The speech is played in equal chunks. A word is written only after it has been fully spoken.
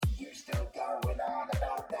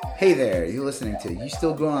Hey there, you're listening to You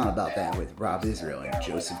Still Going On About That with Rob Israel and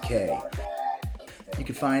Joseph K. You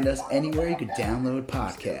can find us anywhere you could download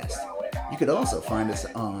podcasts. You could also find us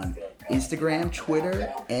on Instagram,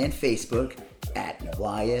 Twitter, and Facebook at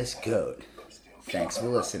YSGOAT. Thanks for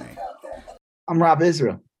listening. I'm Rob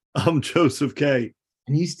Israel. I'm Joseph K.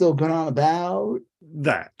 And you still going on about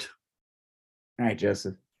that? All right,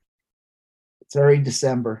 Joseph. It's already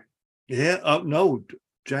December. Yeah, no,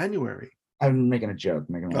 January. I'm making a joke.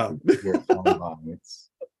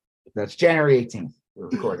 That's January 18th. We're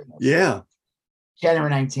recording this. Yeah. January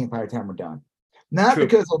 19th by the time we're done. Not True.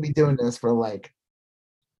 Because we'll be doing this for like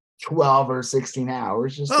 12 or 16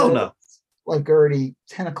 hours. Just no. Like already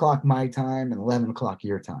 10 o'clock my time and 11 o'clock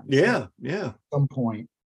your time. Yeah, so yeah. At some point,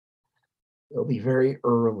 it'll be very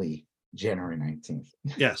early, January 19th.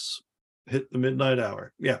 Yes. Hit the midnight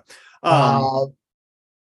hour. Yeah.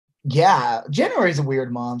 Yeah, January is a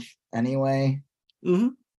weird month anyway. Mm-hmm.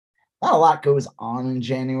 Not a lot goes on in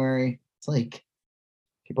January. It's like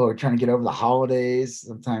people are trying to get over the holidays.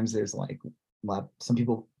 Sometimes there's like some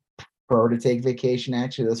people prefer to take vacation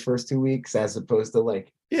actually those first 2 weeks as opposed to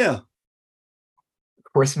like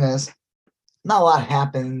Christmas. Not a lot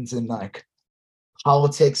happens in like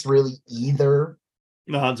politics really either.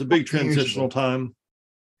 No, it's a big transitional time.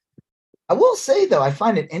 I will say though, I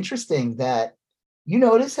find it interesting that you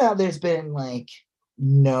notice how there's been like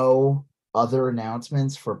no other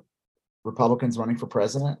announcements for Republicans running for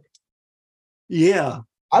president. Yeah.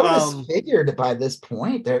 I would have figured by this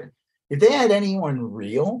point that if they had anyone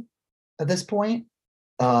real at this point,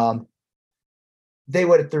 they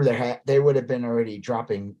would have threw their hat. They would have been already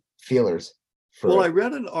dropping feelers. I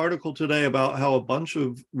read an article today about how a bunch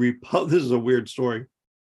of this is a weird story.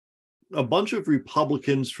 A bunch of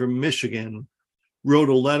Republicans from Michigan wrote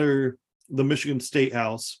a letter. The Michigan State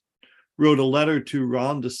House wrote a letter to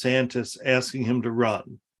Ron DeSantis asking him to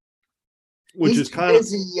run, which is kind of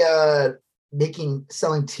busy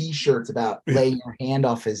selling T-shirts about laying your hand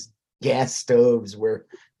off his gas stoves, where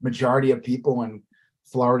majority of people in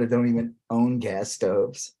Florida don't even own gas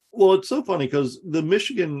stoves. Well, it's so funny because the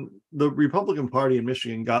Republican Party in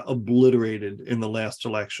Michigan got obliterated in the last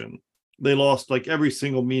election. They lost like every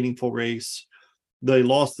single meaningful race. They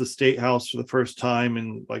lost the state house for the first time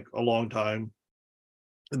in like a long time.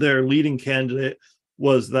 Their leading candidate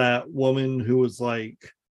was that woman who was like,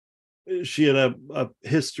 she had a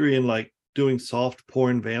history in like doing soft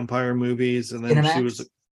porn vampire movies. And then she was,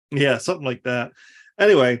 something like that.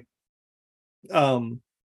 Anyway,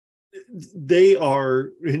 they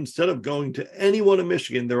are, instead of going to anyone in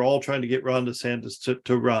Michigan, they're all trying to get Ron DeSantis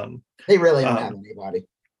to run. They really don't have anybody.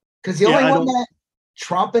 Because the only one that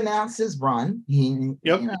Trump announces run. You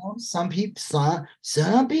know, some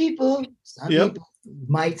people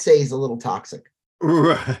might say he's a little toxic.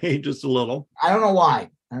 Right, just a little. I don't know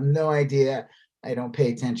why. I have no idea. I don't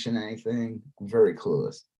pay attention to anything. I'm very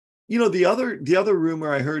clueless. You know, the other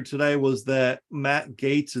rumor I heard today was that Matt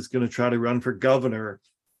Gaetz is going to try to run for governor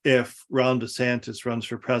if Ron DeSantis runs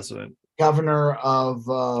for president. Governor of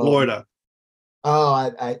Florida.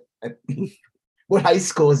 Oh, I what high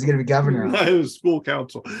school is he going to be governor of? School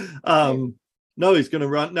council. No, he's going to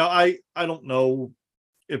run. Now, I don't know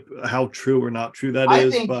how true or not true that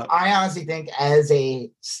is. But I honestly think as a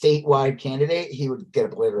statewide candidate, he would get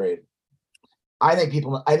obliterated. I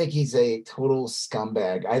think he's a total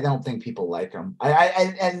scumbag. I don't think people like him.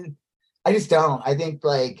 I just don't. I think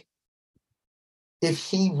like if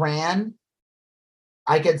he ran,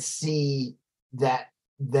 I could see that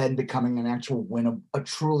then becoming an actual a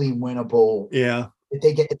truly winnable. Yeah. If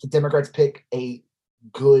the Democrats pick a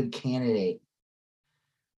good candidate,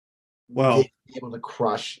 they'd be able to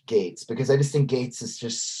crush Gaetz, because I just think Gaetz is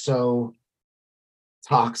just so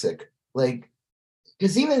toxic. Like,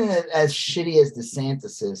 because even as shitty as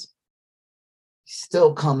DeSantis is, he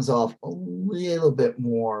still comes off a little bit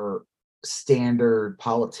more standard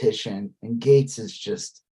politician, and Gaetz is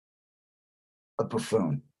just a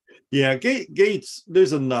buffoon. Yeah, Gaetz,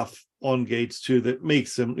 there's enough on Gaetz too that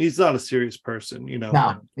makes him, he's not a serious person, you know.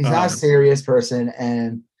 No, he's not a serious person.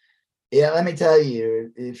 And let me tell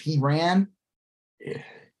you, if he ran, who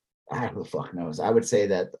the fuck knows? I would say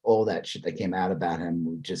that all that shit that came out about him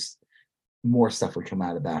would just, more stuff would come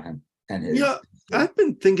out about him. And his, I've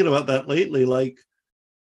been thinking about that lately. Like,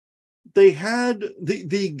 they had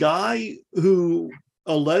the guy who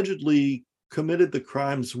allegedly committed the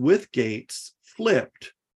crimes with Gaetz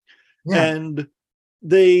flipped. Yeah. And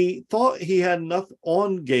they thought he had enough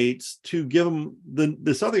on Gaetz to give him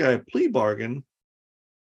this other guy a plea bargain.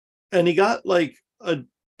 And he got like a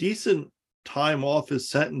decent time off his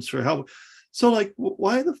sentence for how. So like,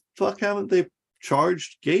 why the fuck haven't they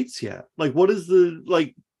charged Gaetz yet? Like, what is the,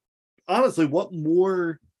 like, honestly, what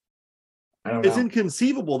more? I don't know. It's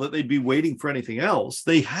inconceivable that they'd be waiting for anything else.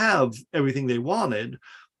 They have everything they wanted.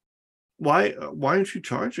 Why aren't you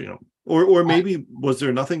charging them? Or maybe was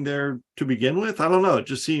there nothing there to begin with? I don't know. It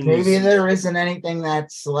just seems maybe there isn't anything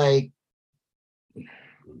that's like.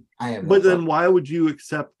 But then why would you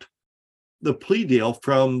accept the plea deal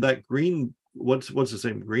from that Green? What's his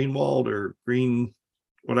name? Greenwald or Green,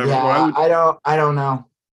 whatever. Yeah, I don't know.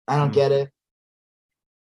 I don't get it.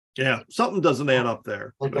 Yeah, something doesn't add up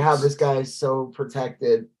there. Like how this guy is so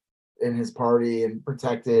protected in his party and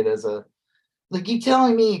protected as a, like, you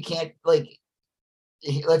telling me you can't, like,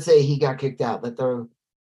 let's say he got kicked out,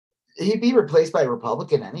 he'd be replaced by a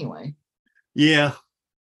Republican anyway. Yeah,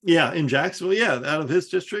 in Jacksonville, out of his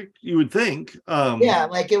district, you would think. Yeah,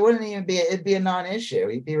 like it'd be a non-issue.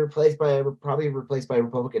 He'd be probably replaced by a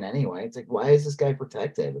Republican anyway. It's like, why is this guy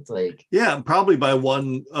protected? It's like, probably by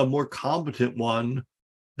a more competent one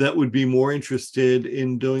that would be more interested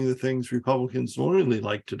in doing the things Republicans normally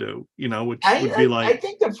like to do, which would be like. I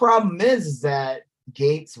think the problem is that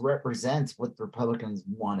Gates represents what the Republicans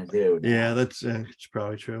want to do. Yeah, it's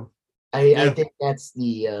probably true. I think that's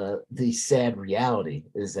the sad reality,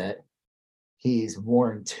 is that he's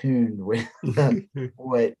more in tune with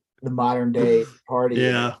what the modern day party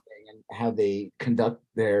and how they conduct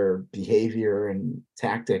their behavior and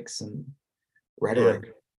tactics and rhetoric.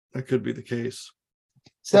 Yeah, that could be the case.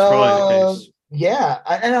 So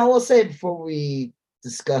and I will say, before we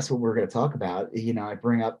discuss what we're going to talk about, I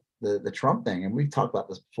bring up the Trump thing, and we've talked about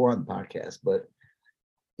this before on the podcast, but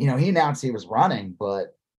he announced he was running,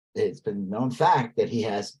 but it's been known fact that he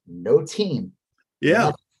has no team.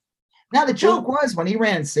 Yeah. Now the joke was, when he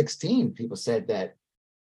ran in 2016, people said that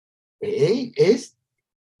his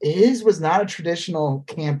was not a traditional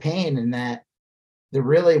campaign, and that there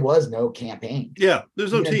really was no campaign. Yeah,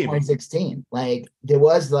 there's no team. 2016, like there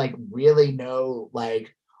was like really no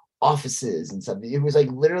like offices and something. It was like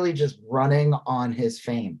literally just running on his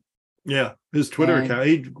fame. Yeah, his Twitter account.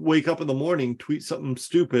 He'd wake up in the morning, tweet something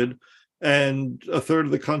stupid, and a third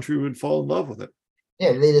of the country would fall in love with it.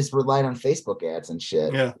 Yeah, they just relied on Facebook ads and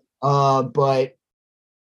shit. Yeah. But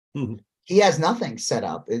he has nothing set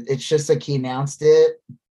up. It's just like he announced it.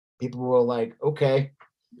 People were like, okay.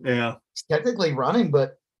 Yeah. He's technically running,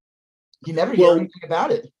 but you never hear anything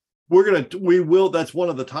about it. We will. That's one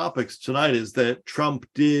of the topics tonight, is that Trump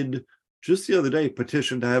did just the other day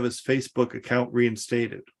petition to have his Facebook account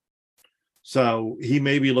reinstated. So he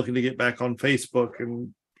may be looking to get back on Facebook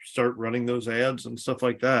and start running those ads and stuff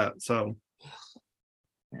like that. So,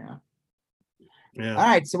 yeah. All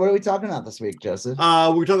right. So what are we talking about this week, Joseph?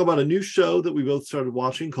 We're talking about a new show that we both started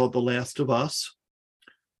watching called The Last of Us.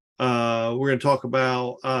 We're going to talk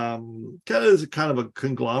about kind of a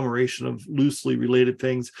conglomeration of loosely related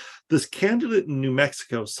things. This candidate in New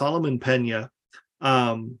Mexico, Solomon Peña,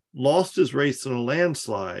 lost his race in a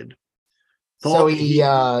landslide. So he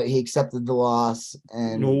accepted the loss,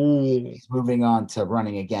 and he's moving on to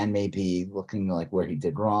running again, maybe looking like where he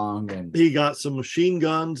did wrong. And he got some machine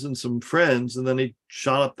guns and some friends, and then he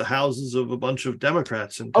shot up the houses of a bunch of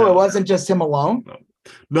Democrats in town. Oh, it wasn't just him alone?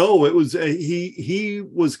 No, it was he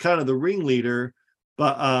was kind of the ringleader,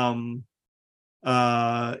 but oh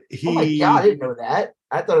my God, I didn't know that.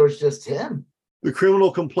 I thought it was just him. The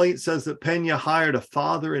criminal complaint says that Peña hired a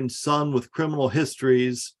father and son with criminal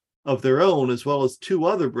histories of their own, as well as two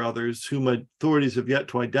other brothers whom authorities have yet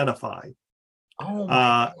to identify. Oh my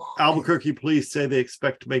God. Albuquerque police say they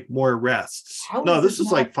expect to make more arrests. This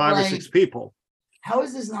is like 5 or 6 people. How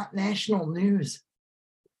is this not national news?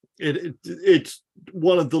 It's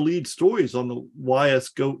one of the lead stories on the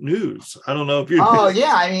YSGOAT news. I don't know if you. Oh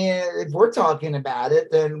yeah, I mean, if we're talking about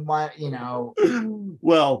it, then why?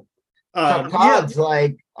 Well, Todd's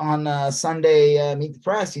like on Sunday Meet the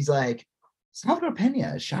Press. He's like, Salvador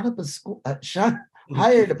Peña shot up a school,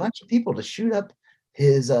 hired a bunch of people to shoot up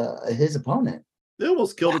his opponent. They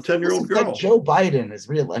almost killed a 10-year-old girl. Like Joe Biden is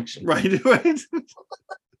re-election. Right.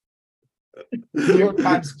 New York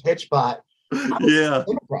Times pitch bot. Yeah.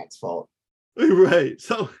 Democrats' fault. Right.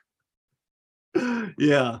 So,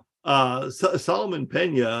 yeah. Solomon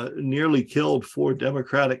Peña nearly killed 4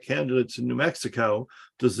 Democratic candidates in New Mexico.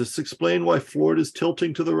 Does this explain why Florida is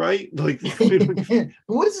tilting to the right? Like,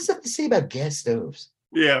 what does this have to say about gas stoves?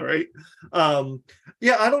 Yeah, right. I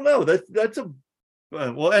don't know. That's a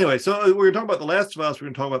well. Anyway, so we're talking about The Last of Us. We're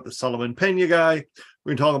going to talk about the Solomon Peña guy.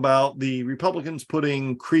 We're going to talk about the Republicans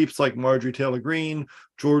putting creeps like Marjorie Taylor Greene,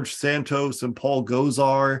 George Santos, and Paul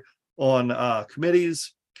Gosar on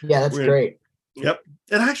committees. Yeah, that's great. Yep.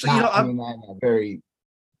 And actually, I'm very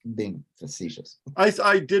being facetious.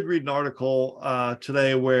 I did read an article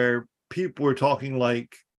today where people were talking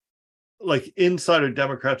like like insider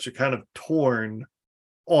Democrats are kind of torn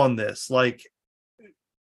on this. Like,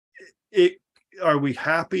 are we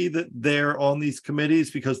happy that they're on these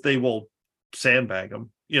committees because they will sandbag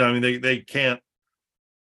them? I mean, they can't.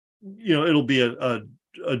 It'll be a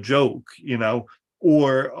joke.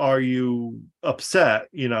 Or are you upset?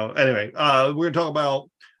 Anyway, we're gonna talk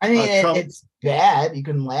about. I mean, it's bad. You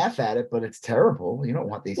can laugh at it, but it's terrible. You don't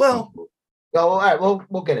want these people. Well, all right,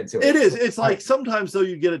 we'll get into it. It is. It's like sometimes though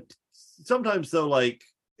you get it. Sometimes though, like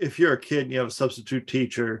if you're a kid and you have a substitute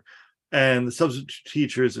teacher, and the substitute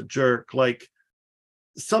teacher is a jerk, like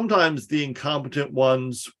sometimes the incompetent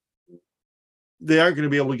ones, they aren't going to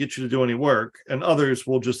be able to get you to do any work, and others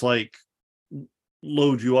will just like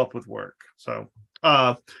load you up with work. So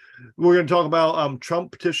we're going to talk about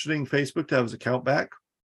Trump petitioning Facebook to have his account back.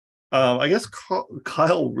 I guess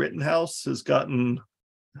Kyle Rittenhouse has gotten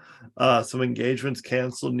some engagements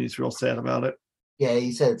canceled, and he's real sad about it. Yeah,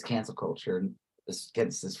 he said it's cancel culture and it's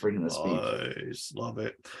against his freedom of speech. Nice, love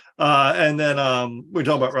it. And then we're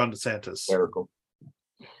talking about Ron DeSantis. Hysterical.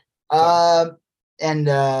 All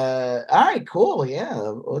right, cool.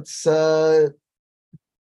 Yeah, let's talk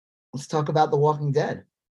about The Walking Dead.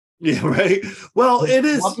 Yeah, right. Well, it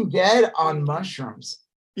is Walking Dead on mushrooms.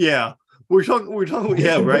 Yeah, we're talking.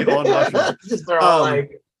 Yeah, right, on mushrooms. Just they're all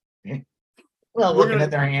like, looking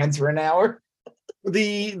at their hands for an hour.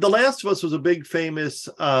 The Last of Us was a big famous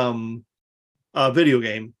video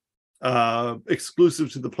game,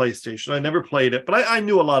 exclusive to the PlayStation. I never played it, but I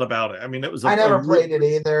knew a lot about it. I mean, it was. I never played it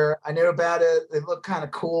either. I knew about it. It looked kind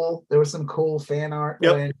of cool. There was some cool fan art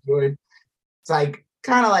that I enjoyed. It's like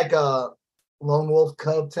kind of like a Lone Wolf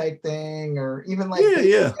Cub type thing, or even like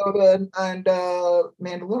Yoda and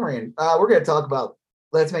Mandalorian. We're gonna talk about.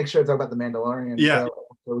 Let's make sure to talk about the Mandalorian. Yeah.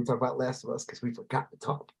 So we talk about Last of Us because we forgot to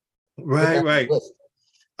talk. Right.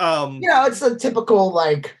 It's a typical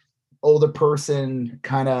like older person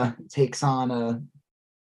kind of takes on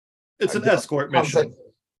it's an escort mission.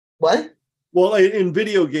 What? Well, in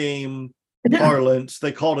video game parlance,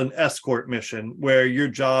 they call it an escort mission, where your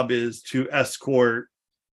job is to escort.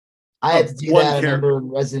 I had to do that. I remember in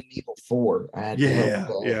Resident Evil 4. I had to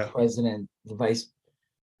help the vice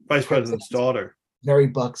president's daughter. Very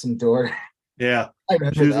buxom daughter. Yeah,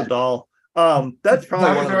 she was a doll. That's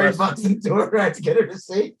probably one of the best. Buxom daughter. I had to get her to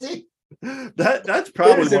safety. That's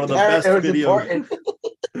probably one of the best video.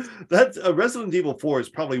 That's Resident Evil 4 is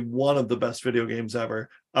probably one of the best video games ever.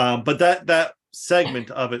 But that segment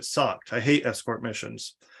of it sucked. I hate escort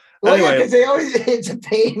missions. Well, anyway, because they always it's a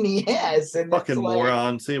pain in the ass. And fucking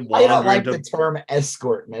morons. I don't like the term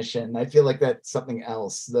escort mission. I feel like that's something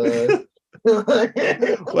else.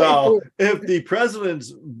 Well, if the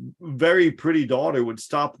president's very pretty daughter would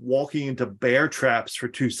stop walking into bear traps for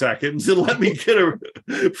 2 seconds and let me get her.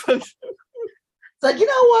 It's like, you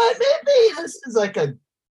know what? Maybe this is like a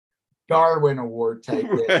Darwin Award type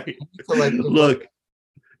thing. Right. So like, look,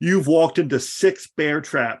 you've walked into 6 bear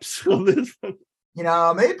traps on this one.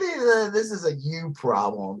 Maybe this is a you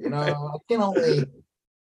problem. I can only.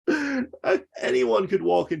 Anyone could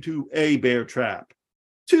walk into a bear trap.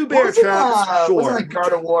 2 bear traps. Sure. Wasn't like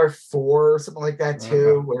God of War 4 or something like that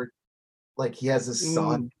too, where like he has his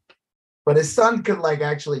son, but his son could like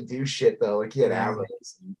actually do shit though. Like he had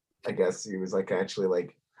arrows. I guess he was like actually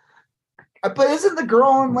like. But isn't the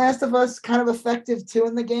girl in Last of Us kind of effective too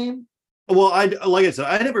in the game? Well, like I said,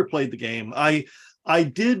 I never played the game. I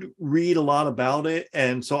did read a lot about it,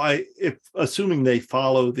 and so assuming they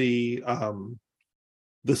follow the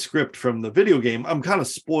script from the video game, I'm kind of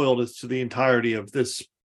spoiled as to the entirety of this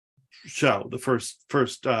show, the first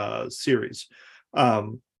series.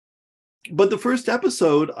 But the first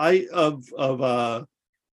episode of The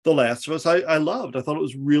Last of Us, I loved. I thought it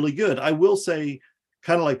was really good. I will say,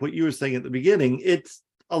 kind of like what you were saying at the beginning,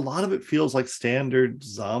 a lot of it feels like standard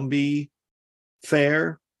zombie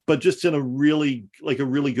fare, but just in a really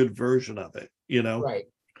good version of it, Right.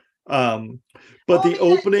 But the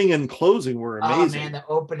opening and closing were amazing. Oh man, the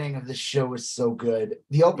opening of the show was so good.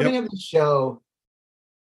 The opening of the show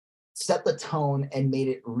set the tone and made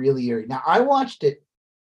it really eerie. Now I watched it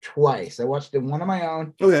twice. I watched it one on my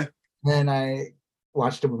own. Okay. Then I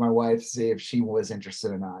watched it with my wife to see if she was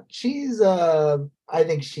interested or not. She's I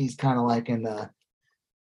think she's kind of like in the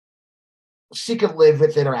she could live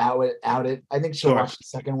with it or out it. I think she'll watch the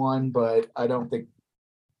second one, but I don't think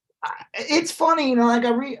it's funny, like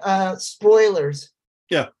spoilers.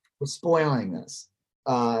 Yeah. We're spoiling this.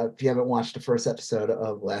 If you haven't watched the first episode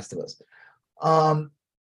of Last of Us.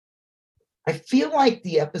 I feel like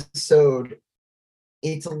the episode,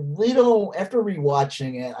 it's a little, after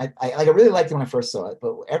rewatching it, I really liked it when I first saw it,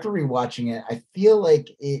 but after rewatching it, I feel like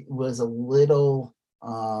it was a little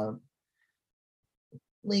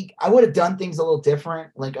like I would have done things a little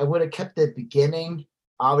different. Like I would have kept the beginning,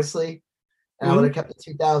 obviously, and I would have kept the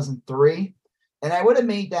 2003, and I would have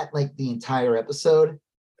made that like the entire episode,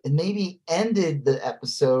 and maybe ended the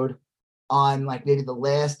episode on like maybe the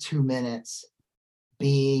last 2 minutes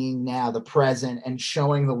being now the present and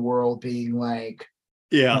showing the world being like,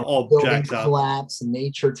 all buildings jacked up, collapse and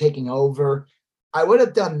nature taking over. I would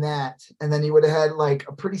have done that, and then you would have had like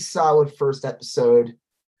a pretty solid first episode.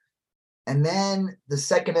 And then the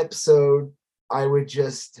second episode, I would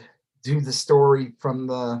just do the story from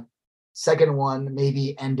the second one,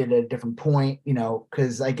 maybe end it at a different point,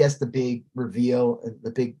 because I guess the big reveal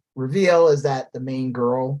is that the main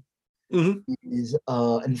girl is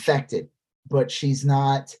infected, but she's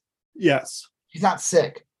not. Yes. She's not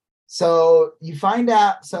sick. So you find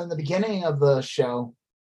out. So in the beginning of the show,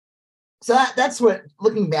 so that's what,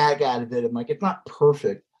 looking back at it, I'm like, it's not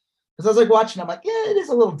perfect. Because I was like watching, I'm like, yeah, it is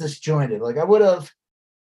a little disjointed. Like I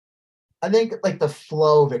think like the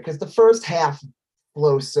flow of it, because the first half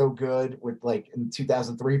flows so good with like in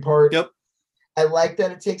 2003 part. Yep. I like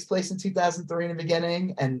that it takes place in 2003 in the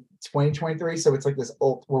beginning and 2023. So it's like this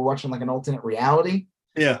we're watching like an alternate reality.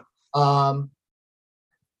 Yeah. I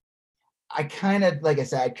kind of, like I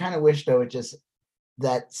said, I kind of wish though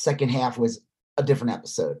that second half was a different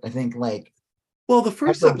episode. I think like. Well, the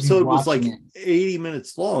first episode was like 80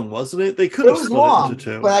 minutes long, wasn't it? They could have split it into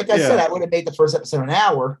two. But like I said, I would have made the first episode an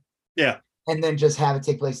hour. Yeah. And then just have it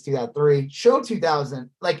take place in 2003. Show 2000,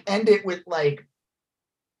 like end it with like,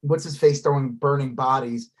 what's his face throwing burning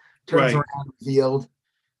bodies, turns around, revealed.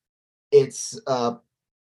 It's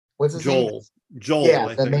what's his name? Joel.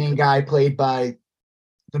 Yeah, the main guy played by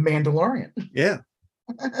the Mandalorian. Yeah.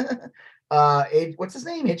 What's his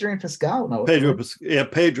name? Adrian Pascal? No, Pedro Pascal.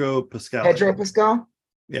 Pedro Pascal?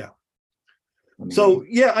 Yeah. So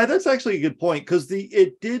yeah, that's actually a good point, because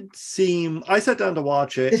it did seem, I sat down to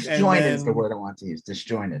watch it. Disjointed is the word I want to use.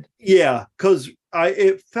 Disjointed. Yeah, because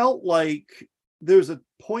it felt like there's a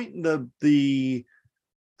point in the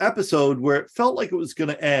episode where it felt like it was going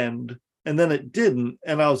to end, and then it didn't,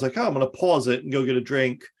 and I was like, oh, I'm going to pause it and go get a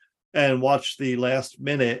drink and watch the last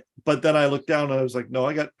minute. But then I looked down and I was like, no,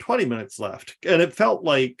 I got 20 minutes left, and it felt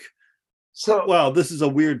like, so wow, this is a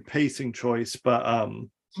weird pacing choice. But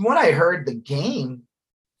from what I heard, the game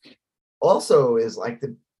also is like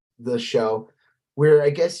the show where I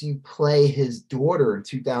guess you play his daughter in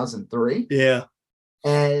 2003. Yeah.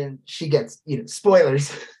 And she gets,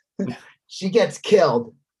 spoilers, she gets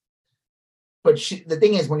killed. But the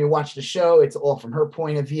thing is, when you watch the show, it's all from her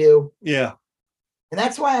point of view. Yeah. And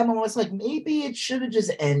that's why I'm almost like, maybe it should have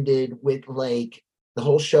just ended with like the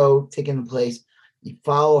whole show taking place. You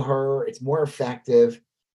follow her, it's more effective.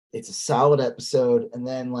 It's a solid episode, and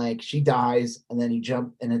then like she dies, and then you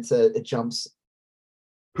jump, and it jumps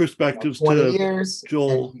perspectives 20 to years.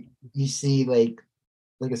 Joel. You see like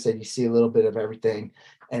I said, you see a little bit of everything,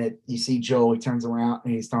 and you see Joel. He turns around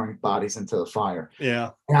and he's throwing bodies into the fire. Yeah,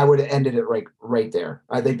 and I would have ended it right there.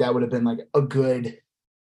 I think that would have been like a good.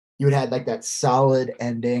 You would have had like that solid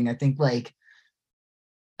ending. I think like.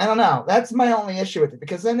 I don't know. That's my only issue with it,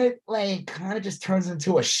 because then it like kind of just turns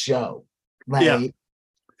into a show. Like, yeah.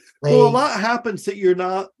 Well, a lot happens that you're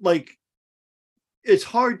not like. It's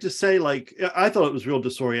hard to say. Like, I thought it was real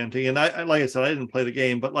disorienting, and I like I said, I didn't play the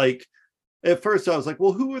game, but like at first I was like,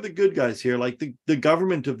 well, who are the good guys here? Like the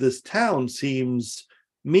government of this town seems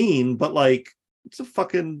mean, but like it's a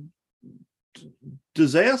fucking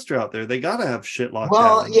disaster out there. They gotta have shit locked down.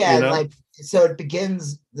 Well, yeah, like so it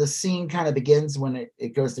begins. The scene kind of begins when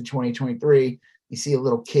it goes to 2023. You see a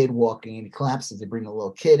little kid walking, and he collapses. They bring the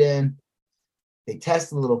little kid in. They test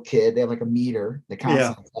the little kid. They have like a meter. They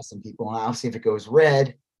constantly testing people, and obviously, if it goes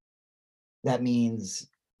red, that means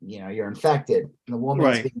you're infected. And the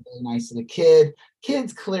woman's being really nice to the kid.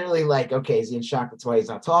 Kid's clearly like, okay, is he in shock? That's why he's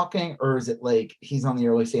not talking, or is it like he's on the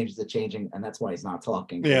early stages of changing, and that's why he's not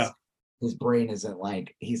talking? Yeah, his brain isn't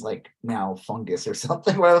like he's like now fungus or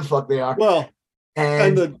something. Whatever the fuck they are. Well,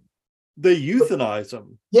 and they euthanize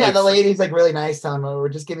him. Yeah, the lady's like really nice, telling him, we're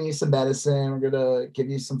just giving you some medicine, we're gonna give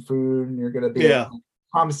you some food, and you're gonna be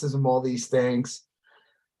promises him all these things.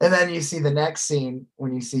 And then you see the next scene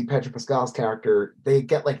when you see Pedro Pascal's character, they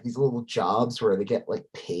get like these little jobs where they get like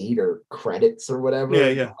paid or credits or whatever.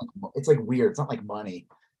 Yeah. It's like weird. It's not like money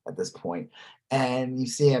at this point. And you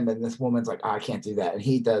see him, and this woman's like, I can't do that. And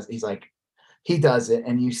he does it,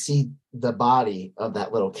 and you see the body of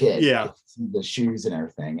that little kid. Yeah. The shoes and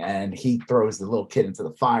everything. And he throws the little kid into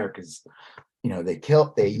the fire because they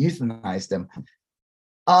euthanized him.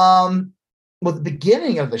 Well, the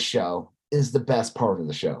beginning of the show is the best part of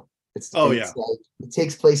the show. It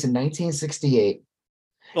takes place in 1968.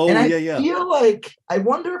 Oh, and I yeah. feel like I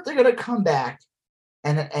wonder if they're gonna come back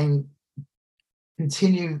and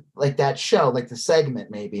continue like that show, like the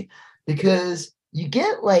segment maybe, because you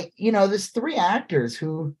get like, there's three actors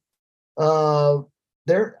who I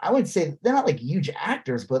would say they're not like huge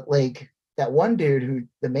actors, but like that one dude who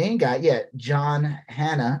the main guy, John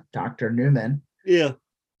Hanna, Dr. Newman. Yeah.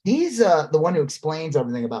 He's the one who explains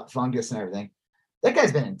everything about fungus and everything. That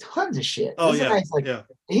guy's been in tons of shit. Oh, This yeah. guy's like, yeah.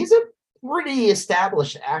 he's a pretty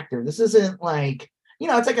established actor. This isn't like,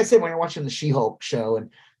 it's like I said when you're watching the She-Hulk show and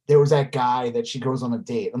there was that guy that she goes on a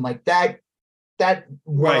date. I'm like, that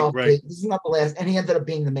right. This is not the last, and he ended up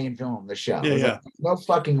being the main villain of the show. Yeah, like, no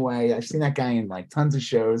fucking way. I've seen that guy in like tons of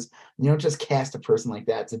shows. You don't just cast a person like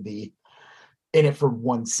that to be in it for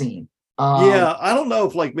one scene. I don't know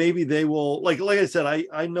if like maybe they will like I said,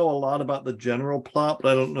 I know a lot about the general plot,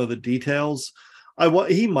 but I don't know the details.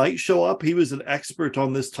 He might show up. He was an expert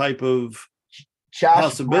on this type of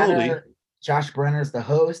possibility. Josh Brenner's the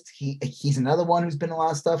host. He's another one who's been in a lot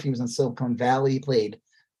of stuff. He was in Silicon Valley. He played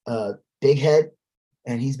Big Head,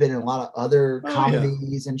 and he's been in a lot of other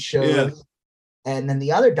comedies and shows. Yeah. And then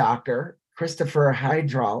the other doctor, Christopher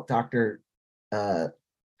Hydral, Dr.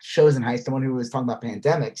 Shosenheist, the one who was talking about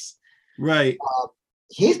pandemics. Right.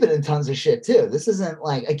 He's been in tons of shit too. This isn't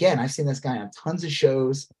like, again, I've seen this guy on tons of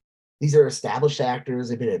shows. These are established actors.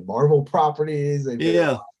 They've been in Marvel properties.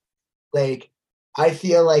 Like, I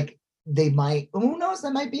feel like they might, who knows,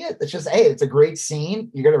 that might be it. It's just, hey, it's a great scene.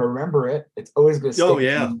 You're going to remember it. It's always going to stick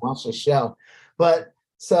when you watch the show. But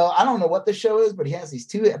so I don't know what the show is, but he has these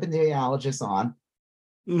two epidemiologists on.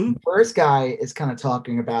 Mm-hmm. The first guy is kind of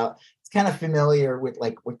talking about, it's kind of familiar with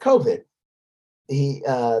COVID. He,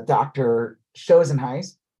 Dr.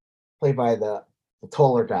 Shosenheist, played by the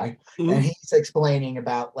taller guy, and he's explaining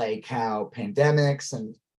about like how pandemics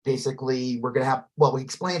and basically we're going to have, he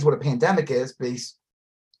explains what a pandemic is because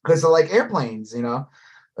they're like airplanes, a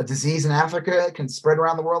disease in Africa can spread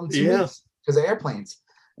around the world in 2 weeks because of airplanes.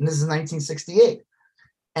 And this is 1968.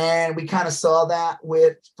 And we kind of saw that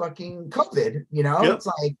with fucking COVID, It's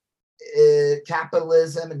like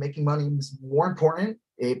capitalism and making money is more important.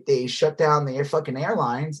 If they shut down the fucking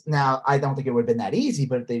airlines, now I don't think it would have been that easy,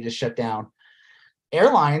 but if they just shut down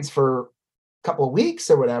airlines for a couple of weeks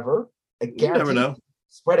or whatever, I guarantee the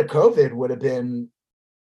spread of COVID would have been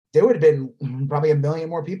probably 1 million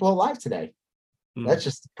more people alive today. That's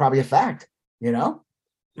just probably a fact,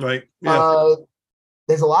 Right. Yeah.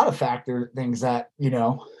 There's a lot of things that,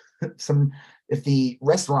 if the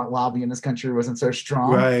restaurant lobby in this country wasn't so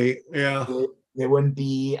strong, right. Yeah. There wouldn't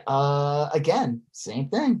be, again, same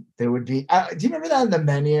thing. There would be, do you remember that in the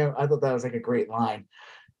menu? I thought that was like a great line.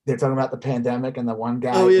 They're talking about the pandemic and the one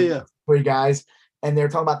guy, three guys, and they're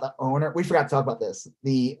talking about the owner. We forgot to talk about this.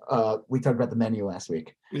 We talked about the menu last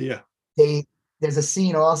week. Yeah. There's a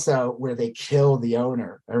scene also where they kill the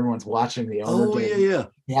owner. Everyone's watching the owner. Oh, yeah.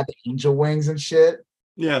 They have the angel wings and shit.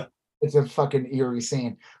 Yeah. It's a fucking eerie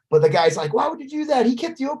scene. But the guy's like, why would you do that? He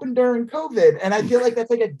kept you open during COVID. And I feel like that's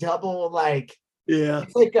like a double, like,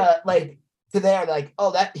 it's like to there, like,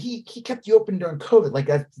 oh, that he kept you open during COVID. Like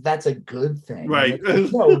that's a good thing. Right.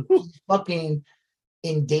 Like, he fucking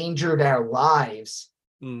endangered our lives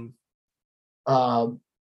to,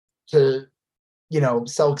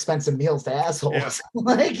 sell expensive meals to assholes. Yeah.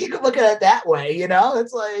 Like you could look at it that way,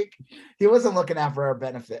 it's like he wasn't looking out for our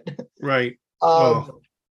benefit. Right.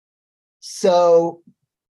 So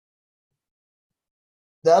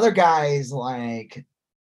the other guy's like,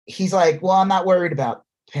 he's like, well, I'm not worried about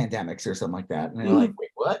pandemics or something like that. And they're like,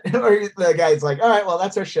 wait, what? Or the guy's like, all right, well,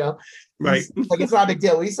 that's our show. Right. Like, it's not a big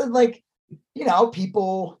deal. He said, like,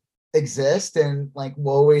 people exist and like we've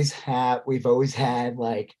always had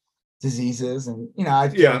like diseases and,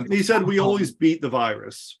 he said we always beat the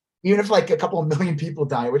virus. Even if like a couple of million people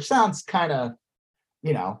die, which sounds kind of,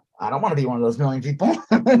 I don't want to be one of those million people.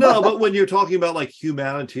 No, but when you're talking about like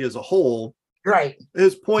humanity as a whole, right?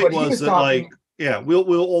 His point was that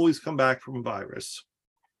we'll always come back from a virus.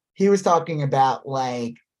 He was talking about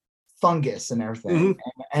like fungus and everything,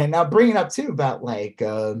 and now bringing up too about like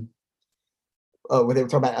when they were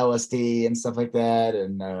talking about LSD and stuff like that,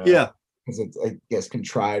 and because it's I guess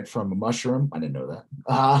contrived from a mushroom. I didn't know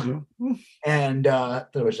that, and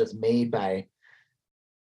it was just made by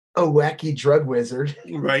a wacky drug wizard,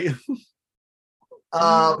 right?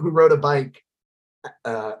 Who rode a bike.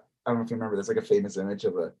 I don't know if you remember. There's like a famous image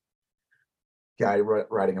of a guy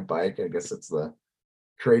riding a bike. I guess it's the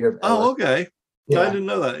creator of LSD. Oh, okay. Yeah. I didn't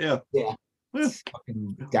know that. Yeah. This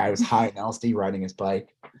fucking guy was high in LSD riding his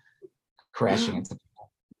bike, crashing into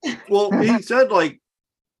people. Well, he said like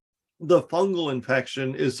the fungal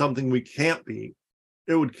infection is something we can't beat.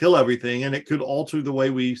 it would kill everything, and it could alter the way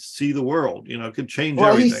we see the world. It could change Well,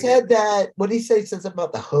 everything. he said that. What did he say? He said something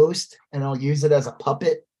about the host, and I'll use it as a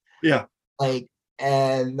puppet. Yeah. Like,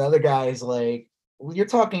 and the other guy is like, well, you're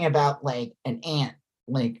talking about like an ant,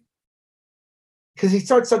 like, because he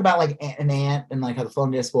starts talking about like an ant and like how the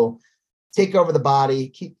fungus will take over the body,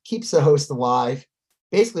 keeps the host alive.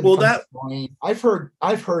 Basically, well, that I've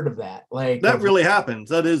heard of that. Like that really happens.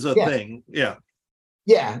 That is a thing. Yeah.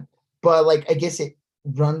 Yeah, but like I guess it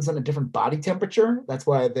runs on a different body temperature. That's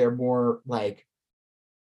why they're more like,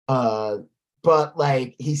 but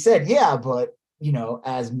like he said, yeah, but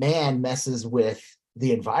as man messes with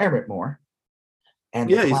the environment more. And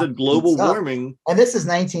yeah, he said global warming. And this is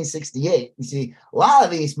 1968. You see, a lot of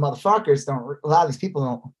these people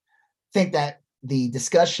don't think that the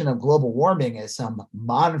discussion of global warming is some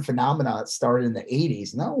modern phenomenon that started in the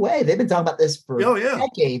 80s. No way. They've been talking about this for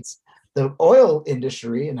decades. The oil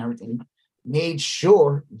industry and everything made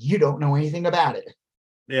sure you don't know anything about it.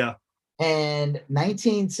 Yeah. And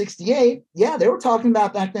 1968, they were talking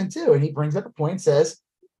about back then too. And he brings up a point and says,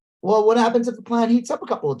 well, what happens if the planet heats up a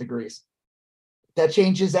couple of degrees? That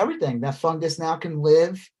changes everything. That fungus now can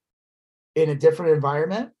live in a different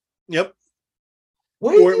environment. Yep.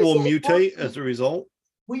 Or it will mutate as a result.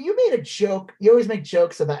 Well, you made a joke. You always make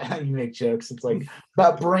jokes about how you make jokes. It's like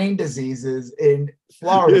about brain diseases in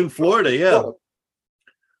Florida. In Florida, yeah.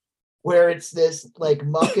 Where it's this like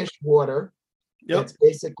muckish water. Yep. It's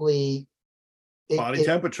basically body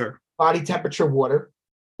temperature water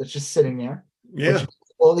that's just sitting there. Yeah.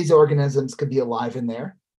 All these organisms could be alive in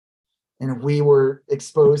there. And if we were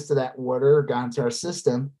exposed to that water or got into our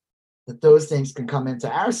system, that those things can come into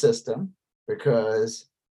our system because,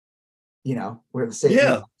 we're the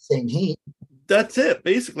same heat. That's it,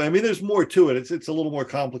 basically. I mean, there's more to it. It's a little more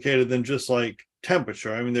complicated than just like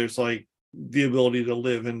temperature. I mean, there's like the ability to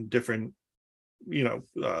live in different,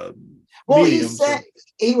 well,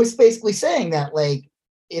 he was basically saying that like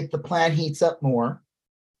if the planet heats up more,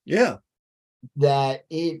 that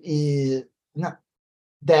it is not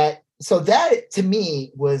that. So that to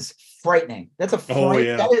me was frightening. That's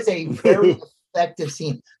that is a very effective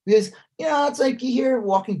scene because it's like you hear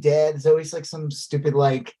Walking Dead. There's always like some stupid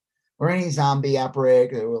like or any zombie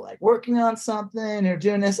outbreak. They were like working on something or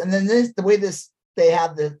doing this, and then they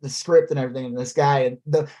have the script and everything. And this guy and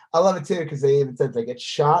I love it too because they even said they get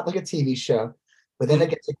shot like a TV show, but then it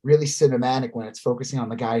gets like really cinematic when it's focusing on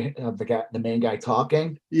the main guy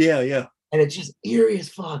talking. Yeah. And it's just eerie as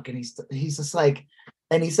fuck. And he's just like.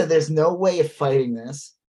 And he said, there's no way of fighting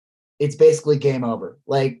this. It's basically game over.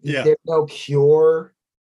 Like, there's no cure.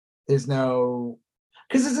 There's no...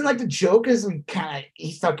 Because isn't like the joke is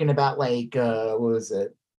he's talking about like, what was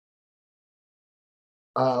it?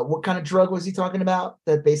 What kind of drug was he talking about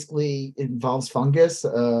that basically involves fungus?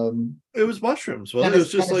 It was mushrooms. Well, it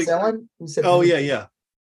was just like... Oh, yeah.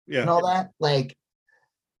 And all that. Like,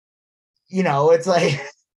 it's like...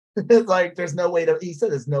 It's like there's no way to. He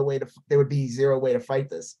said there's no way to. There would be zero way to fight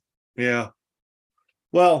this. Yeah.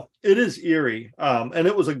 Well, it is eerie, and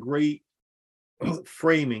it was a great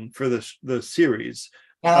framing for the series.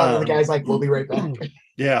 And the guy's like, "We'll be right back."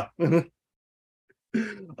 Yeah.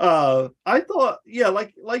 I thought,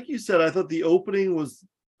 like you said, I thought the opening was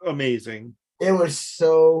amazing. It was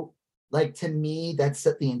so like to me that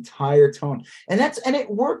set the entire tone, and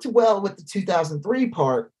it worked well with the 2003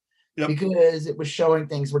 part. Yep. Because it was showing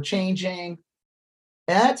things were changing.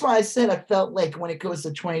 And that's why I said I felt like when it goes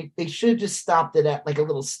to 20, they should have just stopped it at like a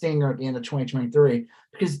little stinger at the end of 2023.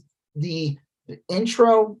 Because the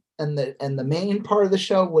intro and the main part of the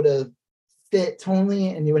show would have fit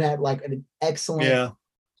tonally, and you would have like an excellent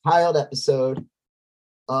pilot episode.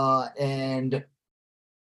 And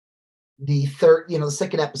the the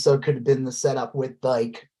second episode could have been the setup with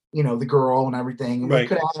like, the girl and everything. And we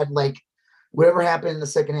could have had like whatever happened in the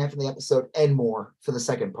second half of the episode and more for the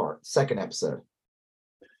second episode.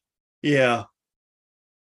 Yeah.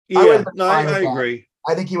 Yeah. No, I agree.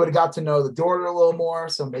 I think you would have got to know the daughter a little more.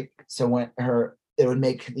 It would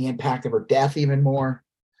make the impact of her death even more.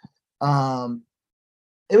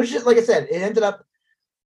 It was just, like I said, it ended up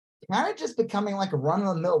kind of just becoming like a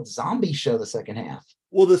run-of-the-mill zombie show the second half.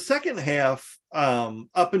 Well, the second half,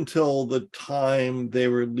 up until the time they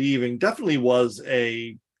were leaving, definitely was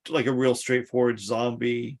a real straightforward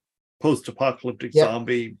zombie, post-apocalyptic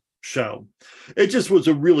zombie show. It just was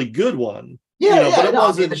a really good one. But it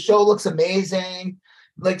wasn't. The show looks amazing.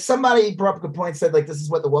 Like somebody brought up a good point, said like this is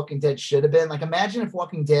what The Walking Dead should have been. Like imagine if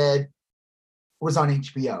Walking Dead was on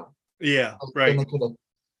HBO. Yeah, right.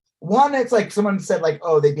 One, it's like someone said like,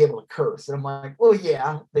 oh, they'd be able to curse. And I'm like, well,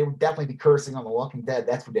 yeah, they would definitely be cursing on The Walking Dead.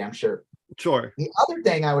 That's for damn sure. Sure. The other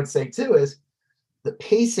thing I would say too is the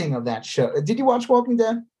pacing of that show. Did you watch Walking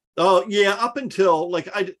Dead? Oh yeah, up until like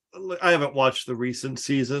I haven't watched the recent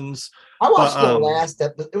seasons. I watched the last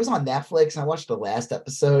episode. It was on Netflix, and I watched the last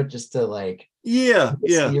episode just to like the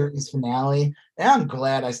series finale. And I'm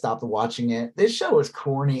glad I stopped watching it. This show was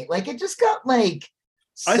corny. Like it just got like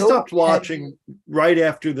I stopped watching right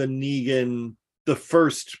after the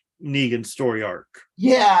first Negan story arc.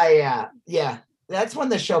 Yeah. That's when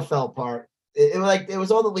the show fell apart. It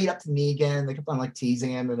was all the lead up to Negan. They kept on like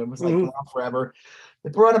teasing him, and it was like going on forever. They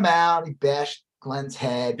brought him out. He bashed Glenn's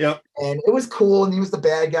head. Yep. And it was cool, and he was the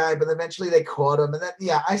bad guy. But eventually they caught him, and then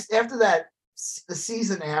after that, the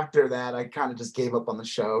season after that, I kind of just gave up on the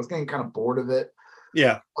show. I was getting kind of bored of it.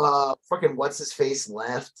 Yeah. Fucking what's his face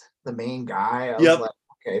left, the main guy. I was like,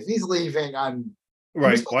 okay, if he's leaving, I'm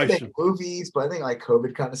right. Why should movies? But I think like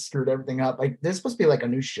COVID kind of screwed everything up. Like there's supposed to be like a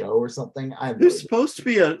new show or something. There's supposed to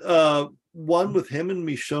be a one with him and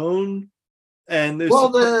Michonne, and there's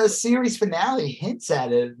the series finale hints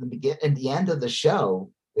at it at the end of the show.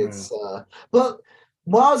 It's but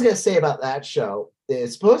what I was gonna say about that show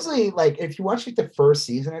is supposedly like if you watch like the first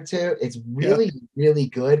season or two, it's really really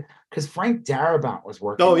good because Frank Darabont was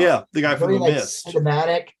working. Oh yeah, the guy from The Mist.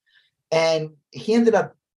 Cinematic, and he ended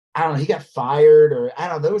up. I don't know. He got fired, or I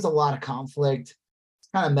don't know. There was a lot of conflict. It's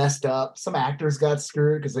kind of messed up. Some actors got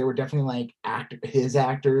screwed because they were definitely like his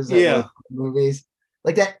actors. That movies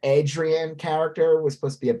like that Adrienne character was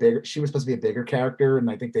supposed to be she was supposed to be a bigger character, and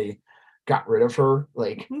I think they got rid of her.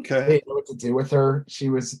 Like they didn't know what to do with her. She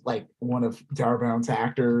was like one of Darabont's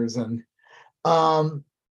actors, and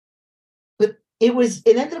but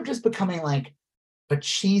it ended up just becoming like a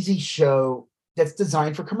cheesy show that's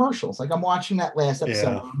designed for commercials. Like I'm watching that last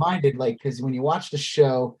episode, I'm reminded like because when you watch the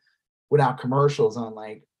show without commercials on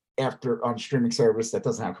on streaming service that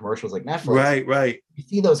doesn't have commercials like Netflix, right, you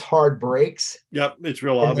see those hard breaks. Yep, it's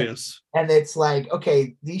real obvious. And it's like,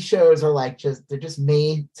 okay, these shows are like they're just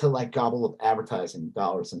made to like gobble up advertising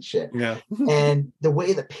dollars and shit. Yeah. And the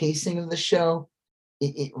way the pacing of the show,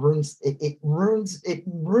 it ruins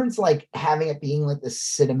like having it being like this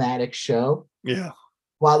cinematic show. Yeah.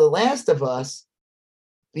 While The Last of Us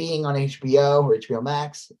being on HBO or HBO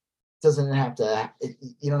Max doesn't have to,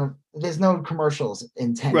 there's no commercials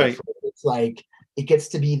intended for it. It's like, it gets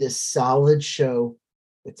to be this solid show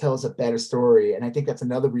that tells a better story. And I think that's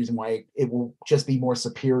another reason why it will just be more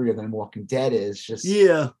superior than Walking Dead is. Just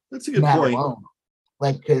that's a good point. Alone.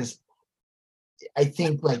 Like, because I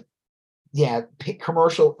think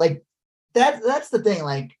commercial, like that's the thing.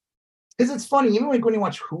 Like, because it's funny, even like when you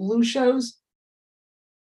watch Hulu shows,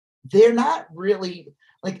 they're not really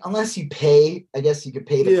like unless you pay. I guess you could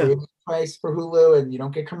pay the premium price for Hulu and you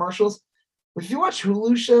don't get commercials. But if you watch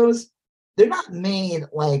Hulu shows, they're not made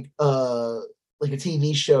like a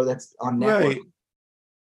TV show that's on network. Right.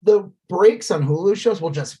 The breaks on Hulu shows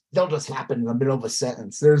they'll just happen in the middle of a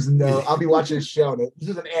sentence. There's no. I'll be watching a show and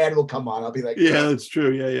there's an ad will come on. I'll be like, that's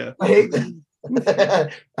true. Yeah. I hate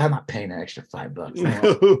that. I'm not paying an extra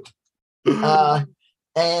 $5.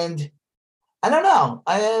 And I don't know.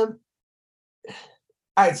 All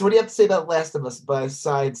right. So what do you have to say about Last of Us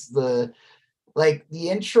besides the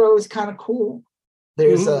intro is kind of cool?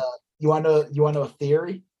 There's you want to know a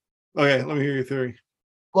theory? Okay, let me hear your theory.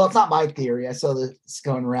 Well, it's not my theory. I saw this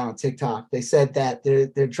going around TikTok. They said that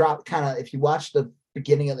they're dropped kind of if you watch the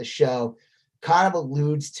beginning of the show, kind of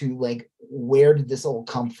alludes to like where did this all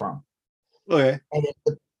come from? Okay. And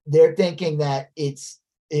they're thinking that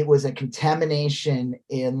it was a contamination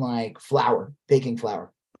in like baking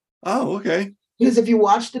flour. Oh, okay. Because if you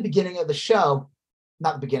watch the beginning of the show,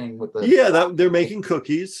 not the beginning with the they're making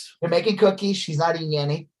cookies. They're making cookies. She's not eating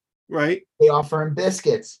any. Right. They offer him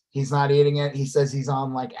biscuits. He's not eating it. He says he's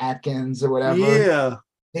on like Atkins or whatever. Yeah.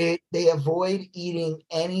 They avoid eating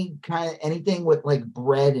anything with like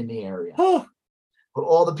bread in the area. Huh. But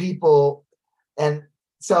all the people, and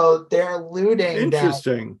so they're alluding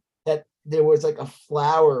that there was like a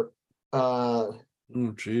flour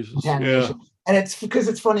Jesus. contamination. Yeah. And it's because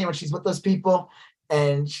it's funny when she's with those people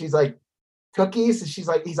and she's like cookies and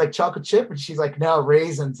he's like chocolate chip and she's like no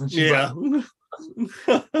raisins and she's like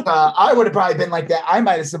I would have probably been like that. I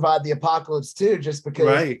might have survived the apocalypse too, just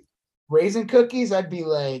because raisin cookies, I'd be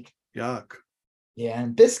like, yuck. Yeah,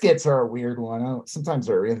 and biscuits are a weird one. Sometimes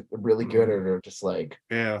they're really good, or they're just like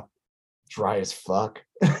dry as fuck.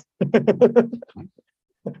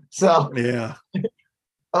 So you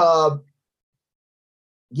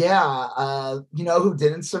know who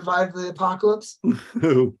didn't survive the apocalypse?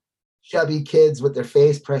 Who? Chubby kids with their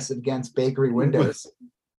face pressed against bakery windows.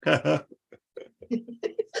 That's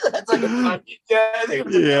like a punch.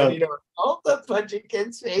 All the punching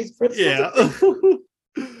kid's face.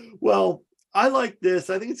 Well, I like this.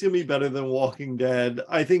 I think it's going to be better than Walking Dead.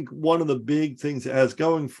 I think one of the big things it has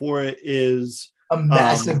going for it is a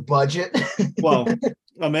massive budget. Well,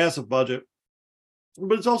 a massive budget,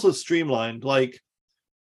 but it's also streamlined. Like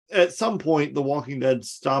at some point, The Walking Dead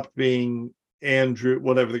stopped being Andrew,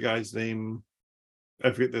 whatever the guy's name,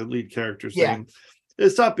 I forget the lead character's name. It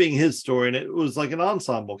stopped being his story, and it was like an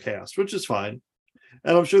ensemble cast, which is fine.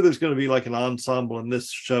 And I'm sure there's going to be like an ensemble in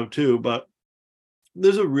this show too, but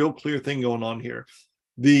there's a real clear thing going on here.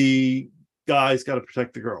 The guy's got to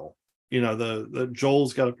protect the girl. You know, the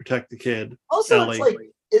Joel's got to protect the kid. Also, Ellie. It's like,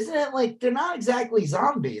 isn't it like they're not exactly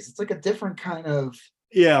zombies? It's like a different kind of.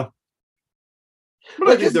 Yeah.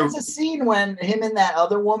 But there's a scene when him and that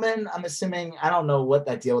other woman, I'm assuming, I don't know what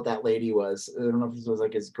that deal with that lady was. I don't know if this was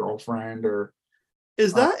like his girlfriend or.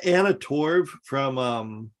 Is that Anna Torv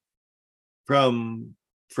from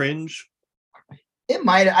Fringe? It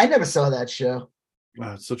might. I never saw that show.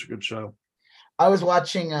 Wow, it's such a good show. I was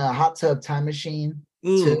watching Hot Tub Time Machine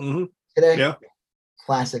today. Yeah.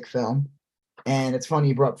 Classic film. And it's funny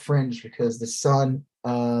you brought up Fringe because the son,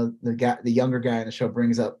 the younger guy in the show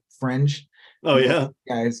brings up Fringe. Oh, yeah.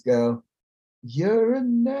 Guys go, "You're a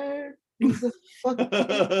nerd. He's a fucking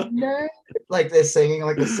nerd." Like they're singing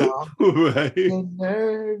like a song. Right. "You're a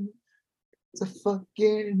nerd. It's a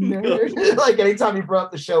fucking nerd." Like anytime you brought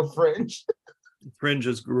up the show Fringe. Fringe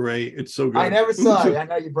is great. It's so good. I never saw it. I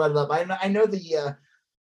know you brought it up. I know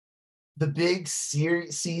the big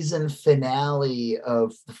season finale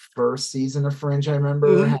of the first season of Fringe. I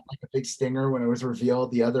remember had like a big stinger when it was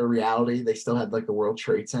revealed the other reality. They still had like the World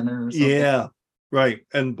Trade Center or something. Yeah, right.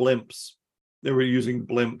 And blimps. They were using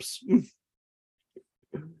blimps.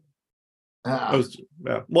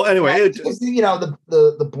 Well, anyway, because, you know, the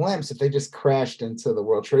blimps, if they just crashed into the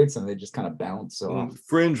World Trade Center, they just kind of bounce off.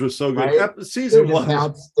 Fringe was so good. Right? Season one,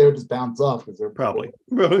 they would just bounce off because they're probably.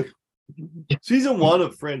 Season one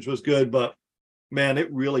of Fringe was good, but man,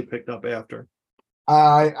 it really picked up after.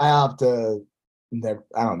 I have to.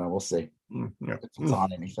 I don't know. We'll see if it's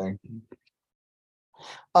on anything.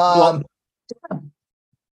 But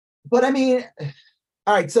I mean,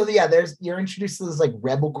 all right. So you're introduced to this like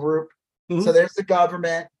rebel group. So there's the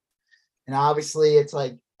government, and obviously it's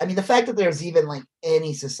like, I mean, the fact that there's even like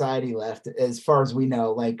any society left, as far as we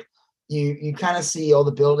know, like you kind of see all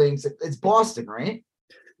the buildings. It's Boston, right?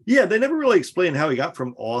 Yeah, they never really explained how he got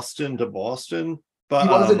from Austin to Boston, but he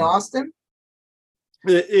was in Austin.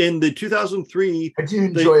 In the 2003, I do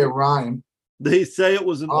enjoy a rhyme. They say it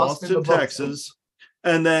was in Austin, Texas,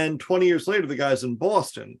 and then 20 years later, the guy's in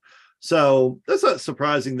Boston. So that's not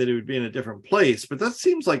surprising that it would be in a different place, but that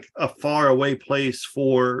seems like a far away place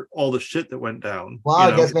for all the shit that went down. Well,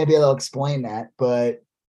 I guess maybe they'll explain that, but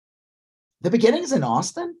the beginning's in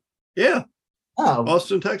Austin? Yeah. Oh.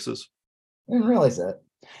 Austin, Texas. I didn't realize that.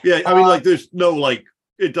 Yeah, I mean, like, there's no, like,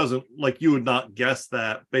 it doesn't, like, you would not guess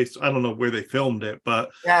that based, I don't know where they filmed it, but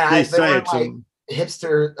they say it's like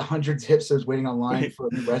hundreds of hipsters waiting online for a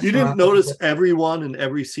restaurant. You didn't notice everyone in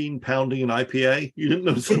every scene pounding an IPA? You didn't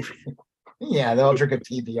notice Yeah, they all drink a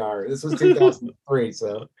PBR. This was 2003,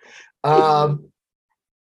 so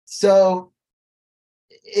so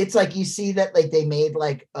it's like you see that like they made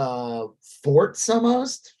like forts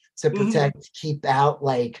almost to protect, keep out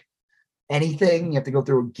like anything. You have to go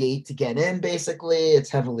through a gate to get in, basically. It's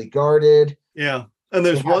heavily guarded. Yeah. And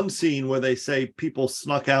there's one scene where they say people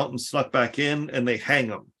snuck out and snuck back in and they hang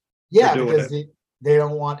them. Yeah, because they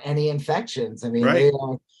don't want any infections. I mean, they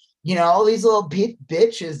don't, you know, all these little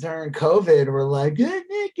bitches during COVID were like, "Good,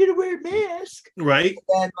 get to wear a mask." Right.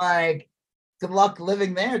 And like, good luck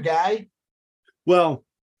living there, guy. Well,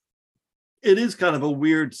 it is kind of a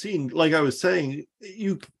weird scene. Like I was saying,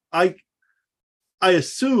 I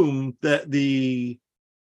assume that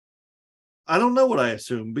I don't know what I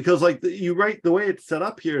assume, because like the way it's set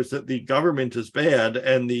up here is that the government is bad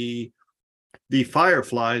and the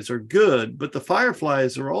Fireflies are good, but the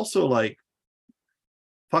Fireflies are also like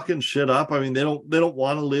fucking shit up. I mean, they don't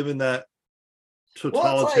want to live in that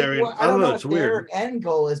totalitarian. I don't know. It's what weird. Their end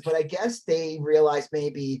goal is, but I guess they realize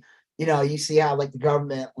maybe, you know, you see how like the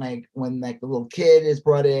government, like when like the little kid is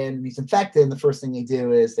brought in and he's infected, and the first thing they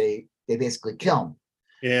do is they basically kill him.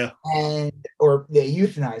 Yeah. Or they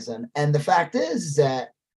euthanize him. And the fact is that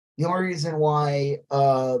the only reason why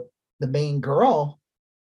the main girl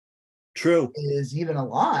is even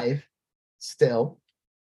alive still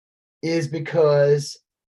is because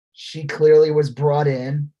she clearly was brought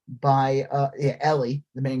in by Ellie,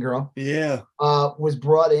 the main girl. Yeah. Was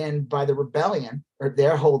brought in by the rebellion, or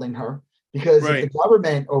they're holding her because if the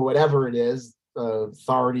government or whatever it is,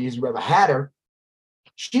 authorities, whoever had her,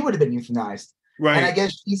 she would have been euthanized. Right. And I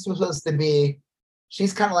guess she's supposed to be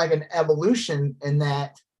she's kind of like an evolution in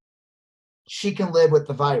that she can live with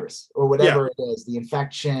the virus or whatever it is, the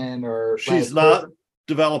infection, or she's not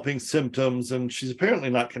developing symptoms, and she's apparently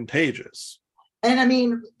not contagious. And I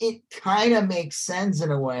mean, it kind of makes sense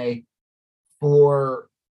in a way for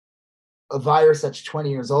a virus that's 20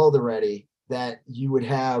 years old already, that you would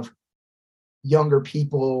have younger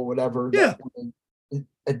people, whatever, that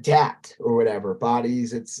adapt or whatever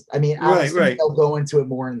bodies. It's, I mean, obviously they'll go into it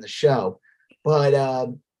more in the show, but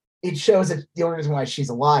it shows that the only reason why she's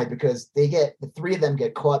alive because the three of them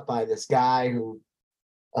get caught by this guy who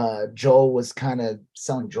Joel was kind of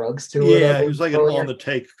selling drugs to. Yeah, he was like an on the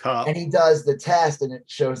take cop, and he does the test, and it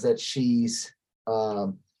shows that she's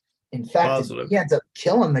infected. Positive. He ends up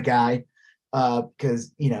killing the guy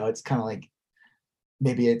because it's kind of like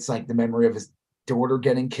maybe it's like the memory of his daughter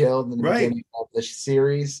getting killed in the beginning of the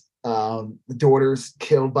series. The daughter's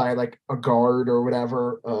killed by like a guard or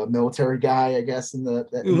whatever, a military guy, I guess, in the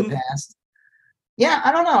past. Yeah,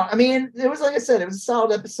 I don't know. I mean, it was, like I said, it was a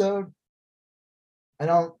solid episode.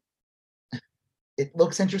 It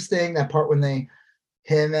looks interesting, that part when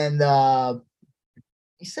him and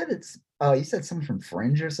you said someone from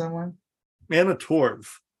Fringe or someone? Anna Torv.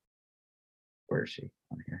 Where is she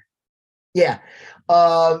on here? Yeah.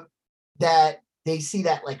 That they see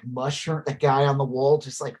that like mushroom, that guy on the wall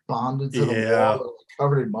just like bonded to the wall, like,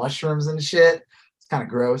 covered in mushrooms and shit. It's kind of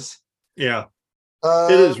gross. Yeah.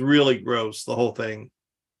 It is really gross, the whole thing.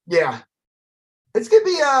 Yeah. It's gonna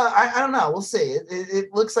be I don't know. We'll see.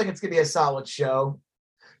 It looks like it's gonna be a solid show.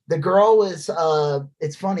 The girl was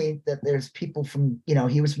it's funny that there's people from,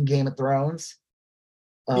 he was from Game of Thrones.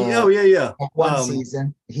 One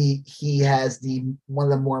season. He has one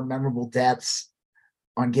of the more memorable deaths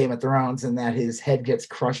on Game of Thrones, and that his head gets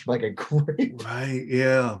crushed like a grape. Right,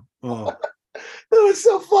 yeah. Oh. That was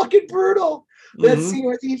so fucking brutal. That scene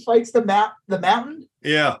where he fights the mountain.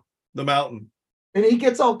 Yeah, the mountain. And he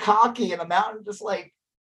gets all cocky, and the mountain just like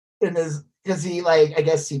because he like, I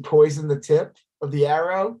guess he poisoned the tip of the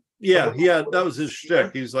arrow. Yeah, that was his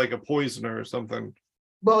shtick. He's like a poisoner or something.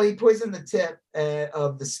 Well, he poisoned the tip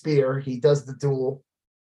of the spear. He does the duel.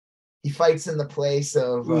 He fights in the place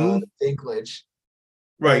of Dinklage.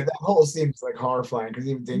 Right. And that whole scene is like horrifying because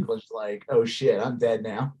even Dinklage's like, "Oh shit, I'm dead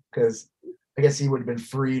now," because I guess he would have been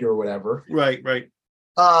freed or whatever. Right.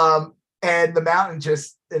 And the mountain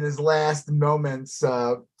just in his last moments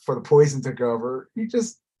for the poison took over, he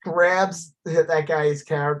just grabs that guy's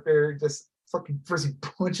character, just fucking first he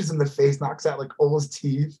punches him in the face, knocks out like all his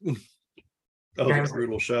teeth. That was a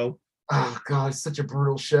brutal show. Oh god, it's such a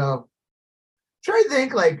brutal show. Try to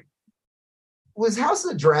think, like, was House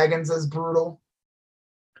of the Dragons as brutal?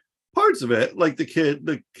 Parts of it, like the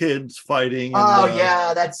kids fighting. And,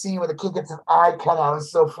 yeah, that scene where the kid gets his eye cut out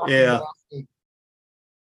was so fucking nasty.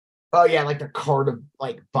 Oh yeah, like the cart of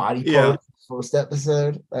like body part first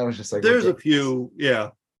episode. That was just like there's ridiculous. A few,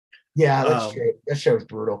 yeah. Yeah, that's true. That show was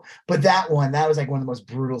brutal. But that was like one of the most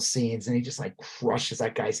brutal scenes, and he just like crushes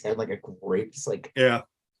that guy's head like a grape. Just like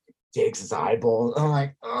digs his eyeball. I'm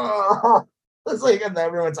like, oh, it's like, and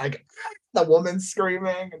everyone's like, the woman's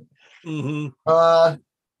screaming. And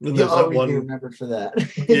you'll always be remembered for that.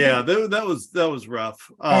 Yeah, that was rough.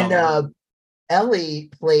 And Ellie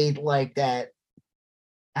played like that.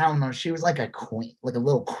 I don't know. She was like a queen, like a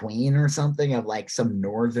little queen or something of like some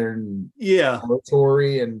northern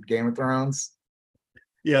territory in Game of Thrones.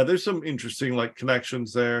 Yeah, there's some interesting like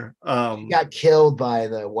connections there. She got killed by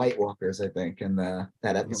the White Walkers, I think, in that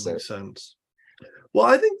episode. That makes sense. Well,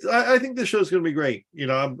 I think this show's going to be great.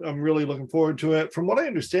 I'm really looking forward to it. From what I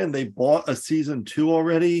understand, they bought a season 2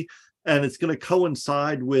 already, and it's going to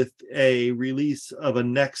coincide with a release of a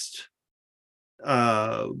next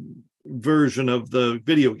version of the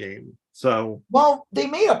video game. So, well, they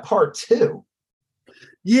made a part 2.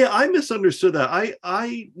 Yeah, I misunderstood that.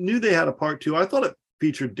 I knew they had a part 2. I thought it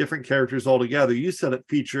featured different characters altogether. You said it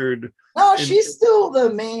featured. No, she's still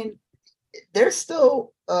the main. They're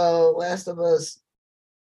still Last of Us.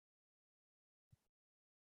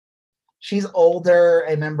 She's older.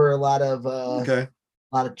 I remember a lot of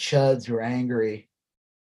chuds who were angry.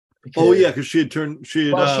 Because she had turned.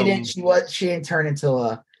 She didn't turn into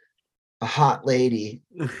a hot lady.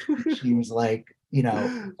 She was like,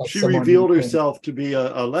 like she revealed herself to be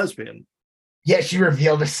a lesbian. Yeah, she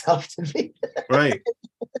revealed herself to be. Right.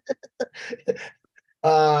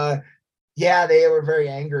 Yeah, they were very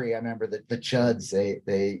angry. I remember the chuds.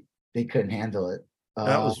 They couldn't handle it.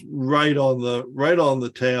 That was right on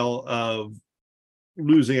the tail of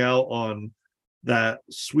losing out on that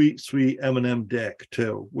sweet M&M dick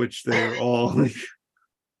too, which they're all like.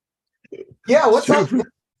 Yeah, what's up?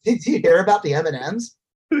 Did you hear about the M&Ms?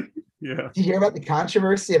 Yeah. Did you hear about the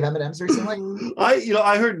controversy of M&Ms recently?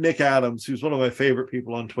 I heard Nick Adams, who's one of my favorite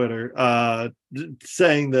people on Twitter,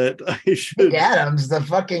 saying that I should. Nick Adams, the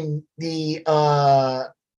fucking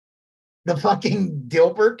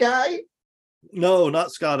Dilbert guy. No,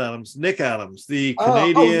 not Scott Adams. Nick Adams, the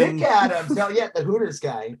Canadian. Nick Adams. No, yeah, the Hooters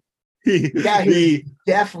guy. The guy who's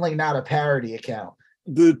definitely not a parody account.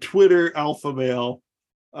 The Twitter alpha male.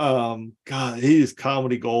 God, he is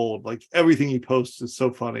comedy gold. Like everything he posts is so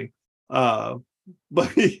funny. But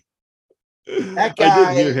that guy,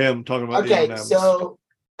 I did hear him talking about the M&Ms. So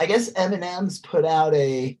I M&Ms put out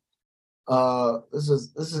a this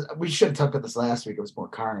is we should have talked about this last week. It was more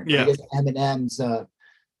current. Yeah. I guess M&Ms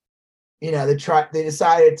they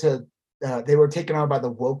decided to they were taken over by the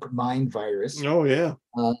woke mind virus. Oh yeah.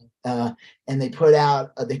 And they put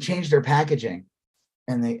out they changed their packaging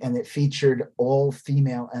and it featured all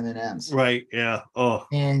female M&Ms. Right. Yeah. Oh.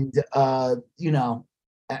 And I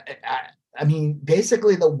mean,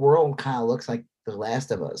 basically the world kind of looks like The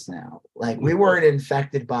Last of Us now. Like we weren't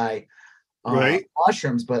infected by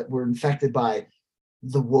mushrooms, but we're infected by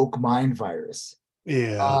the woke mind virus.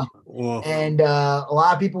 Yeah. And a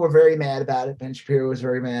lot of people were very mad about it. Ben Shapiro was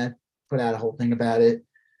very mad, put out a whole thing about it.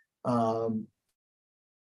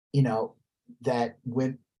 That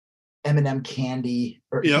when M&M candy,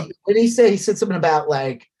 or what did he say? He said something about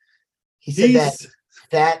like, he said that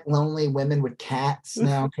fat, lonely women with cats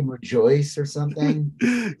now can rejoice or something.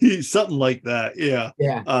 Something like that. Yeah.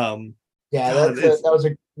 Yeah. That was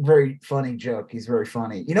a very funny joke. He's very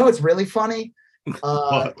funny. You know what's really funny?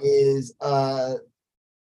 Is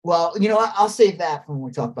well, you know what? I'll save that for when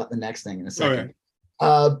we talk about the next thing in a second.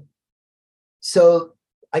 Right. So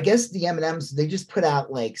I guess the M&Ms, they just put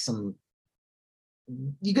out like some.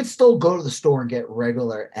 You could still go to the store and get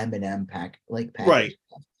regular M&M package. Right.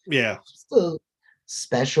 Yeah. Just a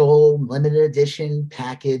special limited edition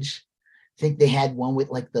package. I think they had one with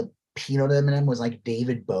like the peanut M&M was like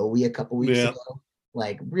David Bowie a couple weeks ago.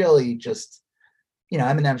 Like really just,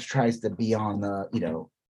 M&M's tries to be on the, the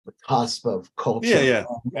cusp of culture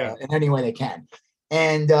in any way they can.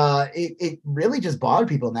 And it really just bothered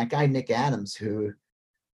people. And that guy, Nick Adams, who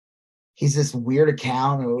he's this weird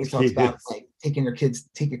account who always talks about like take your kids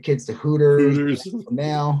to Hooters.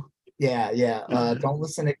 Now. Yeah. Don't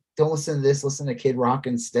listen to this, listen to Kid Rock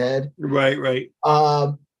instead. Right.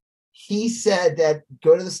 He said that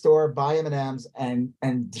go to the store, buy M&Ms and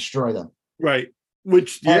destroy them. Right.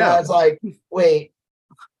 Which and I was like, wait,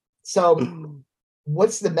 so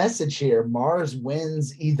what's the message here? Mars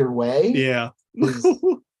wins either way. Yeah.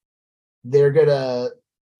 They're gonna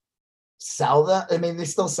sell them. I mean, they're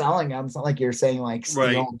still selling them. It's not like you're saying like steal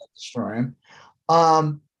them and destroy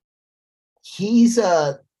them. He's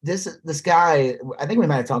this guy, I think we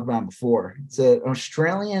might have talked about him before. It's an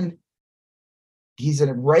Australian. He's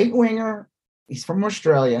a right winger. He's from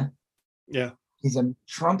Australia. Yeah. He's a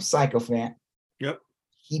Trump sycophant. Yep.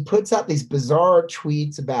 He puts out these bizarre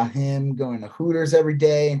tweets about him going to Hooters every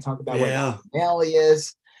day and talk about what male he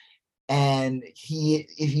is. And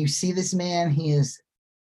if you see this man, he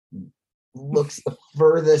looks the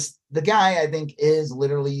furthest. The guy, I think, is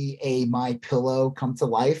literally a My Pillow come to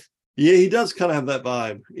life. Yeah, he does kind of have that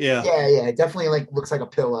vibe. Yeah. Yeah. It definitely looks like a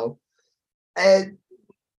pillow. And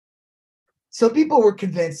so people were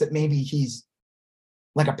convinced that maybe he's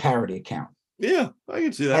like a parody account. Yeah, I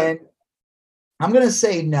can see that. And I'm going to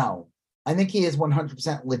say no. I think he is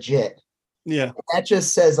 100% legit. Yeah. That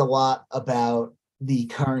just says a lot about the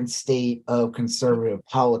current state of conservative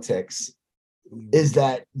politics, is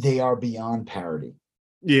that they are beyond parody.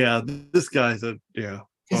 Yeah, this guy's because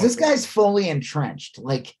this guy's fully entrenched.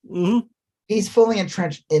 Like he's fully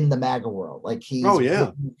entrenched in the MAGA world. Like he's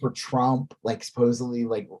written for Trump. Like supposedly,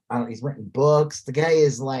 like he's written books. The guy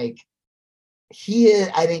is like,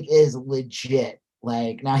 I think is legit.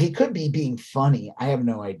 Like now he could be being funny. I have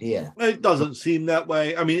no idea. It doesn't seem that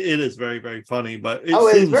way. I mean, it is very, very funny, but it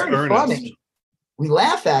seems very earnest. Funny. We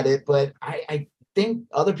laugh at it, but I think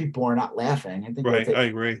other people are not laughing. I think I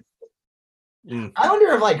agree. I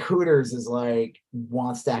wonder if like Hooters is like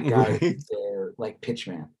wants that guy as their like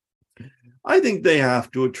pitchman. I think they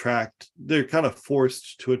have to attract. They're kind of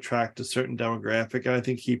forced to attract a certain demographic, and I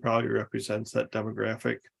think he probably represents that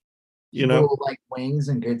demographic. People like wings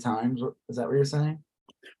and good times. Is that what you're saying?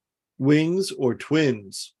 Wings or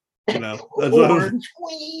twins? That's or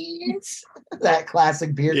twins. That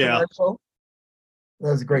classic beer commercial. That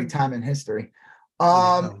was a great time in history.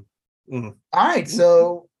 All right,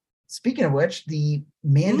 so speaking of which, the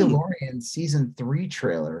Mandalorian season 3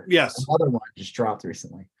 trailer, another one just dropped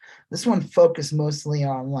recently. This one focused mostly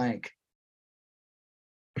on like,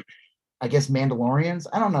 I guess Mandalorians.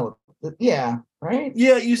 I don't know. Yeah, right?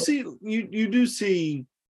 Yeah, you do see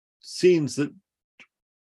scenes that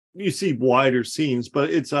you see wider scenes, but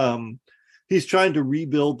it's he's trying to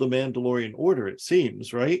rebuild the Mandalorian order, it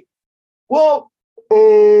seems, right? Well,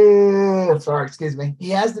 sorry, excuse me. He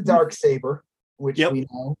has the dark saber, which we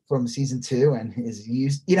know from season 2, and is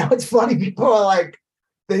used. You know, it's funny. People are like,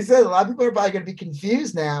 they said a lot of people are probably going to be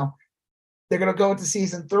confused now. They're going to go into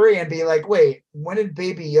season 3 and be like, wait, when did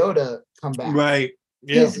Baby Yoda come back? Right.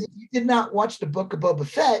 Yeah. Because if you did not watch the Book of Boba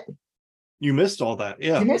Fett, you missed all that.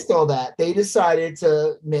 Yeah. You missed all that. They decided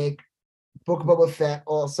to make Book of Boba Fett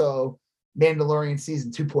also Mandalorian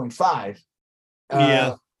season 2.5.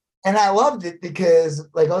 Yeah. And I loved it because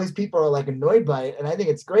like all these people are like annoyed by it. And I think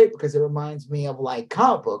it's great because it reminds me of like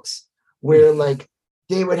comic books where like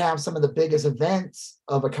they would have some of the biggest events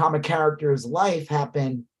of a comic character's life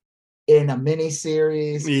happen in a mini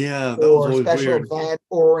series or special event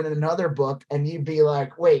or in another book. And you'd be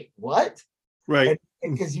like, wait, what? Right.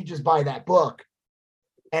 Because you just buy that book.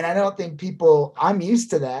 And I don't think I'm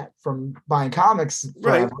used to that from buying comics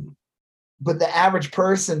forever. Right. But the average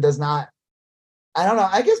person does not. I don't know.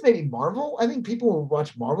 I guess maybe Marvel. I think people who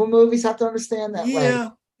watch Marvel movies have to understand that. Yeah.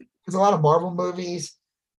 Like, because a lot of Marvel movies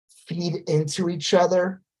feed into each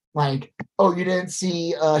other. Like, oh, you didn't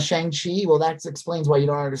see Shang-Chi? Well, that explains why you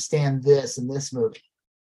don't understand this in this movie.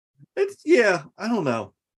 I don't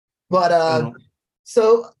know. But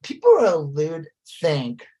so people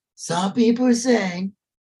think, some people are saying,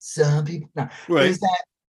 some people no, is that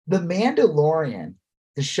the Mandalorian,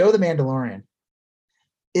 the show The Mandalorian,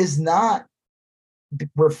 is not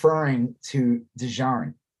referring to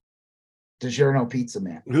DiGiorno Pizza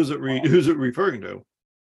Man. Who's it referring to?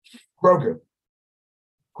 Grogu.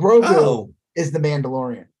 Grogu is the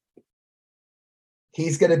Mandalorian.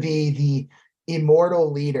 He's going to be the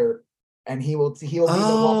immortal leader, and he'll be the one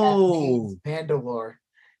that leads Mandalore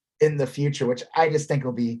in the future, which I just think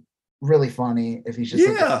will be really funny if he's just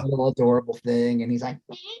like a little adorable thing, and he's like.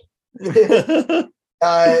 That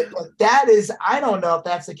is, I don't know if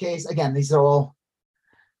that's the case. Again, these are all.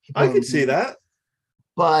 I could see that,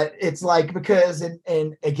 but it's like because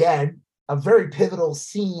in again a very pivotal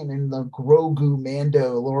scene in the Grogu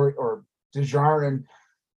Mandalorian or DiGiorno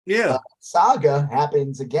saga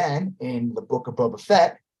happens again in the Book of Boba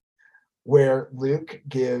Fett, where Luke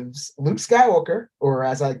Skywalker, or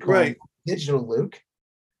as I call him, Digital Luke,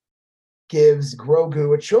 gives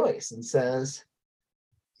Grogu a choice and says,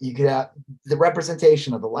 you could have the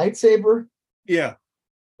representation of the lightsaber,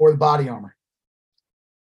 or the body armor,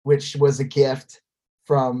 which was a gift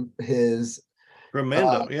from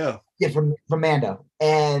Mando, from Mando.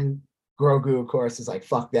 And Grogu, of course, is like,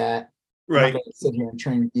 fuck that. I'm not going to sit here and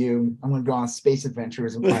train with you. I'm going to go on space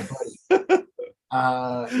adventures with my buddy.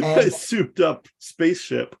 And a souped up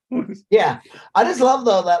spaceship. Yeah. I just love,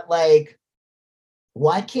 though, that, like,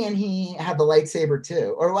 why can't he have the lightsaber,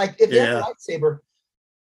 too? Or, like, if he has the lightsaber,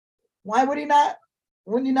 why would he not?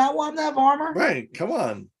 Wouldn't you not want him to have armor? Right. Come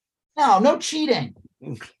on. No cheating.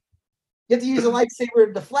 You have to use a lightsaber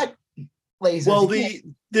to deflect lasers. Well,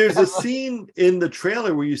 there's a scene in the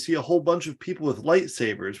trailer where you see a whole bunch of people with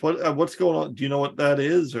lightsabers. What's going on? Do you know what that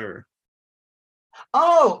is? Or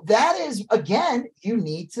that is, again, you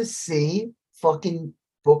need to see fucking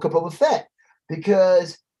Book of Boba Fett,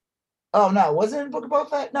 because was it in Book of Boba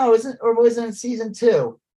Fett? No, was it in season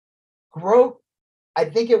 2? I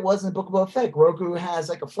think it was in the Book of Boba Fett. Grogu has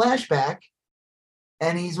like a flashback,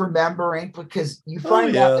 and he's remembering, because you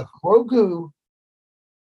find out that Grogu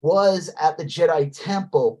was at the Jedi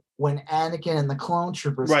Temple when Anakin and the clone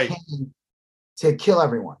troopers came to kill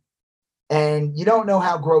everyone. And you don't know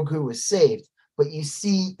how Grogu was saved, but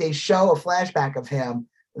they show a flashback of him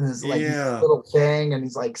in this like this little thing, and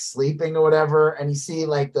he's like sleeping or whatever, and you see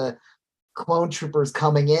like the clone troopers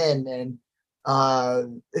coming in, and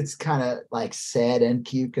it's kind of like sad and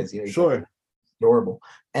cute because he's like, adorable,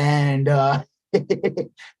 and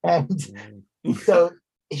and so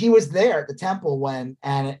he was there at the temple and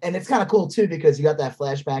it's kind of cool too, because you got that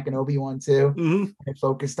flashback in Obi-Wan too. It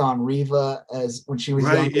focused on Reva as when she was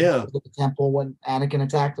young at the temple when Anakin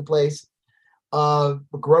attacked the place. But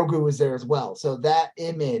Grogu was there as well, so that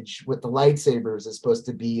image with the lightsabers is supposed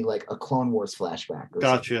to be like a Clone Wars flashback.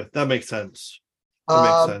 Gotcha. Something. That makes sense.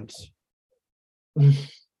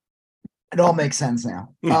 It all makes sense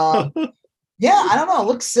now. I don't know. It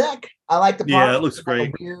looks sick. I like the part. Yeah, it looks great.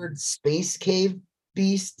 A weird space cave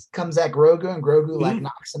beast comes at Grogu, and Grogu like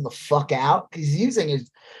knocks him the fuck out because he's using his.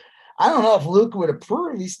 I don't know if Luke would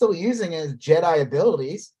approve. He's still using his Jedi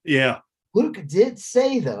abilities. Yeah. Luke did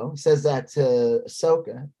say, though, says that to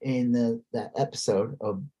Ahsoka in that episode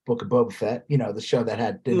of Book of Boba Fett. You know, the show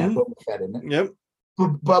that didn't have Boba Fett in it. Yep.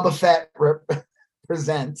 Boba Fett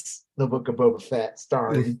presents the Book of Boba Fett,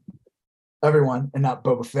 starring everyone and not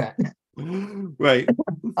Boba Fett. Right.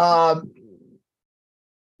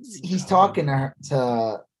 He's talking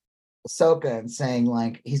to Ahsoka and saying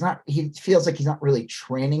like he feels like he's not really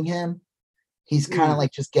training him. He's kind of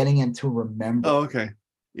like just getting him to remember. Oh, okay.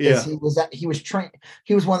 Yeah. He was trained.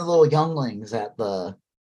 He was one of the little younglings at the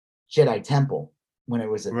Jedi Temple when it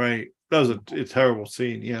was right. That was a terrible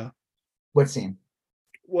scene. Yeah. What scene?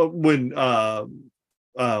 Well, when that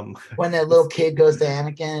little kid goes to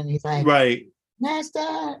Anakin and he's like, right, Master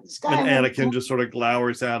Skywalker. and Anakin just sort of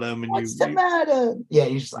glowers at him, and what's the matter? Yeah,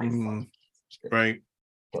 he's just like, right,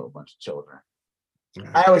 kill a bunch of children.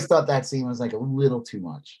 I always thought that scene was like a little too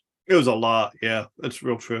much. It was a lot. Yeah, that's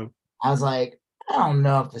real true. I was like, I don't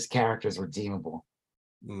know if this character is redeemable.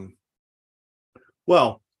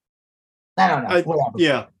 Well, I don't know. Whatever.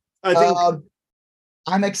 Yeah, I think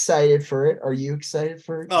I'm excited for it. Are you excited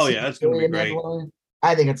for it? Oh yeah, it's gonna be great.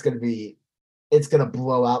 I think it's gonna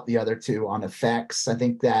blow out the other two on effects. I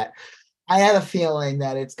think that I have a feeling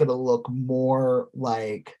that it's gonna look more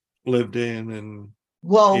like lived in and a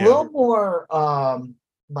little more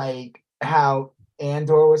like how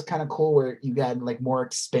Andor was kind of cool, where you got like more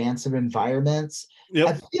expansive environments. Yep.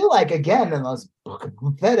 I feel like again in those Book of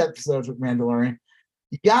Boba Fett episodes with Mandalorian,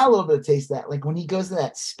 you got a little bit of taste of that. Like when he goes to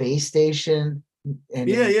that space station. And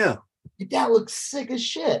that looks sick as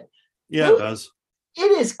shit. Yeah, it does. It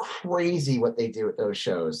is crazy what they do with those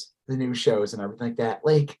shows, the new shows and everything like that.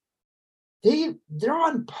 Like they're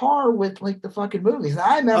on par with like the fucking movies. And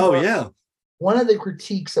I remember one of the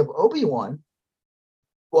critiques of Obi-Wan,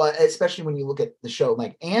 well, especially when you look at the show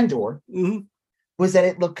like Andor, was that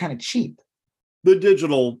it looked kind of cheap. The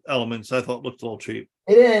digital elements I thought looked a little cheap.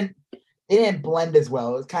 It didn't blend as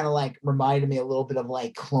well. It was kind of like reminded me a little bit of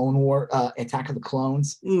like Clone War, Attack of the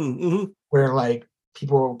Clones, where like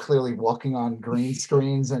people were clearly walking on green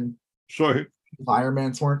screens and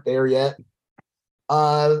environments weren't there yet.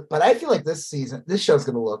 But I feel like this show's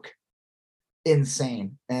going to look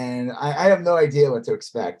insane, and I have no idea what to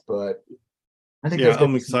expect. But I think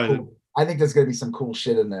I'm excited. I think there's going to be some cool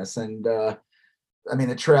shit in this, and I mean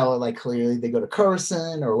the trailer, like clearly they go to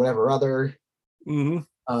Coruscant or whatever other.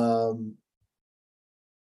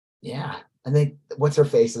 Yeah, I think what's her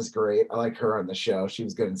face is great. I like her on the show. She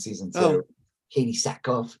was good in season 2. Katie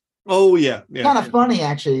Sackhoff. Oh yeah. Kind of funny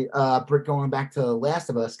actually. Going back to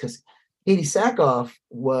Last of Us, because Katie Sackhoff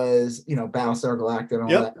was, Battlestar Galactica and all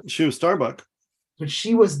that. She was Starbuck, but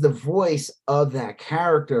she was the voice of that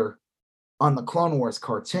character on the Clone Wars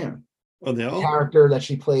cartoon. Oh, the character that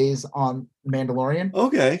she plays on Mandalorian.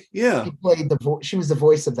 Okay, yeah. She was the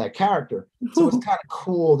voice of that character. So it's kind of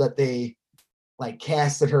cool that they like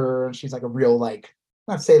casted her, and she's like a real like,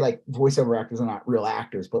 not say like voiceover actors are not real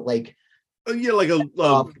actors, but like like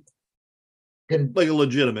a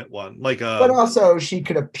legitimate one, but also she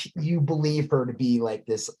could you believe her to be like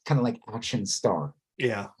this kind of like action star.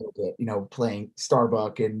 Yeah, playing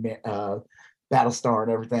Starbuck and Battlestar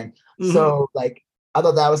and everything. So like I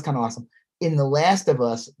thought that was kind of awesome. In The Last of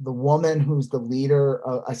Us, the woman who's the leader,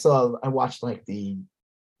 I watched like the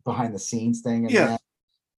behind the scenes thing, and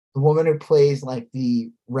the woman who plays like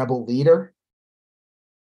the rebel leader,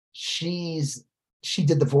 she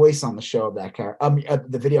did the voice on the show of that character.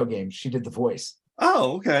 The video game, she did the voice.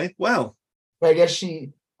 Oh, okay. Wow. But I guess she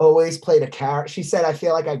always played a character. She said, I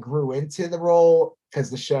feel like I grew into the role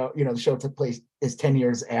because the show took place is 10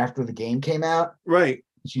 years after the game came out. Right.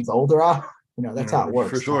 She's older. That's how it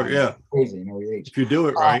works. For sure. Yeah. Crazy. Age. If you do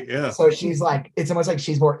it right. Yeah. So she's like, it's almost like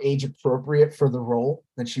she's more age appropriate for the role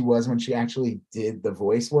than she was when she actually did the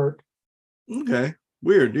voice work. Okay.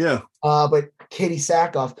 Weird. Yeah. But Katie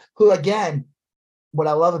Sackhoff, who again, what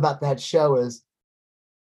I love about that show is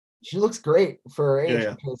she looks great for her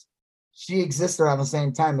age because she exists around the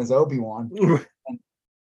same time as Obi-Wan. And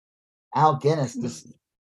Al Guinness just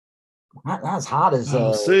not as hot as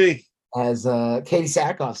Katie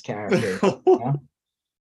Sackhoff's character.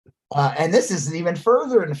 And this is even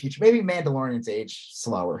further in the future. Maybe Mandalorian's age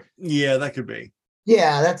slower. Yeah, that could be.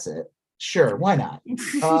 Yeah, that's it. Sure, why not?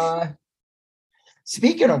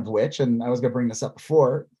 Speaking of which, and I was going to bring this up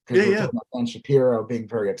before, because we're talking about Ben Shapiro being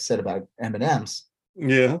very upset about M&Ms.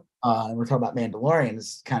 Yeah. And we're talking about Mandalorian.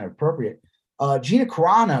 This is kind of appropriate. Gina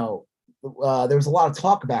Carano, there was a lot of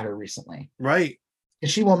talk about her recently. Right.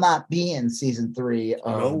 She will not be in season 3 of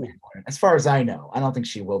Mandalorian. As far as I know. I don't think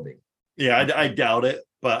she will be. Yeah, I doubt it.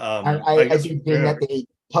 But I think that they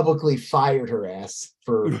publicly fired her ass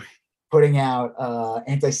for putting out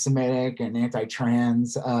anti-Semitic and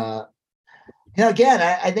anti-trans. Again,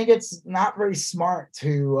 I think it's not very smart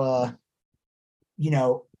to,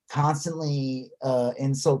 constantly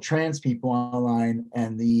insult trans people online,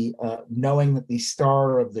 and the knowing that the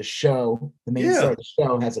star of the show, the main star of the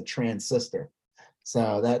show, has a trans sister.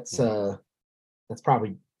 So that's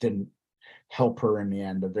probably didn't help her in the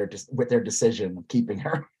end of with their decision of keeping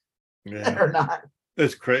her or not.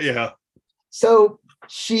 That's crazy. Yeah. So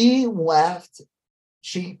she left.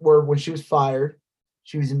 When she was fired,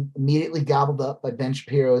 she was immediately gobbled up by Ben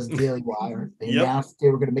Shapiro's Daily Wire. They announced they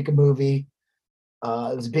were going to make a movie.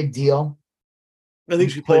 It was a big deal. I think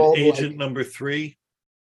she played Agent number 3.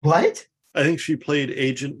 What? I think she played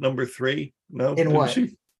Agent number 3. No, in what?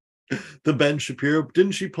 The Ben Shapiro.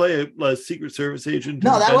 Didn't she play a Secret Service agent?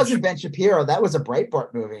 No, that wasn't Ben Shapiro. That was a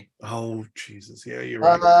Breitbart movie. Oh, Jesus. Yeah, you're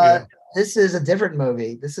right. This is a different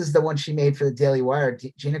movie. This is the one she made for the Daily Wire.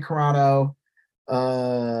 Gina Carano,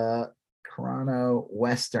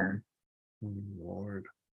 Western. Lord.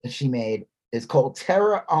 That she made is called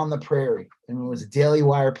Terror on the Prairie, and it was a Daily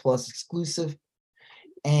Wire Plus exclusive.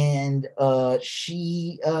 And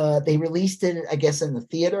they released it, I guess, in the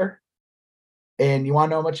theater. And you want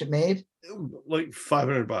to know how much it made? Like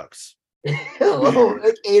 $500.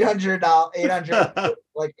 Like $800,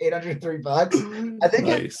 like $803. I think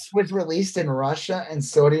it was released in Russia and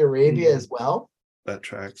Saudi Arabia as well. That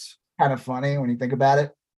tracks. Kind of funny when you think about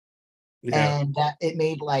it. Yeah. And that it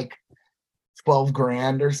made like 12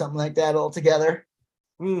 grand or something like that altogether.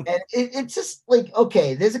 And it's just like,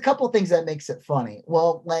 okay, there's a couple of things that makes it funny.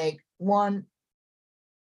 Well, like one,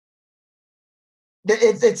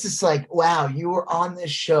 it's just like, wow, you were on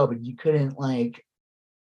this show, but you couldn't, like,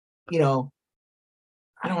 I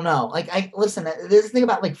don't know. Like, listen, there's a thing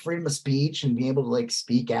about like freedom of speech and being able to like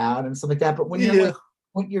speak out and stuff like that. But when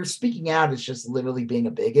you're speaking out, it's just literally being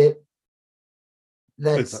a bigot.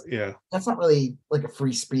 That's not really like a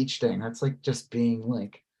free speech thing. That's like just being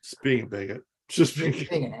like being a bigot. Just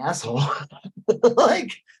being an asshole.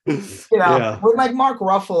 Like, when like Mark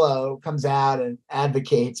Ruffalo comes out and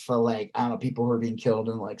advocates for, like, I don't know, people who are being killed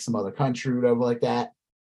in like some other country or whatever like that.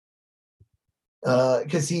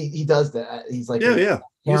 Because he does that. He's like,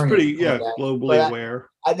 he's pretty globally aware.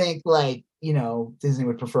 I think, like, Disney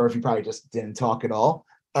would prefer if he probably just didn't talk at all.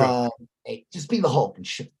 Sure. Hey, just be the Hulk and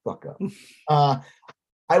shut the fuck up.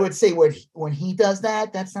 I would say when he does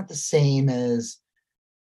that, that's not the same as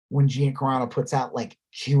when Gina Carano puts out like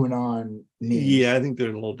QAnon memes. Yeah, I think they're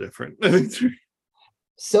a little different.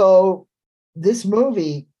 So this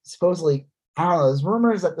movie, supposedly, I don't know, there's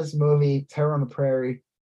rumors that this movie, Terror on the Prairie,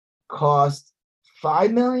 cost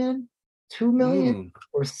 $5 million, $2 million,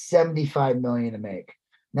 or $75 million to make.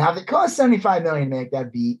 Now, if it costs $75 million to make,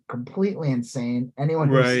 that'd be completely insane. Anyone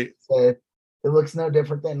who sees it looks no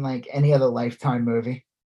different than like any other Lifetime movie.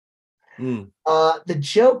 The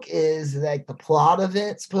joke is like the plot of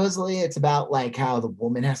it, supposedly it's about like how the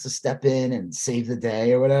woman has to step in and save the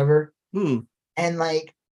day or whatever. And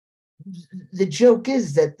like the joke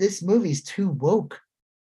is that this movie's too woke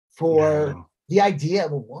for the idea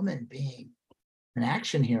of a woman being an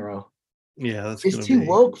action hero. Yeah, it's too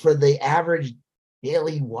woke for the average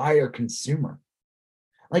Daily Wire consumer.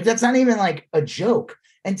 Like, that's not even like a joke.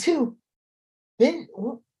 And two, then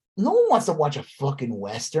no one wants to watch a fucking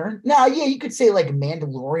Western. Now, yeah, you could say like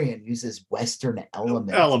Mandalorian uses Western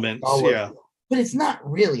elements. But it's not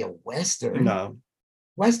really a Western. No.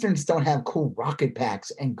 Westerns don't have cool rocket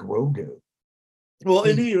packs and Grogu. Well,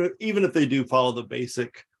 and even if they do follow the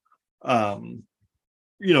basic, rundown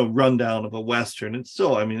of a Western, it's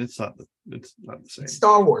still, I mean, it's not the same. It's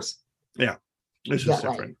Star Wars. Yeah. It's just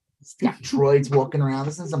different. Like, it's got droids walking around.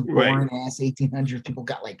 This is some boring ass 1800s. People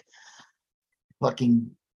got like fucking,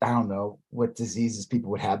 I don't know what diseases people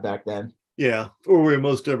would have back then. Yeah, or where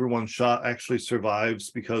most everyone shot actually survives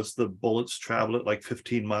because the bullets travel at like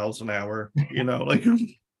 15 miles an hour, like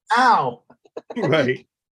ow. Right.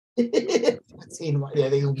 They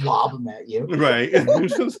lob them at you. Right.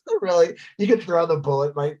 Really, you could throw the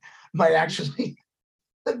bullet, might actually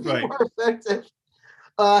be more effective.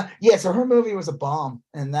 So her movie was a bomb,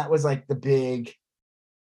 and that was like the big.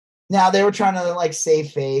 Now they were trying to like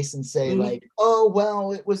save face and say like, oh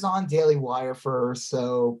well, it was on Daily Wire first,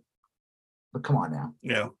 so. But come on now.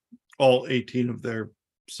 Yeah, all 18 of their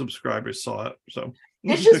subscribers saw it, so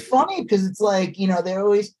it's just funny because it's like they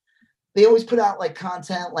always put out like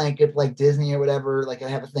content, like if like Disney or whatever, like I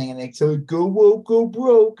have a thing and they say go woke, go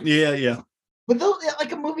broke. Yeah. But they'll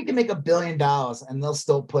like a movie can make $1 billion and they'll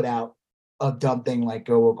still put out a dumb thing like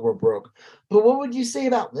go woke, go broke. But what would you say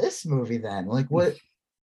about this movie then? Like what?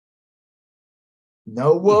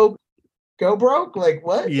 No woke, go broke? Like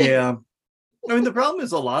what? Yeah. I mean, the problem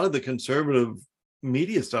is a lot of the conservative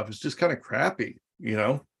media stuff is just kind of crappy,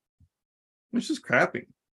 It's just crappy.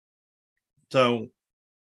 So,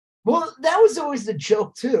 Well, that was always the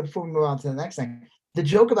joke too. Before we move on to the next thing, the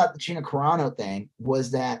joke about the Gina Carano thing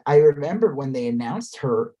was that I remember when they announced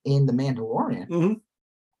her in The Mandalorian, Mm-hmm.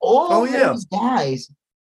 all those guys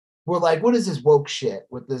were like, "What is this woke shit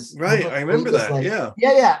with this?" Right, I remember that. Like,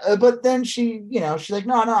 yeah. But then she, she's like,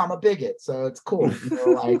 "No, I'm a bigot, so it's cool."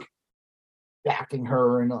 They're like backing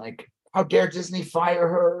her and like, "How dare Disney fire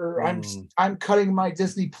her? I'm cutting my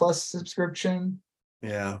Disney Plus subscription."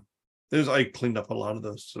 Yeah, I cleaned up a lot of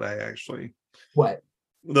those today, actually. What?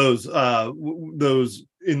 Those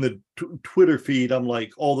in the Twitter feed, I'm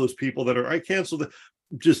like, all those people that I canceled,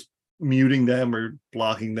 just muting them or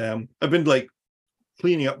blocking them. I've been like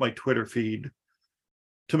cleaning up my Twitter feed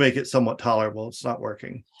to make it somewhat tolerable. It's not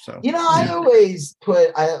working. So I always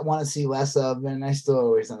I want to see less of, and I still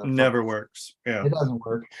always end up never works. Yeah, it doesn't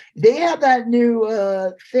work. They have that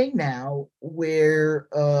new thing now where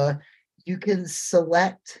you can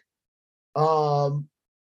select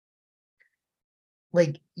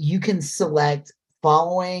like you can select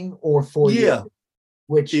following or for you,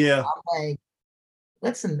 which I'm like,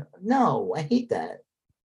 listen, no, I hate that.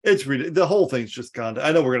 It's really, the whole thing's just content.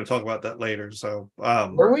 I know we're going to talk about that later. So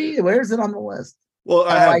where's it on the list? Well,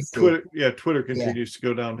 I have Twitter. Yeah, Twitter continues to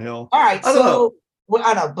go downhill. All right, I know,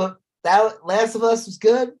 but that Last of Us was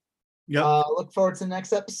good. Yeah. Look forward to the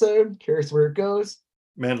next episode. Curious where it goes.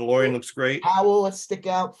 Mandalorian looks great. How will it stick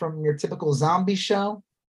out from your typical zombie show?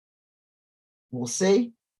 We'll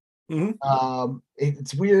see. Mm-hmm.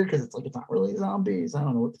 It's weird because it's like it's not really zombies. I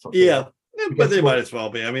don't know what the fuck. Yeah, but they might as well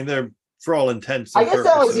be. I mean, they're for all intents. I guess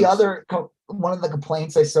that was the other one of the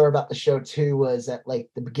complaints I saw about the show too, was that like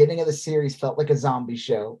the beginning of the series felt like a zombie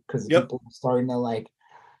show because people were starting to like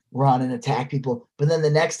run and attack people. But then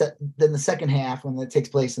the second half, when it takes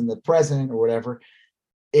place in the present or whatever,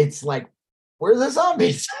 it's like, where's the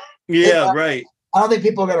zombies? Yeah, right. I don't think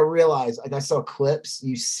people are gonna realize. Like I saw clips,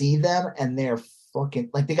 you see them and they're fucking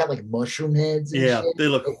like they got like mushroom heads. And shit. They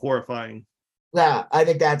look horrifying. Yeah, I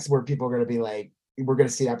think that's where people are gonna be like, we're gonna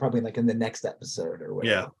see that probably like in the next episode or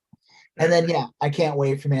whatever. Yeah. And then I can't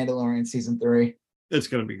wait for Mandalorian season 3. It's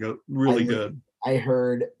gonna be really good. I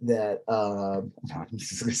heard that I'm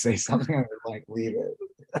just gonna say something, I'm like leave it.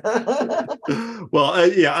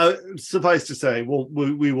 Well, suffice to say,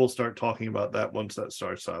 we will start talking about that once that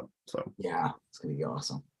starts up. So yeah, it's gonna be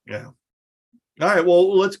awesome. Yeah. All right.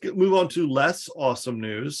 Well, let's move on to less awesome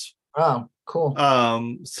news. Oh, cool.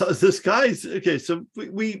 So this guy's okay. So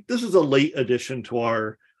we this is a late addition to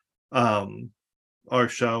our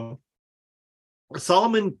show.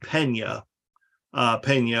 Solomon Peña.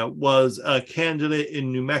 Peña was a candidate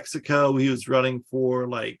in New Mexico. He was running for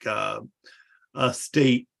like a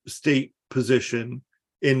state position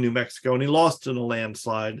in New Mexico, and he lost in a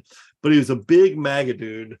landslide. But he was a big MAGA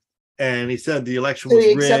dude, and he said the election was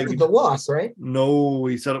rigged. He accepted the loss, right? No,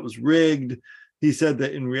 he said it was rigged. He said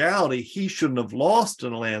that in reality, he shouldn't have lost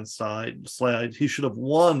in a landslide. He should have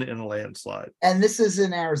won in a landslide. And this is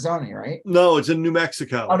in Arizona, right? No, it's in New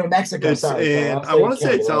Mexico. Oh, New Mexico. Sorry. I want to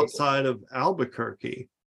say it's outside of Albuquerque.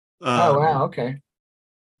 Oh, wow. Okay.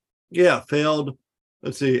 Yeah, failed.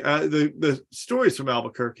 Let's see. The stories from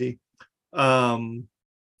Albuquerque. Let's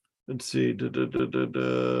see.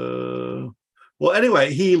 Well,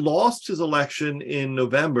 anyway, he lost his election in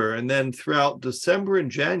November, and then throughout December and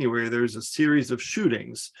January, there's a series of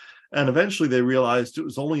shootings. And eventually they realized it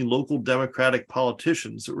was only local Democratic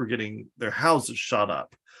politicians that were getting their houses shot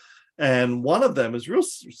up. And one of them is a real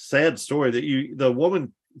sad story that the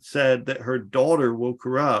woman said that her daughter woke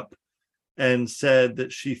her up and said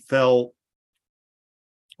that she felt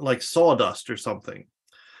like sawdust or something.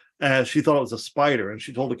 And she thought it was a spider, and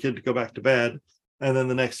she told the kid to go back to bed. And then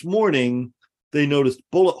the next morning, they noticed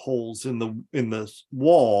bullet holes in the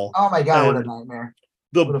wall. Oh my God, what a nightmare.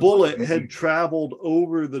 The bullet had traveled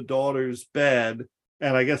over the daughter's bed,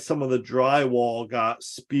 and I guess some of the drywall got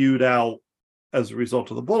spewed out as a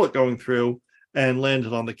result of the bullet going through and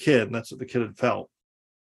landed on the kid, and that's what the kid had felt.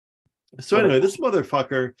 So anyway, this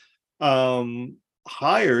motherfucker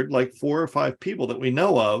hired like 4 or 5 people that we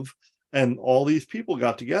know of, and all these people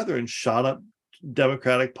got together and shot up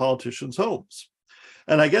Democratic politicians' homes.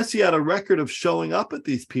 And I guess he had a record of showing up at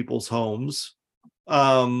these people's homes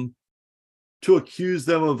to accuse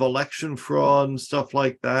them of election fraud and stuff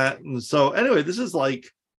like that. And so anyway, this is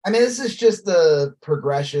just the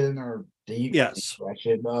progression or the yes.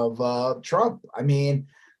 progression of Trump. I mean,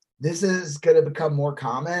 this is going to become more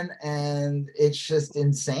common, and it's just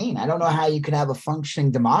insane. I don't know how you can have a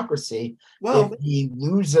functioning democracy if the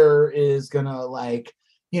loser is going to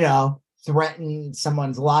threaten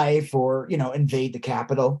someone's life or, invade the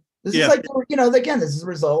Capitol. This is again, this is a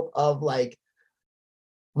result of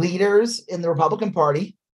leaders in the Republican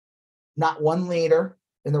Party not one leader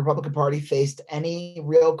in the Republican Party faced any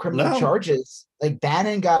real criminal charges. Like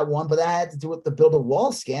Bannon got one, but that had to do with the build a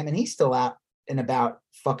wall scam, and he's still out and about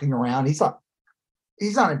fucking around. He's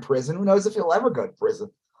not in prison. Who knows if he'll ever go to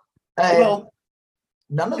prison? Well,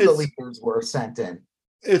 none of the leaders were sent in.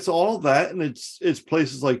 It's all that, and it's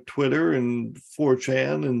places like Twitter and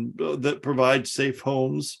 4chan and that provide safe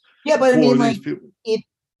homes. Yeah, but I mean, like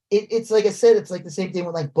it's like I said, it's like the same thing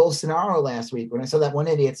with like Bolsonaro last week when I saw that one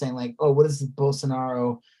idiot saying like, "Oh, what is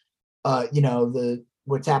Bolsonaro?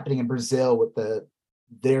 What's happening in Brazil with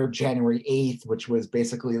their January 8th, which was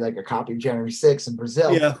basically like a copy of January 6th in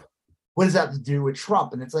Brazil. Yeah, what does that have to do with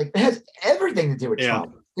Trump?" And it's like it has everything to do with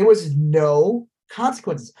Trump. There was no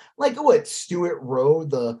consequences. Like what? Stuart Rowe,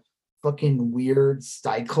 the fucking weird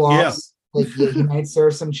Cyclops. Like he might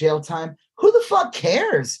serve some jail time. Who the fuck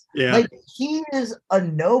cares? Yeah. Like he is a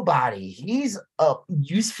nobody. He's a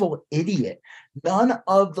useful idiot. None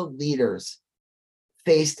of the leaders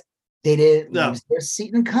they didn't lose their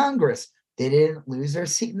seat in Congress. They didn't lose their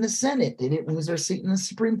seat in the Senate. They didn't lose their seat in the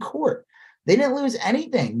Supreme Court. They didn't lose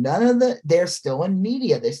anything. They're still in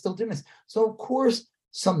media. They're still doing this. So of course,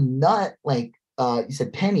 some nut like you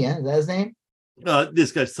said Peña, is that his name?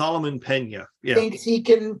 This guy, Solomon Peña. Yeah. Thinks he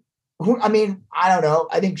can. I mean, I don't know.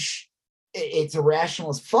 I think it's irrational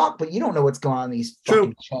as fuck, but you don't know what's going on in these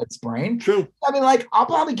fucking chuds' brain. True. I mean, like, I'll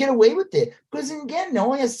probably get away with it. Because again, the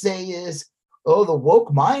only I say is, oh, the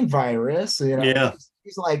woke mind virus. You know,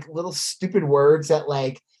 these like little stupid words that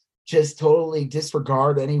like just totally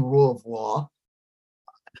disregard any rule of law.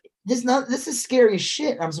 This is scary as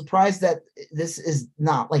shit. I'm surprised that this is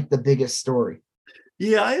not like the biggest story.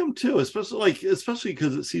 Yeah, I am too, especially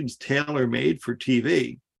because it seems tailor-made for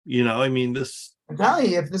TV. You know, I mean, I'm telling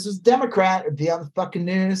you, if this was Democrat, it'd be on the fucking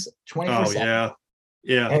news 24/7.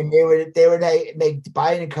 Yeah. And they would make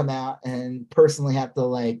Biden come out and personally have to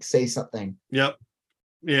like say something. Yep.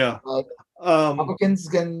 Yeah. Like, Republicans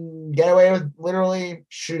can get away with literally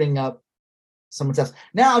shooting up someone's house.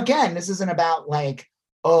 Now, again, this isn't about like,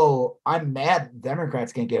 oh, I'm mad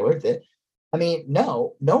Democrats can't get away with it. I mean,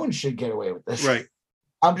 no one should get away with this. Right.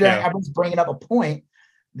 I'm just bringing up a point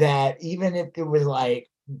that even if it was like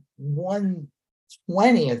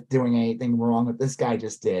 1/20th doing anything wrong that this guy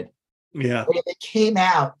just did. Yeah. If it came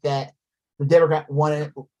out that the Democrat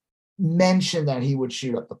mentioned that he would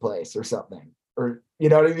shoot up the place or something, or you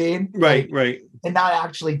know what I mean? Right, like, right. And not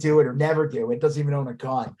actually do it or never do it. Doesn't even own a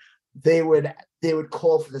gun. They would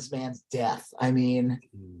call for this man's death. I mean,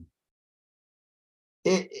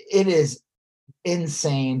 it is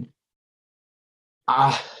insane.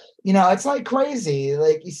 It's like crazy.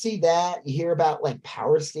 Like you see that, you hear about like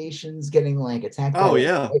power stations getting like attacked by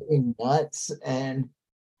lightning nuts, and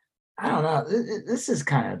I don't know. This is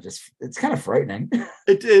kind of frightening.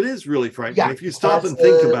 It is really frightening if you stop and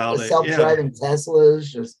think about it. Self-driving Teslas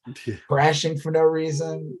just crashing for no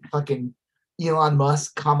reason. Fucking Elon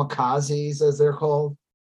Musk kamikazes, as they're called.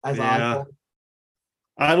 I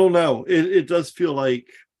don't know. It does feels like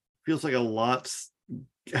a lot's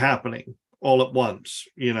happening all at once,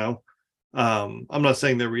 you know. I'm not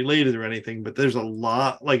saying they're related or anything, but there's a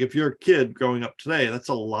lot. Like if you're a kid growing up today, that's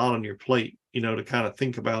a lot on your plate, you know, to kind of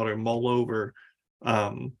think about or mull over.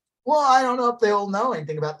 Well, I don't know if they all know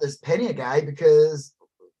anything about this Peña guy because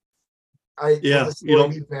the story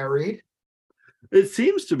be buried. It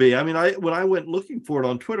seems to be. I mean, when I went looking for it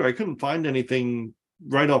on Twitter, I couldn't find anything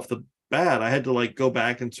right off the bat. I had to like go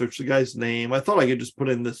back and search the guy's name. I thought I could just put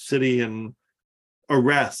in the city and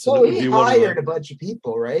arrest. So he hired a bunch of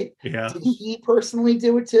people, right? Yeah. Did he personally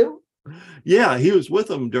do it too? Yeah, he was with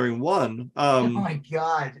them during one. Oh my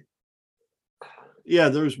God. Yeah,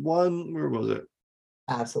 there's one. Where was it?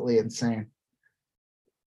 Absolutely insane.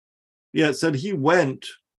 Yeah, it said he went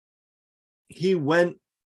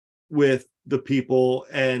with the people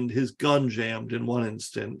and his gun jammed in one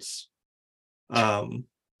instance. He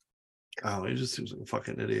just seems like a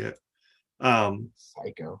fucking idiot.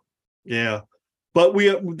 Psycho. Yeah. But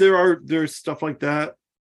there's stuff like that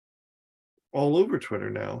all over Twitter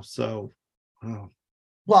now. So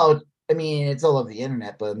well, I mean, it's all over the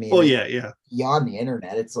internet, but I mean, beyond the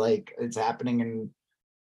internet, it's like it's happening in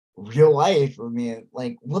real life. I mean,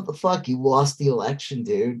 like, what the fuck? You lost the election,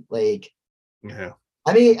 dude. Like, yeah.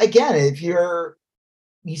 I mean, again, if you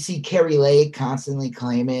see Carrie Lake constantly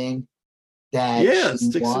claiming that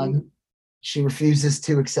she won, she refuses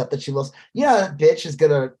to accept that she lost. You know, that bitch is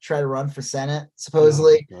gonna try to run for Senate,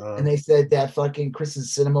 supposedly. And they said that fucking Kristen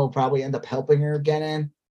Sinema will probably end up helping her get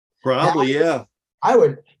in. Probably, yeah. I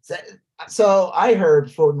would. So I heard,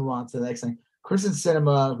 before we move on to the next thing, Kristen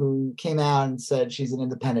Sinema, who came out and said she's an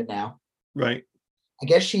independent now. Right. I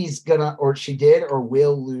guess she's gonna, or she did, or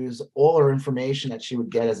will lose all her information that she would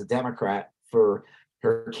get as a Democrat for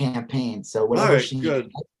her campaign. So whatever she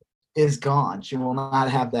is gone. She will not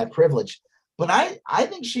have that privilege. But I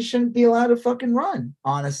think she shouldn't be allowed to fucking run,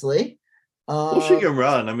 honestly. Well, she can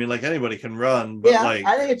run. I mean, like anybody can run, but yeah, like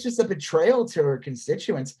I think it's just a betrayal to her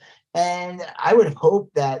constituents. And I would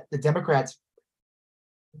hope that the Democrats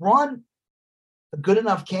run a good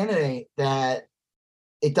enough candidate that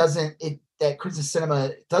that Kristen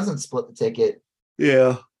Sinema doesn't split the ticket.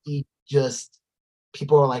 Yeah. He just,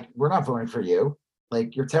 people are like, we're not voting for you.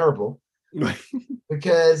 Like, you're terrible. Right.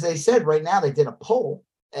 Because they said right now they did a poll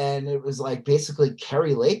and it was like basically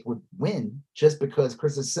Kerry Lake would win just because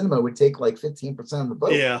Kristen Sinema would take like 15% of the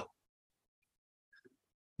vote. Yeah.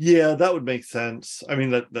 Yeah, that would make sense. I mean,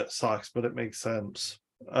 that sucks, but it makes sense.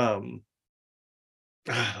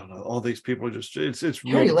 I don't know. All these people are just it's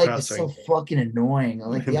Kerry real Lake depressing. is so fucking annoying.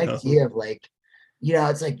 Like the idea of like,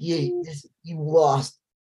 it's like you lost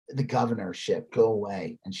the governorship, go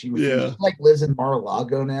away. And she refused. She like lives in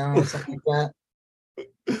Mar-a-Lago now or something like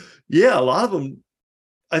that. Yeah, a lot of them.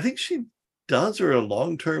 I think she does her a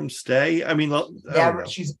long-term stay. I mean,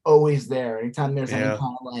 she's always there. Anytime there's any kind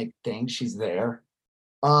of like thing, she's there.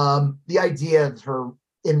 The idea of her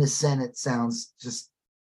in the Senate sounds just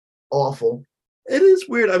awful. It is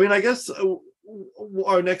weird. I mean, I guess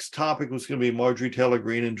our next topic was going to be Marjorie Taylor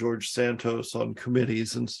Greene and George Santos on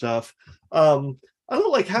committees and stuff. I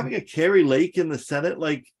don't like having a Kerry Lake in the Senate.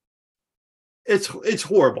 Like, it's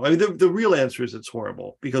horrible. I mean, the real answer is it's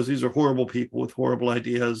horrible because these are horrible people with horrible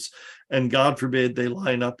ideas, and God forbid they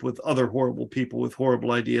line up with other horrible people with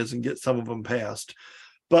horrible ideas and get some of them passed.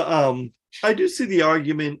 But I do see the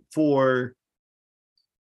argument for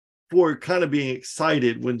kind of being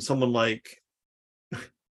excited when someone like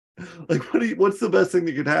what's the best thing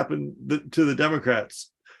that could happen to the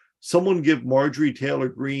Democrats? Someone give Marjorie Taylor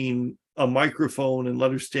Greene a microphone and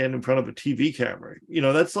let her stand in front of a TV camera.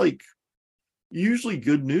 That's like usually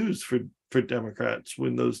good news for Democrats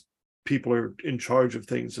when those people are in charge of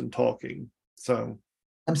things and talking. So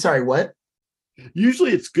I'm sorry, what?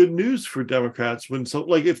 Usually it's good news for Democrats when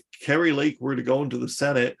if Kerry Lake were to go into the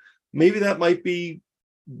Senate, maybe that might be.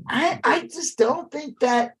 I just don't think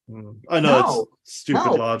that. I know it's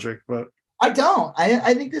stupid logic, but I don't.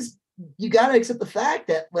 I think you got to accept the fact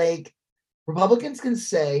that like Republicans can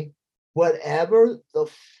say whatever the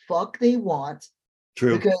fuck they want.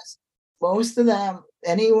 True. Because most of them,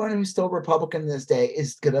 anyone who's still Republican this day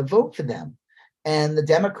is going to vote for them. And the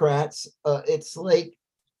Democrats, it's like,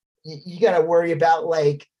 you got to worry about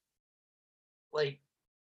like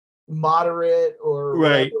moderate or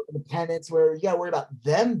right independents, where you got to worry about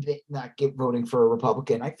them not voting for a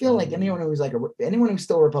Republican. I feel like anyone who's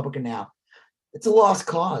still a Republican now, it's a lost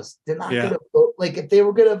cause. They're not going to vote. Like if they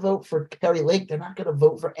were going to vote for Kerry Lake, they're not going to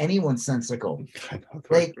vote for anyone sensical.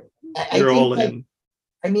 Like they're all in.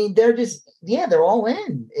 I mean, they're just they're all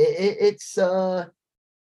in. It's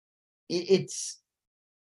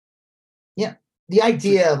the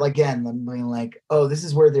idea of, again, them being like, oh, this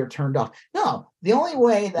is where they're turned off. No, the only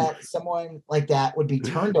way that someone like that would be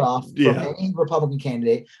turned off from any Republican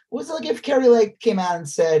candidate was like if Kerry Lake came out and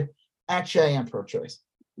said, actually, I am pro-choice.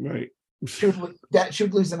 Right. She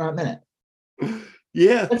would lose in a minute.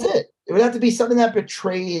 Yeah. That's it. It would have to be something that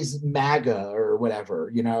betrays MAGA or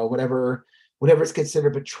whatever, whatever's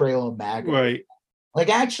considered betrayal of MAGA. Right. Like,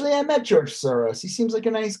 actually, I met George Soros. He seems like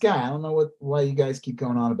a nice guy. I don't know why you guys keep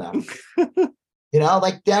going on about it.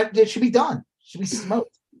 Like that should be done. Should be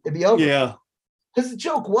smoked. It'd be over. Yeah. Because the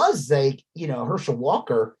joke was like, Herschel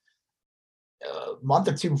Walker, a month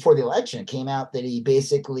or two before the election, came out that he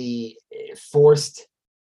basically forced,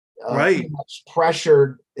 pretty much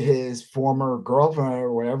pressured his former girlfriend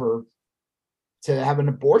or whatever to have an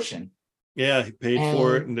abortion. Yeah, he paid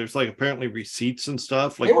for it, and there's like apparently receipts and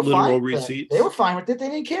stuff, like literal receipts. They were fine with it. They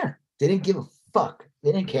didn't care. They didn't give a fuck.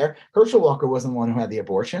 They didn't care. Herschel Walker wasn't the one who had the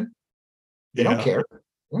abortion. They don't care. They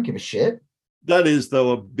don't give a shit. That is,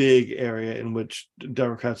 though, a big area in which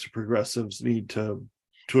Democrats and progressives need to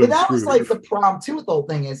But that was like the problem too with the whole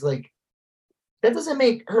thing is like, that doesn't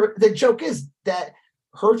make her. The joke is that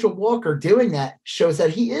Herschel Walker doing that shows that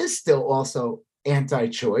he is still also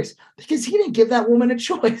anti-choice because he didn't give that woman a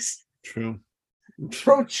choice. True.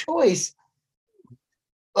 Pro-choice.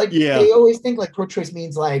 Like they always think like pro-choice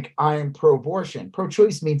means like I'm pro-abortion.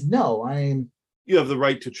 Pro-choice means no, you have the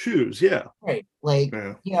right to choose. Yeah. Right. Like,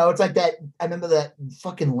 it's like that. I remember that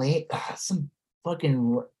fucking some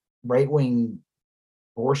fucking right-wing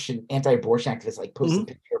anti-abortion activist like posted a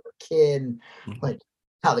picture of her kid and like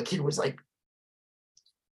how the kid was like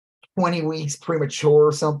 20 weeks premature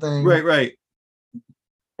or something. Right.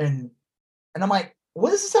 And I'm like,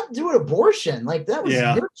 what does this have to do with abortion? Like, that was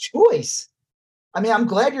your choice. I mean, I'm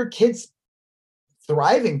glad your kid's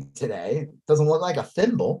thriving today. Doesn't look like a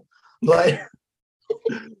thimble, but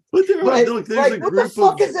but there's like, a what group the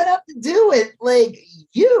fuck of, does that have to do with like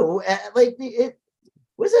you? Like, it,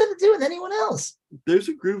 what does that have to do with anyone else? There's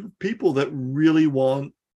a group of people that really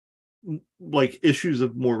want like issues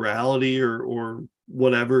of morality or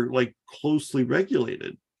whatever, like closely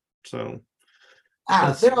regulated. So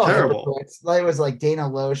that's They're all terrible. hypocrites. Like, it was like Dana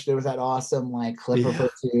Loesch. There was that awesome like clip of her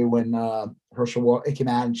too when Herschel came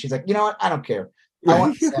out, and she's like, you know what? I don't care. I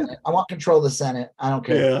want the Senate. I want control of the Senate. I don't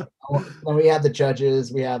care. Yeah. Then we have the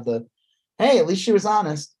judges. We have the. Hey, at least she was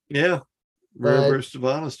honest. Yeah. Rare burst of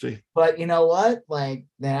honesty. But you know what? Like,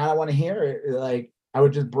 then I don't want to hear it. Like, I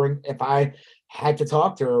would just bring, if I had to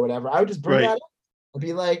talk to her or whatever, I would just bring that up. I'd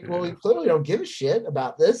be like, well, you clearly don't give a shit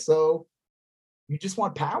about this, so you just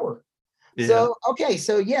want power. Yeah. So, okay,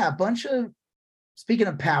 so yeah, speaking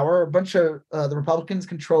of power, a bunch of the Republicans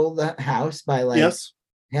control the House by like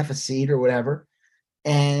half a seat or whatever.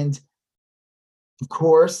 And of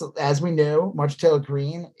course, as we know, Marjorie Taylor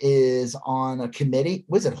Greene is on a committee.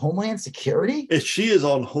 Was it Homeland Security? She is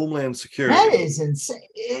on Homeland Security. That is insane.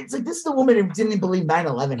 It's like, this is the woman who didn't believe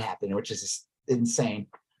 9/11 happened, which is insane.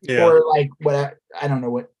 Yeah. Or like, what, I don't know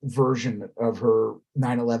what version of her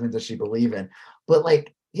 9/11 does she believe in, but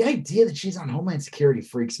like the idea that she's on Homeland Security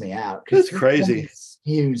freaks me out. It's crazy.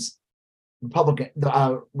 Use Republican,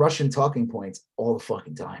 Russian talking points all the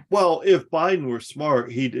fucking time. Well, if Biden were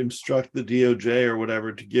smart, he'd instruct the DOJ or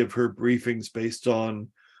whatever to give her briefings based on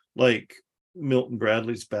like Milton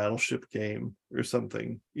Bradley's Battleship game or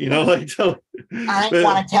something. You know, like I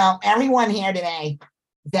want to tell everyone here today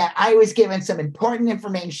that I was given some important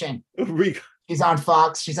information. She's on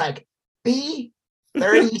Fox. She's like,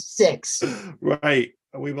 B-36. Right.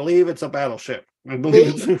 We believe it's a battleship. We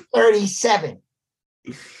believe B-37.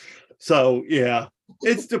 So yeah,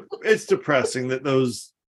 it's depressing that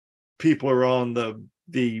those people are on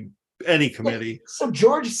the any committee. So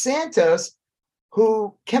George Santos,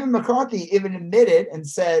 who Kevin McCarthy even admitted and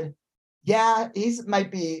said, yeah,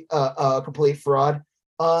 might be a complete fraud.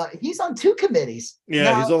 He's on 2 committees. Yeah,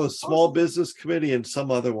 now, he's on the small business committee and some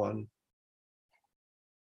other one.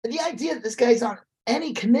 The idea that this guy's on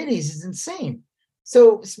any committees is insane.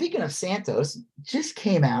 So speaking of Santos, just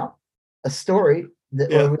came out a story that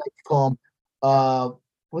we like to call him,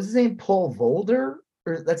 what's his name? Paul Volder?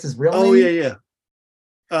 Or that's his real name? Oh, yeah.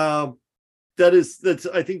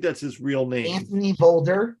 I think that's his real name. Anthony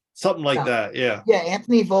Volder. Something like that, yeah. Yeah,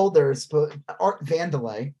 Anthony Volder is Art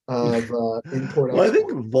Vandelay of Import. Well, I think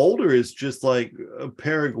Volder is just like a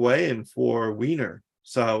Paraguayan for wiener.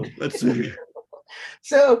 So that's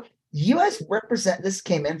So U.S. this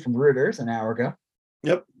came in from Reuters an hour ago.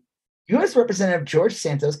 Yep. U.S. Representative George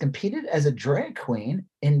Santos competed as a drag queen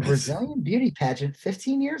in Brazilian beauty pageant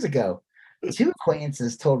 15 years ago. 2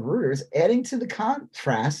 acquaintances told Reuters, adding to the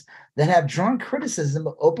contrast that have drawn criticism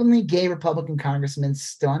of openly gay Republican congressmen's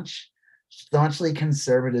staunchly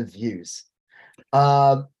conservative views.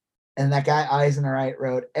 And that guy Eisenreich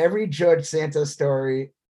wrote, every George Santos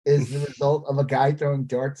story is the result of a guy throwing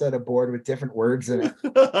darts at a board with different words in it.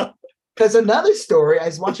 Because another story, I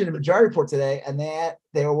was watching the Majority Report today, and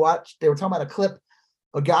they were talking about a clip,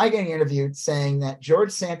 a guy getting interviewed saying that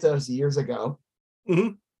George Santos years ago,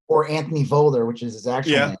 or Anthony Volder, which is his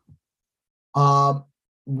actual name,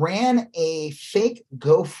 ran a fake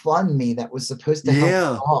GoFundMe that was supposed to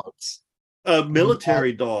help dogs. A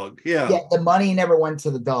military dog, Yeah, the money never went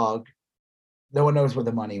to the dog. No one knows where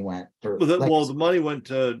the money went. The money went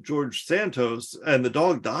to George Santos, and the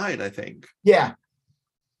dog died, I think. Yeah.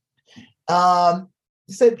 The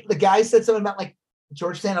guy said something about like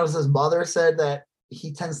George Santos' mother said that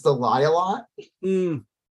he tends to lie a lot. Yeah.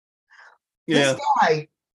 This guy,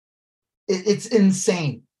 it's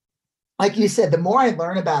insane. Like you said, the more I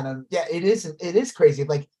learn about him, it is crazy.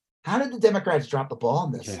 Like, how did the Democrats drop the ball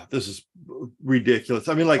on this? Yeah, this is ridiculous.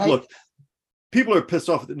 I mean, look, people are pissed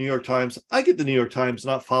off at the New York Times. I get the New York Times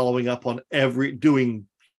not following up on doing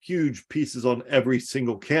huge pieces on every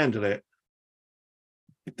single candidate.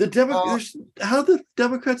 How the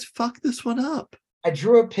Democrats fuck this one up? I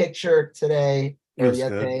drew a picture today or the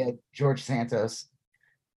other day of George Santos,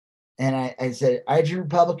 and I said, I drew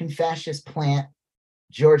Republican fascist plant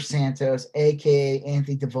George Santos, aka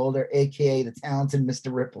Anthony DeVolder, aka the talented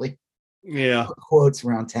Mr. Ripley. Yeah, quotes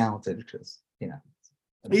around talented because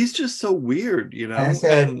he's just so weird, And I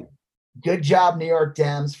said, good job, New York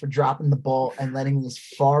Dems, for dropping the ball and letting this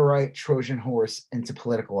far right Trojan horse into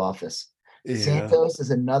political office. Yeah. Santos is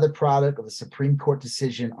another product of the Supreme Court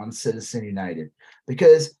decision on Citizen United,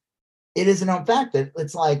 because it is a known fact that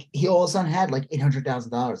it's like he all of a sudden had like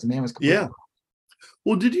 $800,000. The man was completely. Yeah.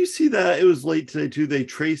 Well, did you see that? It was late today too. They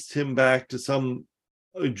traced him back to some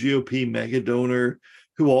GOP mega donor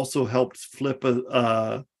who also helped flip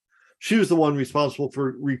a. She was the one responsible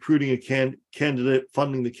for recruiting a candidate,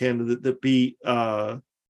 funding the candidate that beat Shalala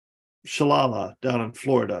down in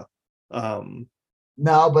Florida.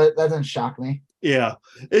 No, but that doesn't shock me. Yeah,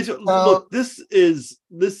 look, this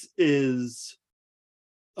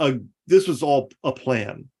was all a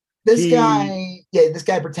plan. This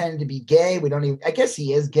guy pretended to be gay. We don't even. I guess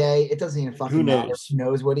he is gay. It doesn't even fucking matter. Who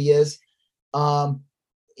knows what he is?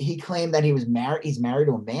 He claimed that he was married. He's married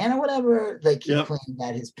to a man or whatever. Like he claimed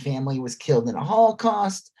that his family was killed in a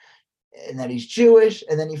Holocaust, and that he's Jewish.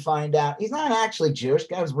 And then you find out he's not actually Jewish.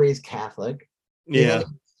 The guy was raised Catholic. Yeah.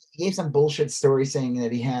 He gave some bullshit story saying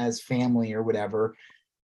that he has family or whatever.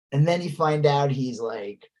 And then you find out he's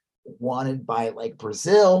like wanted by like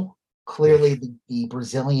Brazil. Clearly the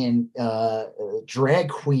Brazilian drag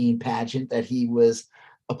queen pageant that he was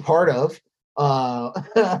a part of. Go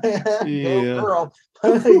girl.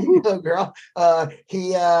 Go girl.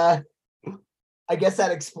 He I guess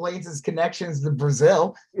that explains his connections to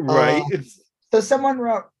Brazil. Right. So someone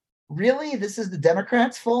wrote, really? This is the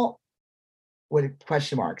Democrats' fault? With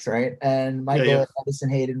question marks, right? And Michael Edison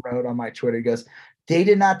Hayden wrote on my Twitter, he goes, they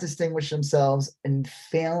did not distinguish themselves in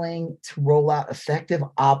failing to roll out effective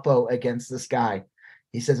oppo against this guy.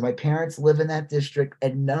 He says, my parents live in that district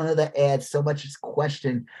and none of the ads so much as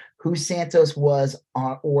question who Santos was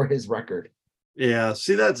or his record. Yeah,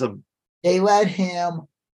 see, they let him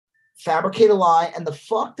fabricate a lie. And the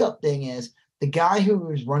fucked up thing is the guy who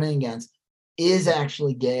was running against is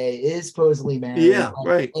actually gay, is supposedly married. Yeah,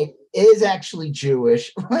 right. Is actually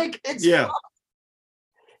Jewish. Like, it's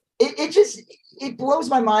it blows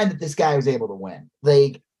my mind that this guy was able to win.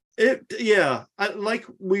 Like it, yeah. I think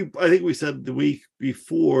we said the week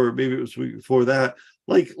before, maybe it was the week before that.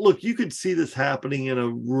 Like, look, you could see this happening in a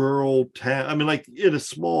rural town. I mean, like in a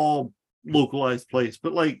small localized place,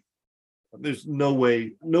 but like, there's no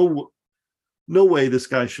way this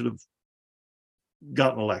guy should have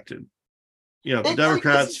gotten elected. You know, the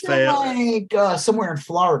Democrats failed. Like somewhere in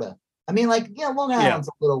Florida. I mean, like, Long Island's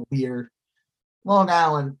a little weird. Long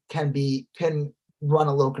Island can run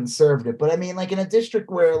a little conservative, but I mean, like in a district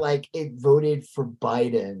where like it voted for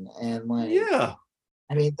Biden and like,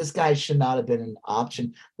 I mean, this guy should not have been an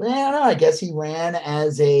option. But I don't know. I guess he ran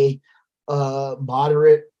as a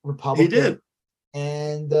moderate Republican. He did.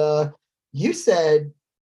 And you said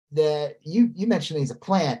that you mentioned he's a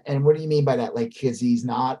plant, and what do you mean by that? Like, because he's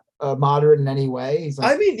not moderate in any way? He's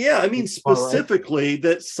like, I mean specifically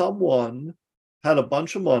that someone had a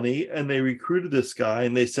bunch of money and they recruited this guy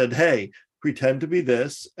and they said, hey, pretend to be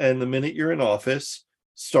this, and the minute you're in office,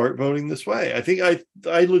 start voting this way.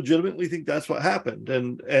 I legitimately think that's what happened.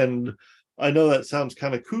 And I know that sounds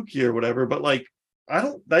kind of kooky or whatever, but like, I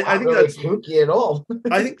think really that's kooky at all.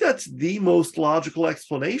 I think that's the most logical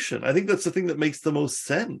explanation. I think that's the thing that makes the most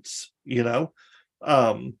sense, and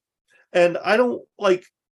I don't like,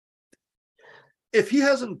 if he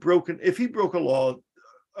broke a law,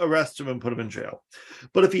 arrest him and put him in jail.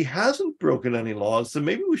 But if he hasn't broken any laws, then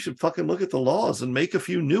maybe we should fucking look at the laws and make a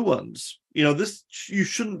few new ones. You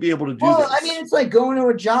shouldn't be able to do this. I mean, it's like going to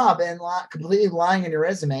a job and completely lying on your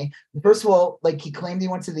resume. First of all, like, he claimed he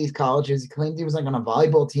went to these colleges. He claimed he was like on a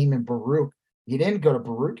volleyball team in Baruch. He didn't go to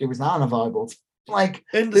Baruch. He was not on a volleyball team. Like,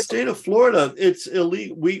 in the state of Florida, it's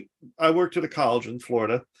illegal. I worked at a college in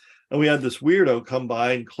Florida, and we had this weirdo come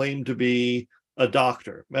by and claim to be a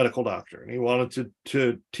medical doctor, and he wanted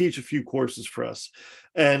to teach a few courses for us.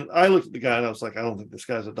 And I looked at the guy and I was like, I don't think this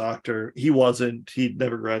guy's a doctor. He wasn't. He'd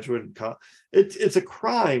never graduated college. It's a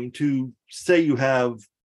crime to say you have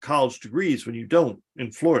college degrees when you don't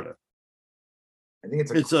in Florida. I think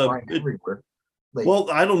it's a crime everywhere. Like, well,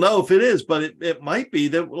 I don't know if it is, but it might be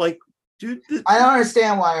that, like, dude. I don't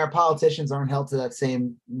understand why our politicians aren't held to that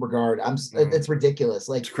same regard. It's ridiculous.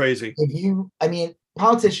 Like, it's crazy.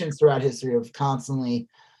 Politicians throughout history have constantly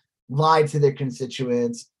lied to their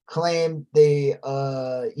constituents, claim they're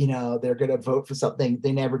going to vote for something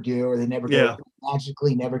they never do, or they never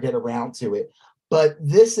magically never get around to it. But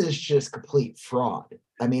this is just complete fraud.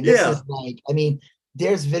 I mean, this is like,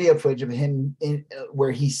 there's video footage of him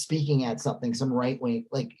where he's speaking at something, some right wing,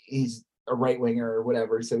 like he's a right winger or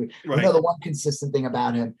whatever. So the one consistent thing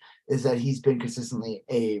about him is that he's been consistently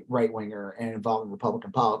a right winger and involved in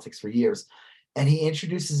Republican politics for years. And he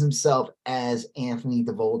introduces himself as Anthony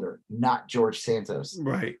DeVolder, not George Santos.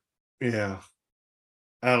 Right. Yeah.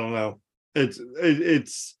 I don't know.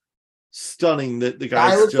 It's stunning that the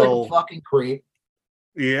guy looks still like a fucking creep.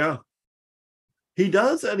 Yeah. He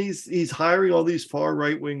does, and he's hiring all these far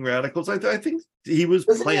right-wing radicals. I think he was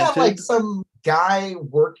Doesn't planted. He have like some guy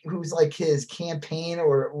who's like his campaign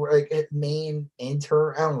or like main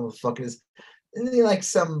intern? I don't know what the fuck it is. Isn't he like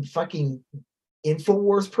some fucking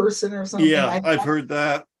InfoWars person or something? Yeah, I've heard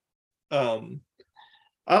that. I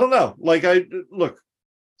don't know. Like, I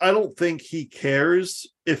don't think he cares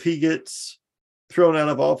if he gets thrown out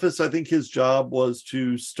of office. I think his job was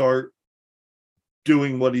to start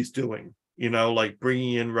doing what he's doing, like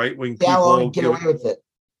bringing in right-wing people. Yeah, get away with it.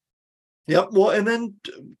 Yep. Well, and then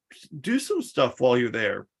do some stuff while you're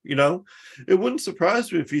there. It wouldn't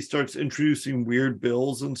surprise me if he starts introducing weird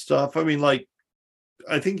bills and stuff. I mean, like,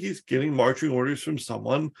 I think he's getting marching orders from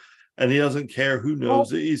someone, and he doesn't care who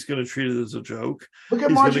knows it. He's going to treat it as a joke. Look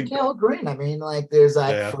at Marjorie Taylor Greene. I mean, like, there's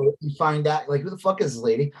like, you find out, like, who the fuck is this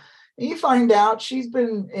lady? And you find out she's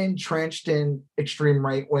been entrenched in extreme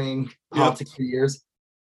right-wing politics for years.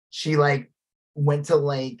 She, like, went to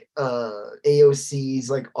like AOC's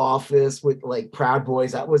like office with like Proud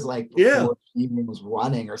Boys. That was like before she even was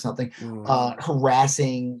running or something.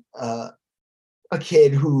 Harassing a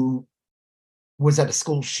kid who was at a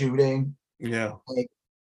school shooting. Yeah.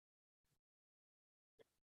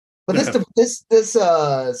 But this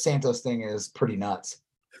Santos thing is pretty nuts.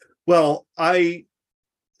 Well, I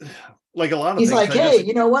like a lot of He's things. Like, hey,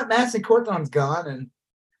 you know what? Madison Cawthon's gone, and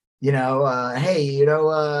hey,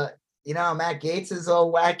 Matt Gaetz is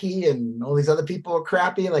all wacky, and all these other people are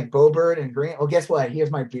crappy, like Boebert and Green. Well, guess what? Here's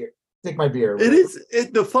my beer. Take my beer.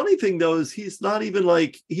 The funny thing though is he's not even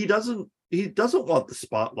like he doesn't want the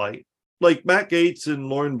spotlight. Like Matt Gaetz and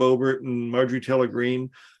Lauren Boebert and Marjorie Taylor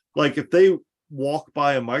Greene, like if they walk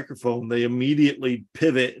by a microphone, they immediately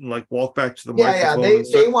pivot and like walk back to the microphone.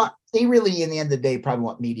 They really, in the end of the day, probably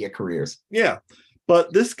want media careers. Yeah,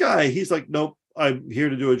 but this guy, he's like, nope. I'm here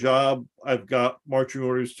to do a job. I've got marching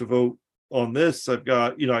orders to vote on this. I've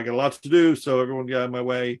got, I got a lot to do. So everyone get out of my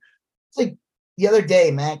way. It's like the other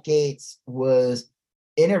day, Matt Gaetz was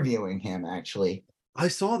interviewing him, actually. I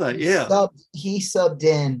saw that. He subbed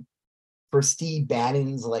in for Steve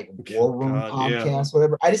Bannon's like War Room podcast,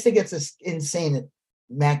 whatever. I just think it's just insane that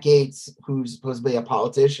Matt Gaetz, who's supposed to be a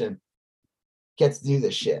politician, gets to do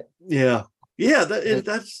this shit. Yeah. Yeah.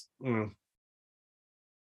 That's.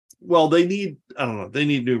 Well, they need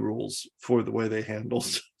new rules for the way they handle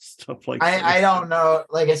stuff like that. I don't know,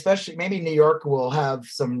 like, especially maybe New York will have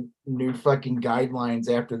some new fucking guidelines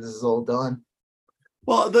after this is all done.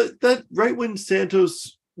 Well, that right when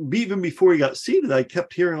Santos, even before he got seated, I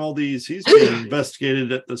kept hearing all these, he's being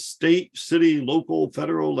investigated at the state, city, local,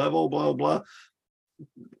 federal level, blah, blah.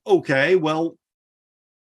 Okay, well,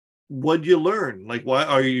 what'd you learn? Like, why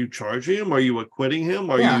are you charging him? Are you acquitting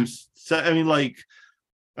him? I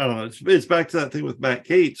don't know. It's back to that thing with Matt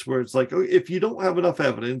Gaetz where it's like, if you don't have enough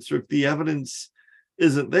evidence or if the evidence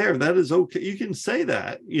isn't there, that is okay. You can say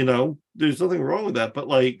that, there's nothing wrong with that. But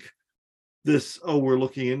like this, we're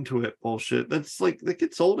looking into it bullshit. That's like, that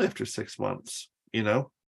gets old after 6 months,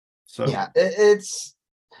 So yeah,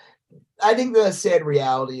 I think the sad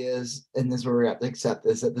reality is, and this is where we have to accept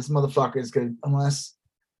this, that this motherfucker is going to, unless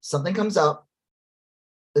something comes up,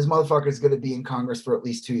 this motherfucker is going to be in Congress for at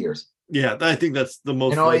least 2 years. Yeah, I think that's the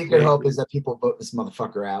most. And all you can hope is that people vote this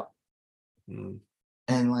motherfucker out.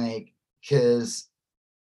 And like, because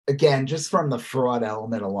again, just from the fraud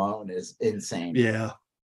element alone is insane. Yeah.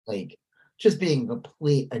 Like, just being a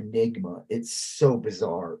complete enigma. It's so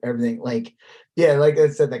bizarre. Everything, like, yeah, like I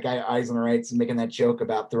said, that guy Eisenreich making that joke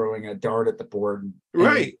about throwing a dart at the board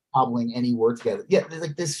and cobbling any word together. Yeah,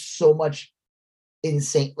 there's so much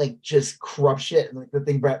insane, like, just corrupt shit. Like the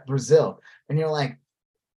thing about Brazil. And you're like,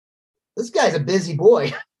 this guy's a busy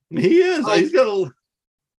boy. He is. Like,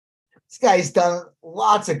 this guy's done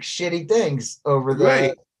lots of shitty things over there.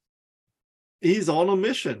 Right. He's on a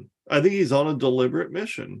mission. I think he's on a deliberate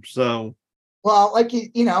mission. So, well, like,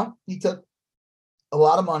 he took a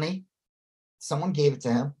lot of money. Someone gave it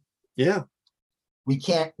to him. Yeah. We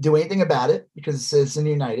can't do anything about it because it's Citizen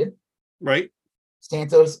United. Right.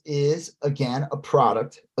 Santos is, again, a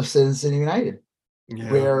product of Citizen United,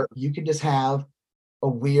 where you can just have a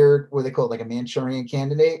weird, what do they call it, like a Manchurian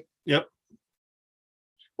candidate? Yep.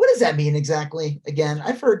 What does that mean exactly? Again,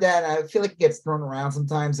 I've heard that. I feel like it gets thrown around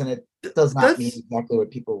sometimes, and it does not mean exactly what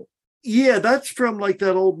people. Yeah, that's from like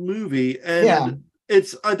that old movie, and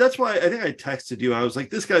it's that's why I think I texted you. I was like,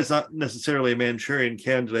 this guy's not necessarily a Manchurian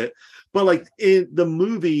candidate, but like in the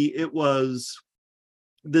movie, it was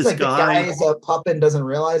this like guy. The guy is a puppet and doesn't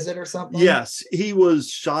realize it or something. Yes, he was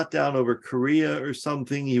shot down over Korea or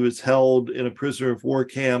something. He was held in a prisoner of war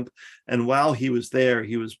camp, and while he was there,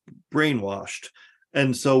 he was brainwashed.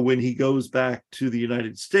 And so when he goes back to the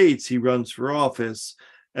United States, he runs for office.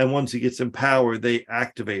 And once he gets in power, they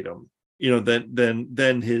activate him.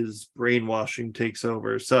 Then his brainwashing takes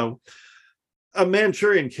over. So a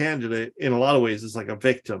Manchurian candidate, in a lot of ways, is like a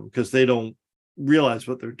victim because they don't realize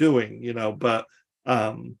what they're doing. But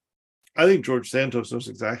I think George Santos knows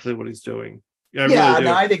exactly what he's doing. I really do.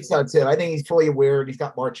 I think so too. I think he's fully aware. He's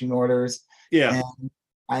got marching orders. Yeah.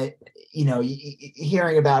 And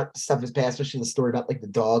hearing about stuff in his past, especially the story about like the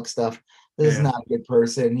dog stuff. This is not a good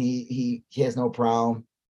person. He has no problem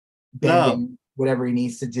bending whatever he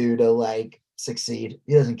needs to do to like succeed.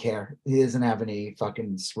 He doesn't care. He doesn't have any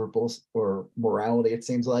fucking scruples or morality, it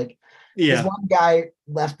seems like. There's one guy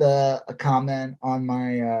left a comment on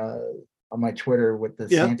my Twitter with the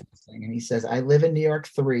Santos thing, and he says, I live in New York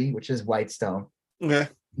 3, which is Whitestone. Okay.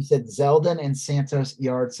 He said Zeldin and Santos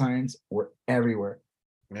yard signs were everywhere.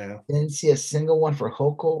 Yeah. Didn't see a single one for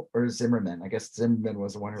Hochul or Zimmerman. I guess Zimmerman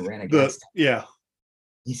was the one who ran against him. Yeah.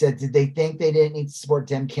 He said, did they think they didn't need to support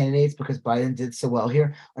Dem candidates because Biden did so well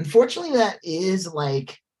here? Unfortunately, that is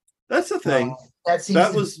like... That's the thing. That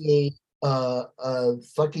seems to be a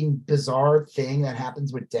fucking bizarre thing that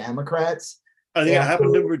happens with Democrats. I think it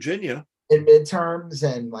happened in Virginia. In midterms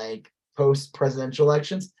and like post-presidential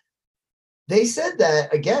elections. They said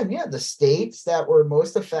that, again, the states that were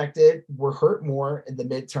most affected were hurt more in the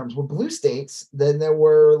midterms were blue states than there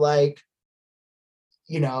were like,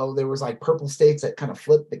 there was like purple states that kind of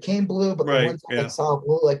flipped, became blue, but the ones that like saw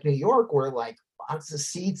blue, like New York, were like lots of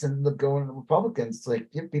seats and ended up going to Republicans.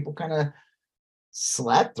 Like people kind of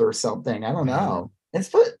slept or something. I don't know. I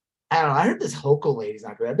don't know. I heard this Hochul lady's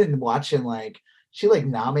not great. I've been watching like she like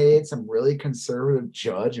nominated some really conservative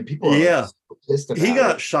judge, and people are so pissed about he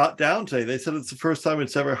got shot down today. They said it's the first time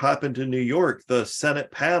it's ever happened in New York. The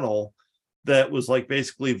Senate panel that was like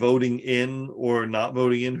basically voting in or not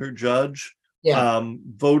voting in her judge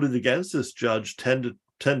voted against this judge 10 to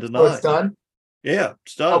 9. Oh, it's done? Yeah,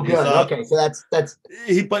 it's done. Oh, good. Okay, so that's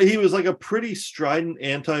but he was like a pretty strident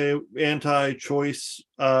anti-choice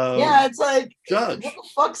it's like judge. What the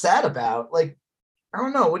fuck's that about? Like, I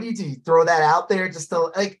don't know. What do? You throw that out there just to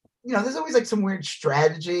like, there's always like some weird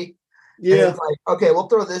strategy. Yeah. And it's like, okay, we'll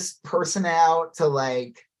throw this person out to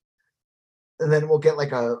like, and then we'll get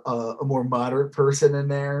like a more moderate person in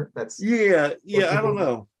there. That's I don't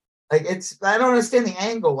know. Like I don't understand the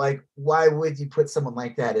angle. Like, why would you put someone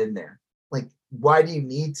like that in there? Like, why do you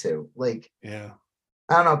need to? Like, I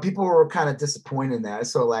don't know. People were kind of disappointed in that.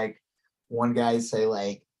 So like one guy say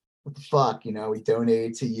like, what the fuck, we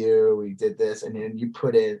donated to you, we did this, and then you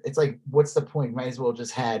put it. It's like, what's the point? Might as well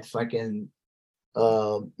just had fucking,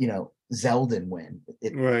 Zeldin win.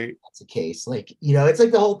 If that's the case. Like, it's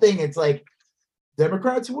like the whole thing. It's like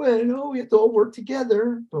Democrats win. Oh, we have to all work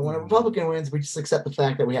together. But when a Republican wins, we just accept the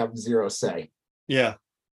fact that we have zero say. Yeah.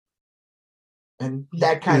 And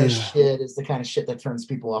that kind of shit is the kind of shit that turns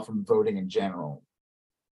people off from voting in general.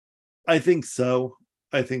 I think so.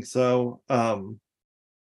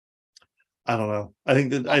 I don't know. I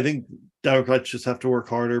think Democrats just have to work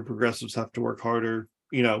harder. Progressives have to work harder.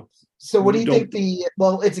 So what do you think?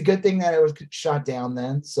 It's a good thing that it was shot down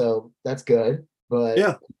then. So that's good. But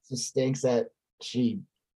it just stinks that she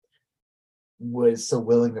was so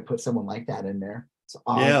willing to put someone like that in there.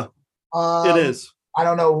 It is. I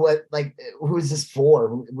don't know who is this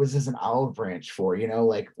for? Was this an olive branch for? Do you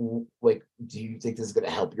think this is going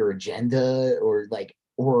to help your agenda, or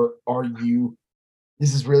are you?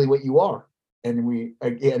 This is really what you are, and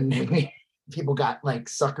people got like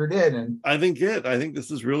suckered in, and I think this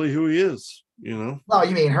is really who he is. No,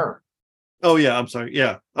 you mean her? Oh yeah, I'm sorry.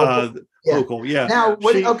 Yeah, Local. Yeah. Now,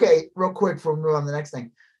 okay, real quick before we move on to the next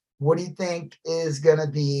thing, what do you think is going to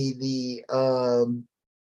be the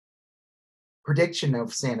prediction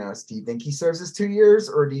of Santos? Do you think he serves his 2 years,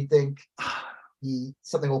 or do you think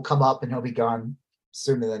something will come up and he'll be gone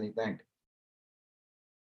sooner than you think?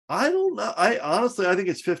 I don't know. I honestly think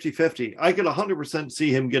it's 50-50. I could 100%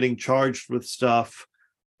 see him getting charged with stuff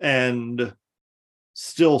and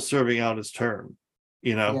still serving out his term.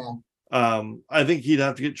 I think he'd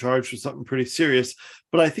have to get charged with something pretty serious,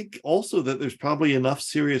 but I think also that there's probably enough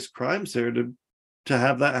serious crimes there to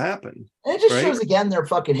have that happen. And it just shows again they're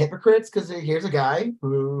fucking hypocrites, because here's a guy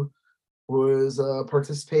who was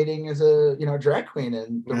participating as a drag queen,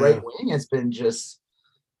 and the right wing has been just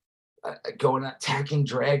going attacking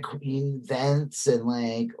drag queen events and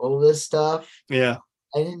like all this stuff. I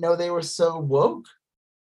didn't know they were so woke,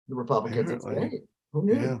 the Republicans. It's great. Who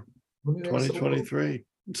knew? Who knew 2023.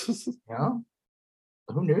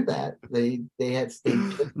 Who knew that they had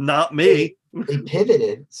not me. They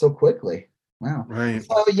pivoted so quickly. Wow. Right.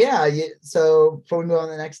 So yeah, so before we move on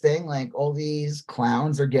to the next thing, like all these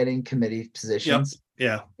clowns are getting committee positions.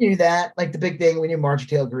 Yeah. You knew that. Like the big thing, we knew Marjorie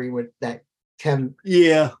Taylor Greene with that Tim.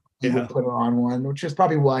 Yeah. He would put her on one, which is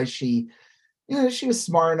probably why she was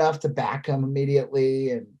smart enough to back him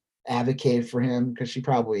immediately and advocate for him, because she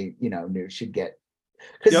probably, knew she'd get.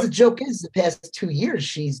 Because the joke is, the past 2 years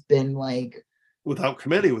she's been like without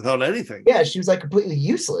committee, without anything. Yeah, she was like completely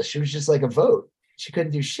useless. She was just like a vote. She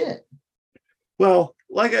couldn't do shit. Well,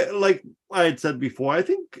 like I had said before, I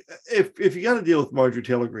think if you got to deal with Marjorie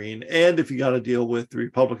Taylor Greene, and if you got to deal with the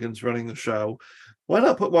Republicans running the show, why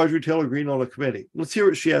not put Marjorie Taylor Greene on a committee? Let's hear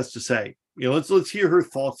what she has to say. Let's hear her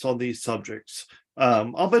thoughts on these subjects.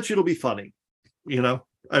 I'll bet you it'll be funny.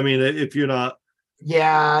 I mean, if you're not.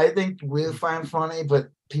 Yeah, I think we'll find funny, but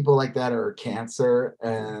people like that are cancer,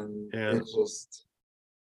 and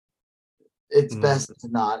it's best to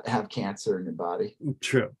not have cancer in your body.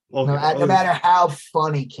 True. Okay. No matter how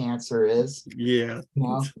funny cancer is. Yeah.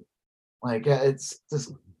 Like it's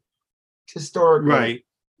just historical. Right.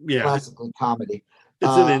 Yeah. Classically comedy.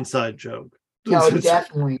 It's an inside joke. No, it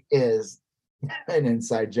definitely is an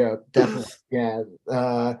inside joke. Definitely. Yeah.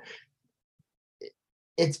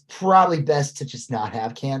 It's probably best to just not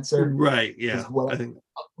have cancer. Right. Yeah. I think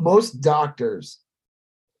most doctors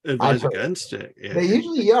advise against it. Yeah. They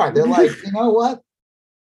usually are. They're like, you know what?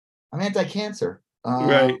 I'm anti-cancer.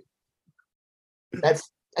 Right. They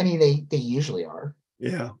usually are.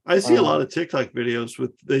 Yeah. I see a lot of TikTok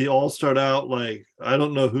videos they all start out like, I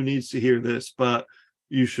don't know who needs to hear this, but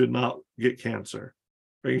you should not get cancer.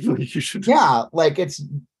 Right? You should. Yeah. Like it's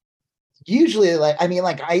usually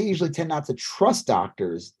I usually tend not to trust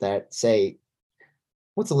doctors that say,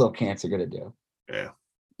 what's a little cancer going to do? Yeah.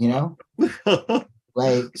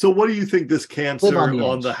 Like, so what do you think this cancer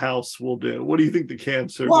on the House will do? What do you think the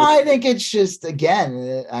cancer? Well, I think it's just,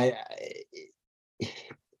 again,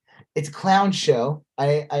 it's a clown show.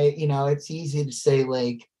 It's easy to say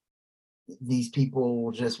like these people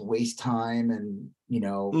will just waste time and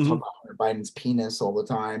talk about Hunter Biden's penis all the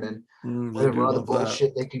time and whatever other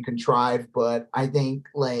bullshit they can contrive. But I think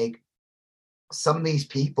like some of these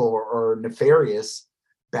people are nefarious,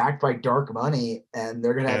 backed by dark money, and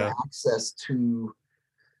they're gonna have access to.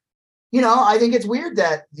 I think it's weird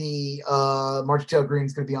that the Marjorie Taylor Greene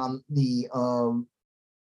is going to be on the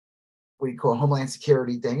what do you call Homeland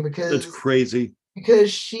Security thing, because it's crazy.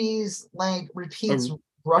 Because she's like repeats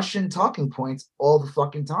Russian talking points all the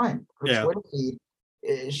fucking time. Her Twitter feed,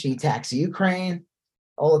 she attacks Ukraine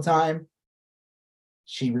all the time.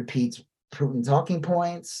 She repeats Putin talking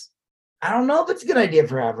points. I don't know if it's a good idea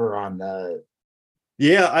for her on the.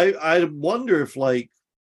 Yeah, I wonder if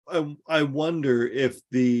I wonder if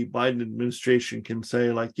the Biden administration can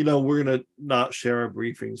say like, we're going to not share our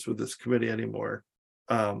briefings with this committee anymore.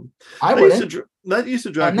 That used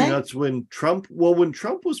to drive me nuts when Trump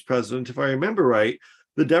was president, if I remember right,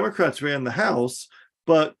 the Democrats ran the House,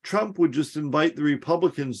 but Trump would just invite the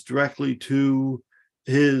Republicans directly to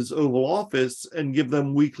his Oval Office and give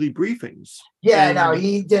them weekly briefings. Yeah, no,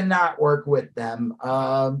 he did not work with them.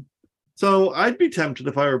 So I'd be tempted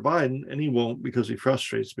if I were Biden, and he won't because he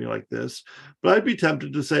frustrates me like this, but I'd be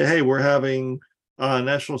tempted to say, hey, we're having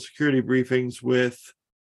national security briefings with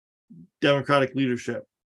Democratic leadership,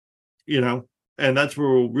 and that's where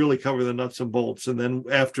we'll really cover the nuts and bolts. And then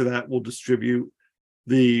after that, we'll distribute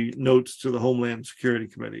the notes to the Homeland Security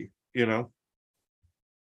Committee, Yeah.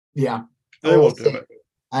 They won't do it.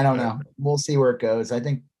 I don't know. We'll see where it goes. I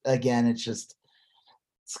think, again, it's going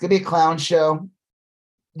to be a clown show.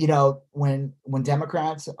 When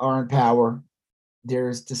Democrats are in power,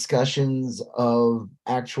 there's discussions of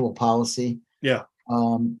actual policy. Yeah.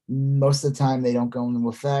 Most of the time they don't go into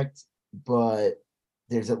effect, but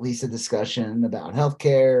there's at least a discussion about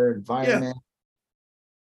healthcare, environment,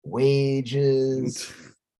 wages,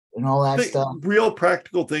 and all that stuff. Real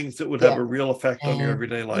practical things that would have a real effect on your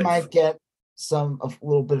everyday life. You might get a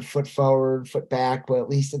little bit of foot forward, foot back, but at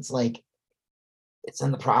least it's like it's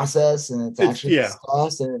in the process and it's actually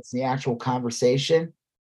discussed and it's the actual conversation.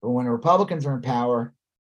 But when the Republicans are in power,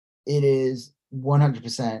 it is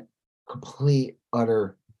 100% complete,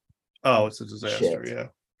 utter. Oh, it's a disaster. Shit. Yeah.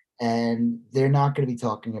 And they're not going to be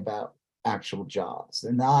talking about actual jobs.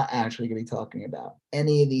 They're not actually going to be talking about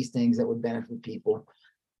any of these things that would benefit people.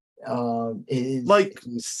 It is like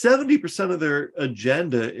 70% of their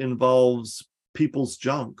agenda involves people's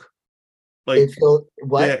junk. Like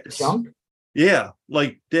what junk? Yeah,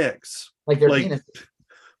 like dicks. Like their penis.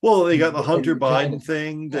 Well, they got the Hunter Biden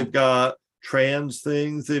thing. Yeah. They've got trans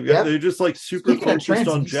things. They're just like super focused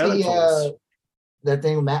on genitals. That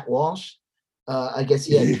thing with Matt Walsh. I guess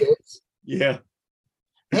he had kids. Yeah.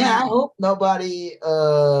 Yeah, I hope nobody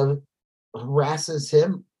harasses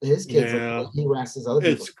his kids like he harasses other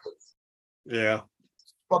people's kids. Yeah.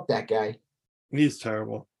 Fuck that guy. He's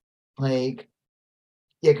terrible. Like,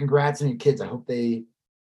 yeah, congrats on your kids. I hope they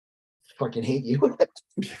fucking hate you.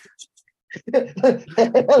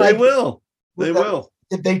 They will. They will.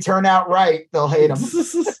 If they turn out right, they'll hate them.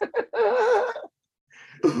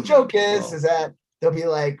 Joke is that they'll be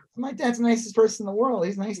like, my dad's the nicest person in the world.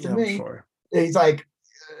 He's nice to me. Sure. He's like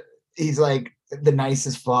the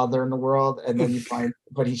nicest father in the world. And then you find,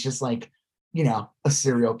 but he's just like, a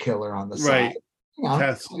serial killer on the side.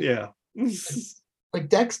 Yeah. Like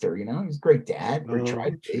Dexter, he's a great dad, or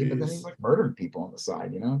tried to be, but then he's like murdering people on the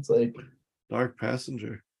side, it's like Dark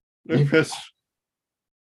Passenger.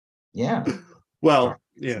 Yeah. Well,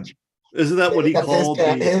 yeah. Isn't that what he called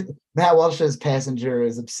Matt Walsh's Passenger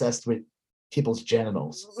is obsessed with people's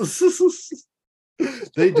genitals.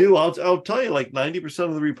 They do. I'll tell you, like 90%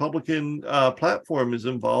 of the Republican platform is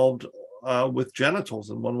involved with genitals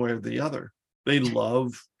in one way or the other. They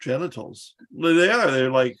love genitals.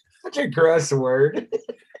 They're like such a gross word.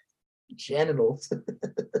 Genitals.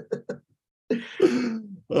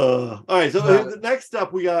 All right, so next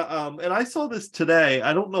up we got and I saw this today.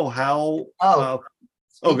 I don't know how go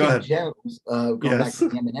ahead. Going back to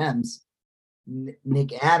the M&Ms,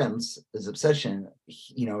 Nick Adams' obsession,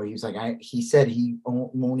 he's like, he said he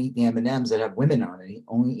won't eat the M&Ms that have women on it. He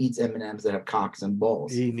only eats M&Ms that have cocks and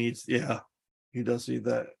balls. He does eat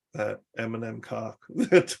that M&M cock.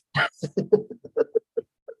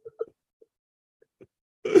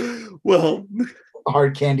 Well, a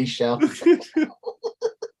hard candy shell.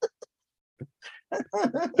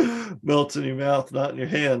 Melts in your mouth, not in your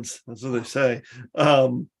hands. That's what they say.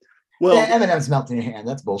 Well, M&M's melt in your hand.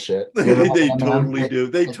 That's bullshit. They totally do.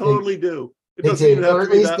 They totally do. It doesn't even have to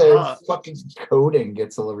be that hot. Fucking coating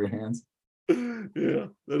gets all over your hands. Yeah,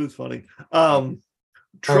 that is funny.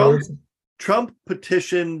 Trump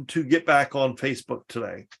petitioned to get back on Facebook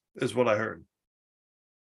today, is what I heard.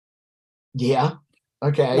 Yeah.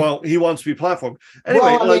 Okay. Well, he wants to be platformed.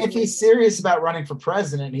 Anyway, if he's serious about running for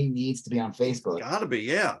president, he needs to be on Facebook. Gotta be,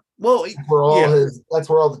 yeah. Well, that's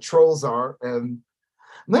where all the trolls are. And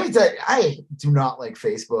let me tell you, I do not like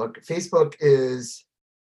Facebook. Facebook is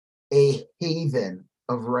a haven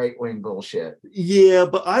of right-wing bullshit. Yeah,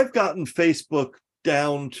 but I've gotten Facebook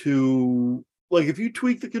down to like if you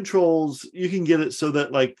tweak the controls, you can get it so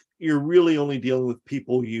that like you're really only dealing with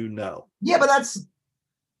people you know. Yeah, but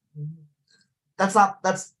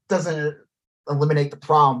that doesn't eliminate the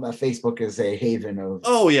problem that Facebook is a haven of.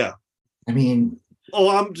 Oh yeah. I mean,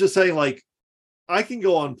 I'm just saying, like, I can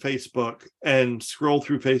go on Facebook and scroll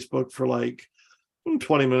through Facebook for like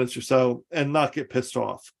 20 minutes or so and not get pissed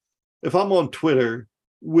off. If I'm on Twitter,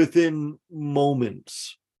 within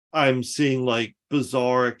moments, I'm seeing like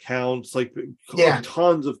bizarre accounts, like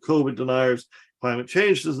tons of COVID deniers, climate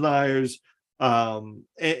change deniers, anti-trans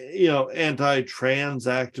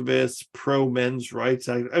activists, pro-men's rights.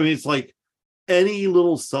 I mean, it's like any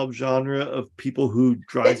little subgenre of people who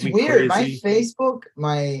drive me weird. crazy.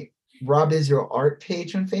 My Rob Israel art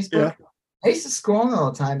page on Facebook, I used to scroll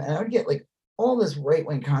all the time and I would get like all this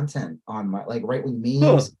right-wing content on my like right-wing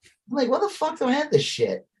memes. I'm like, what the fuck do I have this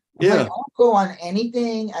shit? I don't go on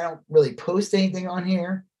anything. I don't really post anything on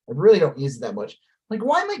here. I really don't use it that much. Like,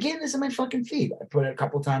 why am I getting this in my fucking feed? I put it a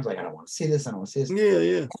couple of times, like, I don't want to see this. I don't want to see this.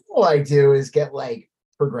 Yeah. All I do is get like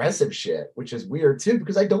progressive shit, which is weird too,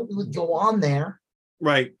 because I don't really go on there.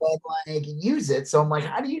 Right. But like use it. So I'm like,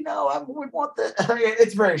 how do you know I would want that?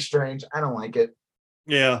 It's very strange. I don't like it.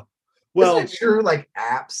 Yeah. Well, isn't it true like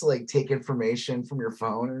apps like take information from your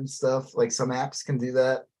phone and stuff? Like some apps can do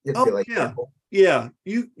that. You have to be like careful. Yeah,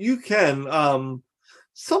 you can.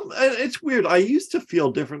 It's weird. I used to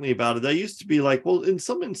feel differently about it. I used to be like, well, in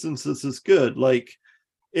some instances it's good. Like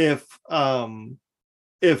if my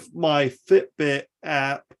Fitbit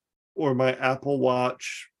app or my Apple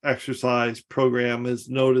Watch exercise program has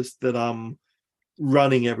noticed that I'm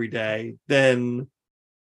running every day, then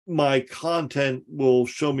my content will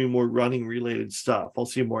show me more running related stuff. I'll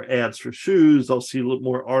see more ads for shoes. I'll see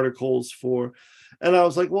more articles and I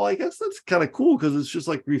was like, well, I guess that's kind of cool because it's just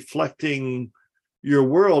like reflecting your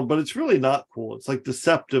world, but it's really not cool. It's like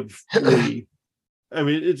deceptively. I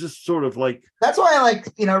mean, it's just sort of like. That's why I like,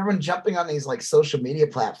 everyone jumping on these like social media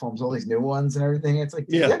platforms, all these new ones and everything. It's like,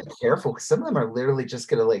 you gotta be careful because some of them are literally just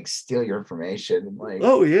gonna like steal your information. And like,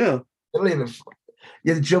 oh yeah. They don't even.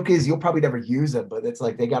 Yeah, the joke is you'll probably never use them, but it's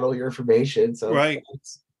like they got all your information. So right.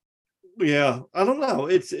 Yeah, I don't know.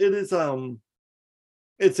 It's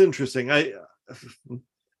interesting. I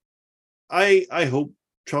hope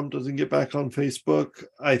Trump doesn't get back on Facebook.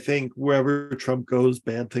 I think wherever Trump goes,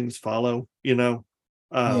 bad things follow, Yeah.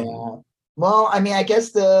 Well, I mean, I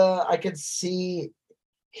guess I could see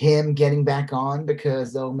him getting back on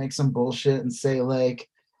because they'll make some bullshit and say like,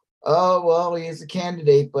 oh, well, he's a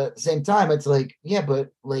candidate, but at the same time, it's like, yeah,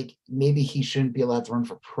 but like maybe he shouldn't be allowed to run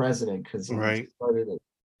for president because he right. started it.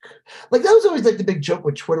 Like that was always like the big joke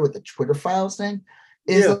with Twitter, with the Twitter files thing,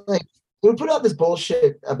 is like they would put out this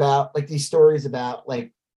bullshit about like these stories about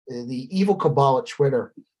like the evil cabal at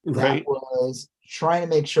Twitter that was trying to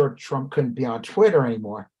make sure Trump couldn't be on Twitter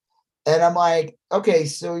anymore. And I'm like, okay,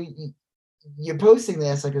 so you're posting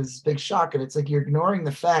this like it's this big shock, and it's like you're ignoring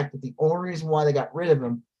the fact that the only reason why they got rid of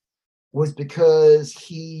him was because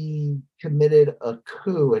he committed a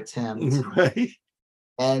coup attempt, right?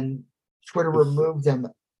 And Twitter removed him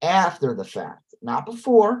after the fact, not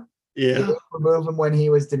before. Yeah, they didn't remove him when he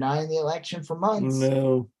was denying the election for months.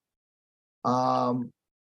 No.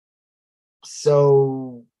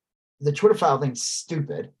 So the Twitter file thing's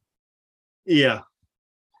stupid. Yeah.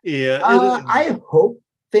 I hope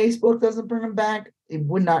Facebook doesn't bring him back. It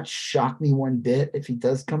would not shock me one bit if he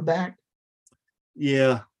does come back.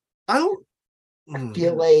 Yeah. I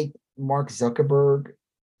feel like Mark Zuckerberg,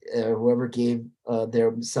 whoever gave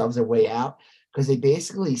themselves a way out, because they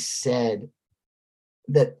basically said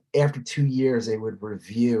that after 2 years they would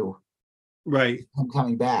review him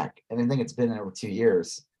coming back, and I think it's been over 2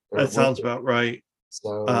 years. That sounds about right.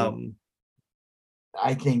 So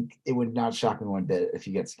I think it would not shock me one bit if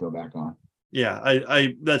he gets to go back on. Yeah,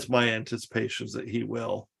 I that's my anticipation, is that he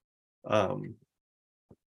will. That'll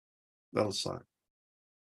suck.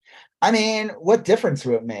 I mean, what difference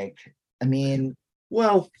would it make? I mean,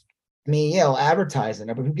 advertising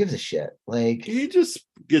it, but who gives a shit? Like, he just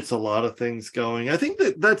gets a lot of things going. I think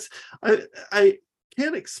that's I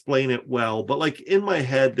can't explain it well, but like in my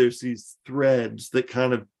head, there's these threads that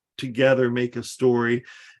kind of together make a story.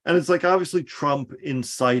 And it's like obviously Trump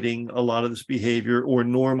inciting a lot of this behavior or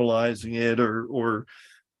normalizing it or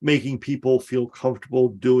making people feel comfortable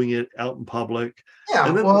doing it out in public. Yeah,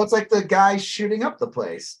 and then, it's like the guy shooting up the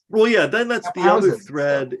place. Well, yeah, then that's the other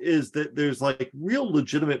thread, is that there's like real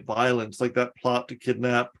legitimate violence, like that plot to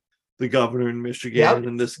kidnap the governor in Michigan,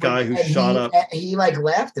 and this guy who shot up. He like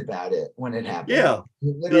laughed about it when it happened. Yeah.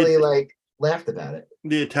 He literally laughed about it.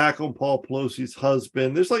 The attack on Paul Pelosi's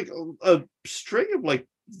husband. There's like a string of like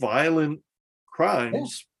violent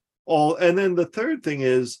crimes. And then the third thing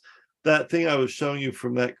is that thing I was showing you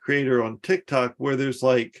from that creator on TikTok, where there's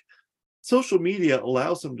like social media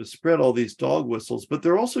allows them to spread all these dog whistles, but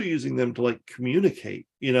they're also using them to like communicate,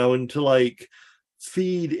 and to like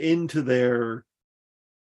feed into their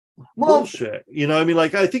bullshit. I mean,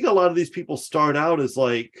 like I think a lot of these people start out as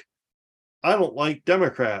like, I don't like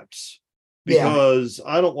Democrats because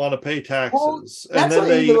I don't want to pay taxes. And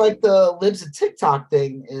then even like the libs of TikTok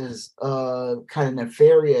thing is kind of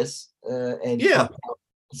nefarious. And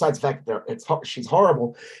besides the fact that she's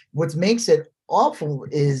horrible, what makes it awful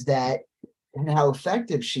is that, and how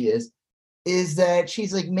effective she is that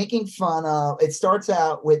she's like making fun of. It starts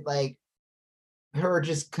out with like her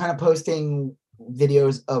just kind of posting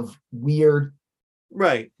videos of weird,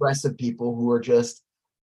 aggressive people who are just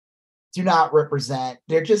do not represent.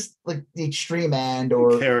 They're just like the extreme end,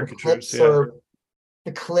 or caricatures.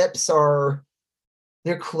 The clips are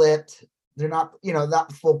they're clipped. They're not,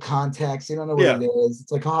 not full context. You don't know what it is.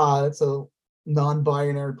 It's like, that's a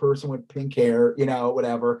non-binary person with pink hair,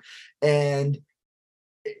 whatever. And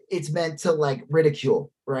it's meant to like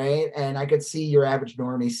ridicule, right? And I could see your average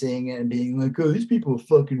normie seeing it and being like, oh, these people are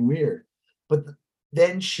fucking weird. But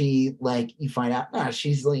then she, like, you find out,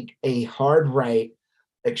 she's like a hard right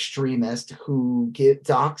extremist who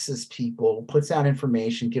doxes people, puts out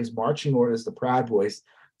information, gives marching orders to Proud Boys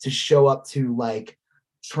to show up to like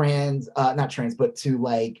not trans, but to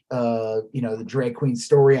like the drag queen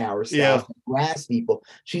story hour stuff, harass people.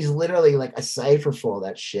 She's literally like a cipher for all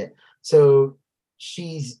that shit. So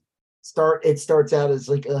it starts out as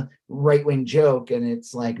like a right-wing joke, and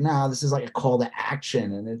it's like, no, this is like a call to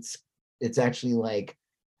action, and it's actually like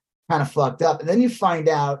kind of fucked up. And then you find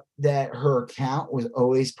out that her account was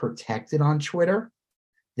always protected on Twitter,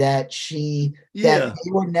 that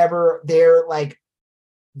they were never there, like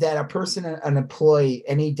that a person, an employee,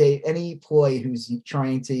 any employee who's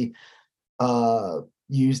trying to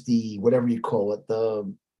use the, whatever you call it,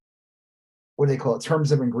 what do they call it,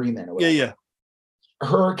 terms of agreement or whatever.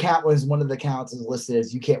 Her account was one of the accounts is listed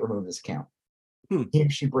as, you can't remove this account. He or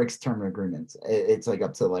she breaks term agreements. It's like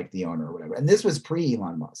up to like the owner or whatever. And this was pre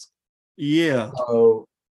Elon Musk. So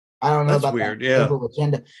I don't know. That's about weird. That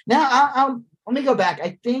agenda. Now let me go back.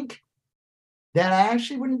 I think then I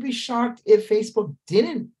actually wouldn't be shocked if Facebook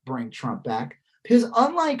didn't bring Trump back, because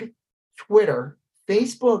unlike Twitter,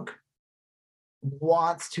 Facebook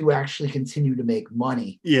wants to actually continue to make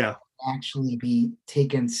money. Yeah. Actually be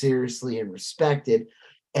taken seriously and respected,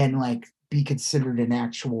 and like be considered an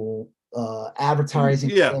actual advertising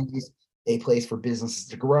place, a place for businesses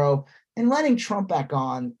to grow. And letting Trump back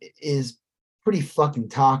on is pretty fucking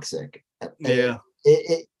toxic. Yeah.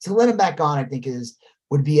 To let him back on, I think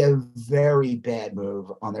would be a very bad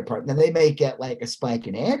move on their part. Now they may get like a spike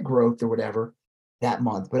in ad growth or whatever that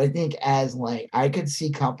month, but I think as like I could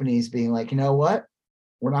see companies being like, you know what,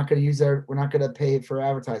 we're not going to pay for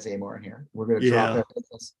advertising anymore in here. We're going to drop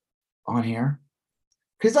everything on here.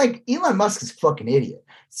 Because like Elon Musk is a fucking idiot.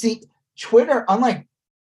 See, Twitter, unlike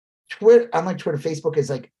Twitter, Facebook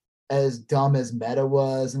is like as dumb as Meta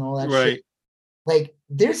was and all that shit. Like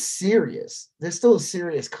they're serious. They're still a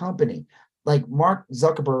serious company. Like Mark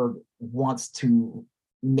Zuckerberg wants to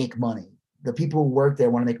make money. The people who work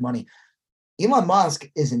there want to make money. Elon Musk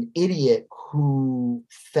is an idiot who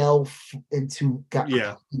completely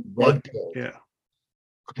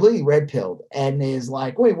red pilled, and is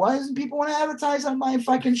like, wait, why doesn't people want to advertise on my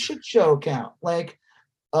fucking shit show account? Like,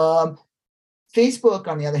 Facebook,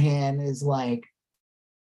 on the other hand, is like,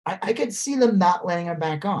 I could see them not letting him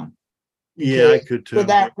back on. Yeah, I could too. For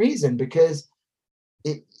that reason, because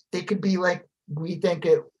they could be like, we think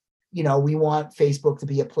we want Facebook to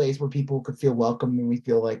be a place where people could feel welcome, and we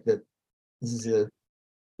feel like that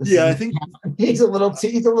I think he's a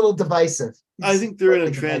little divisive. I think they're in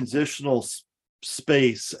a transitional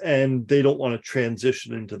space, and they don't want to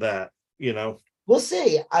transition into that. We'll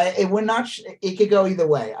see. It could go either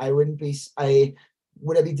way.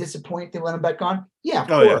 Would I be disappointed to let him back on? Yeah, of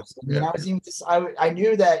course. Yeah. I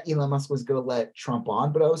knew that Elon Musk was going to let Trump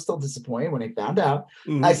on, but I was still disappointed when I found out.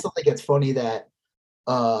 Mm-hmm. I still think it's funny that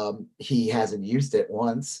he hasn't used it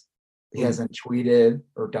once. He hasn't tweeted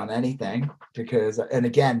or done anything and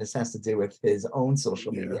again, this has to do with his own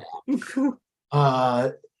social media.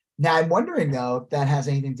 Now I'm wondering though if that has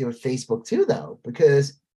anything to do with Facebook too, though,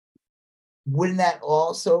 because wouldn't that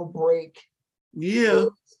also break? Yeah.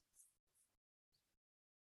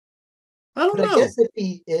 I don't know. I guess if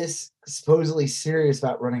he is supposedly serious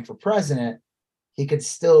about running for president, he could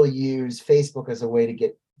still use Facebook as a way to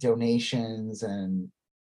get donations and.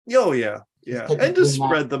 Oh yeah. Yeah, and to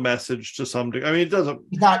spread the message to some degree. I mean,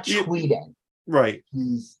 he's not tweeting. Right.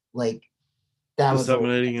 He's like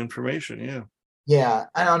disseminating information. Yeah. Yeah,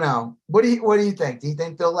 I don't know. What do you think? Do you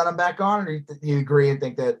think they'll let him back on, or do you agree and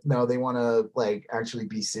think that no, they want to like actually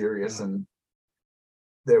be serious and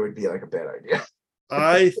there would be like a bad idea?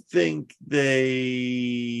 I think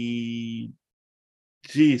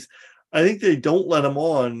I think they don't let him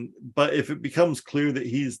on, but if it becomes clear that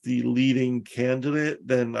he's the leading candidate,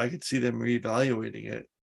 then I could see them reevaluating it,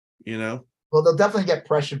 Well, they'll definitely get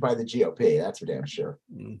pressured by the GOP. That's for damn sure.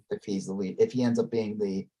 If he's the lead, if he ends up being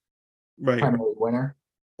the primary winner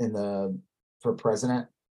for president.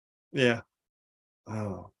 Yeah.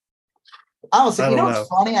 Oh. Honestly, what's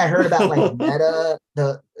funny? I heard about like Meta,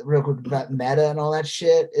 real quick about Meta and all that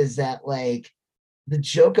shit is that like the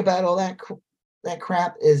joke about all that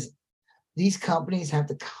crap is these companies have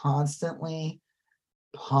to constantly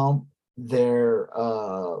pump their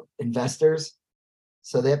investors,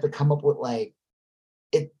 so they have to come up with like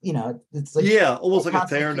it. It's like almost like a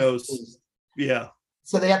Theranos. Yeah.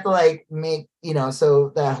 So they have to like make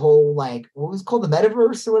so that whole like what was it called, the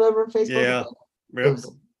metaverse or whatever Facebook. Yeah. It was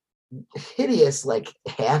hideous, like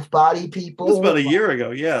half body people. It was about a year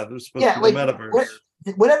ago. Yeah, there's supposed to be the metaverse.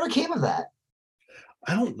 Whatever came of that?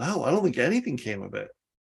 I don't know. I don't think anything came of it.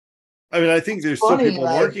 I mean, I think there's still people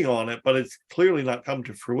working on it, but it's clearly not come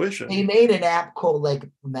to fruition. They made an app called like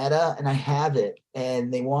Meta, and I have it.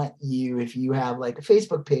 And they want you, if you have like a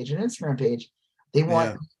Facebook page, an Instagram page, they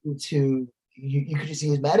want you to, you could just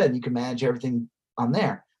use Meta and you can manage everything on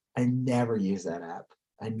there. I never use that app.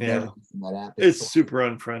 I never use that app. It's super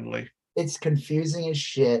unfriendly. It's confusing as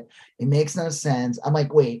shit. It makes no sense. I'm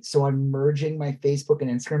like, wait, so I'm merging my Facebook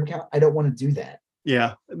and Instagram account? I don't want to do that.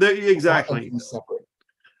 Yeah, exactly.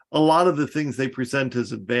 A lot of the things they present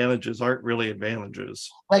as advantages aren't really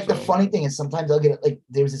advantages. Like the funny thing is sometimes I'll get like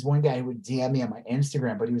there was this one guy who would DM me on my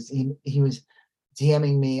Instagram, but he was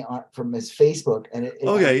DMing me from his Facebook, and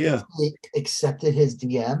it accepted his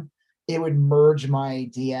DM. It would merge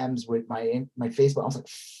my DMs with my Facebook. I was like,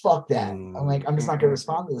 fuck that. I'm like, I'm just not gonna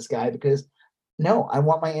respond to this guy because no, I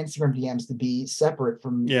want my Instagram DMs to be separate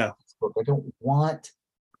from Facebook. I don't want.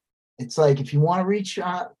 It's like if you want to reach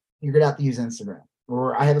out, you're gonna have to use Instagram.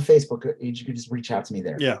 Or I have a Facebook page. You can just reach out to me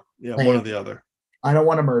there. Yeah, like, one or the other. I don't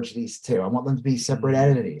want to merge these two. I want them to be separate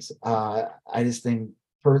entities. I just think,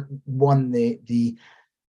 for one, they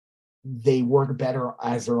work better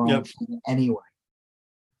as their own thing anyway.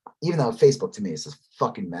 Even though Facebook to me is a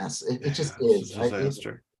fucking mess. It just is. It's a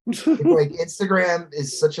disaster. Like Instagram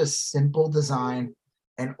is such a simple design,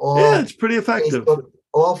 and it's pretty effective.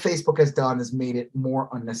 All Facebook has done is made it more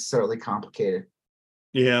unnecessarily complicated.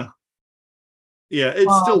 Yeah.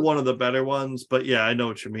 It's still one of the better ones, but yeah, I know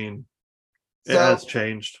what you mean. It has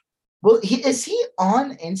changed. Well, is he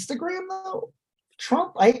on Instagram though?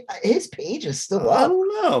 Trump, his page is still up. I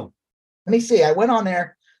don't know. Let me see. I went on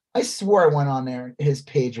there. I swore I went on there. His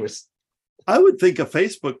page was. I would think a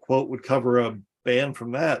Facebook quote would cover a ban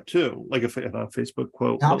from that too, like not a Facebook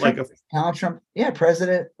quote, Donald Trump. Yeah,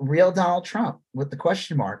 President, real Donald Trump with the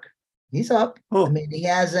question mark. He's up. I mean, he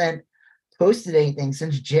hasn't posted anything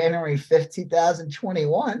since January 5th,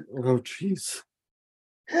 2021. Oh, jeez.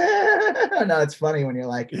 No, it's funny when you're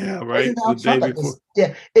like, yeah, right. It's what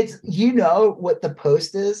the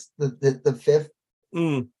post is, the fifth.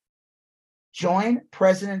 Join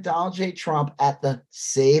President Donald J. Trump at the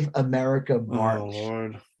Save America March. Oh,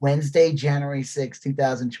 Lord. Wednesday, January 6th,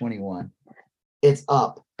 2021. It's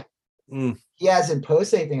up. He hasn't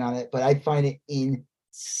posted anything on it, but I find it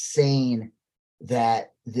insane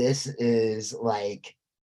that this is like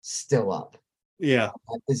still up. Yeah.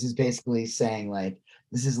 This is basically saying like,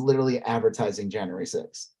 this is literally advertising January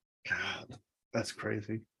 6th. God, that's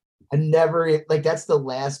crazy. I never that's the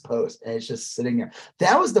last post, and it's just sitting there.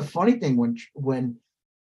 That was the funny thing when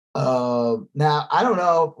now I don't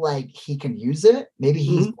know if like he can use it. Maybe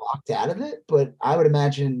he's blocked out of it, but I would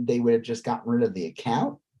imagine they would have just gotten rid of the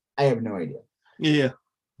account. I have no idea. Yeah.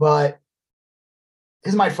 But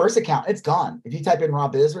because my first account, it's gone. If you type in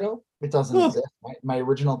Rob Israel, it doesn't exist. My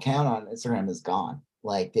original account on Instagram is gone.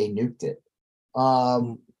 Like they nuked it.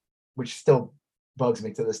 Which still bugs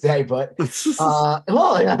me to this day, but well,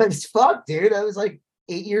 it's fucked, dude. I was like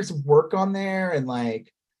 8 years of work on there and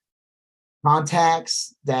like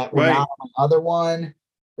contacts that were not on my other one.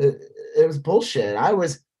 It was bullshit. I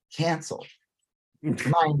was canceled. I'm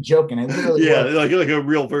not even joking. I literally was. like a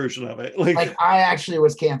real version of it. Like I actually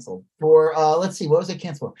was canceled for let's see, what was I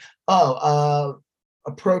canceled for?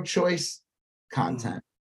 A pro-choice content.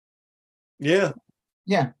 Yeah.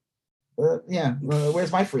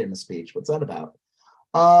 Where's my freedom of speech? What's that about?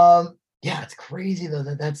 It's crazy though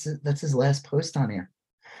that's his last post on here.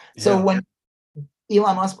 So when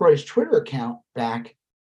Elon Musk brought his Twitter account back,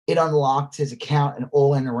 it unlocked his account and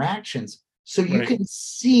all interactions, so you can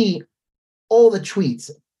see all the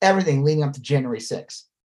tweets, everything leading up to January 6th.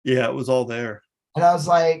 Yeah, it was all there. And I was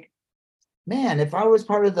like, man, if I was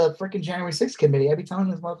part of the freaking January 6th committee, I'd be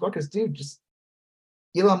telling these motherfuckers, dude, just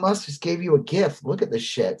Elon Musk just gave you a gift. Look at this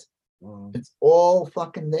shit. It's all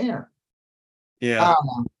fucking there. Yeah.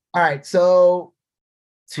 All right. So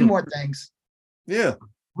 2 more things. Yeah.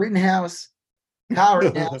 Rittenhouse. Kyle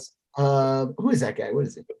Rittenhouse. Who is that guy? What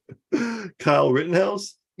is it? Kyle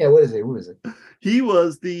Rittenhouse? Yeah, what is it? Who is it? He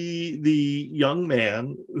was the young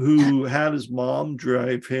man who had his mom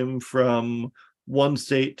drive him from one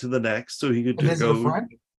state to the next so he could visit a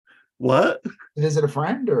friend? What? Visit a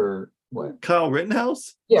friend or what? Kyle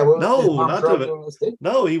Rittenhouse? Yeah,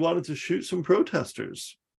 no, he wanted to shoot some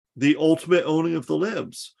protesters. The ultimate owning of the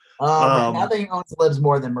libs. Nothing owns the libs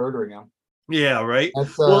more than murdering them. Yeah, right.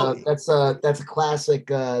 That's a classic.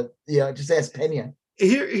 Just ask Peña.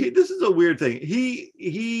 Here, this is a weird thing.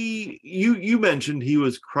 You mentioned he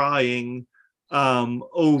was crying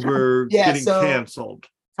over getting canceled.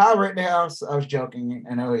 Kyle Rittenhouse, I was joking.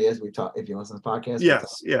 I know who he is. We talked if you listen to the podcast.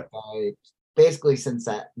 Yes, Basically, since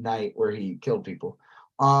that night where he killed people,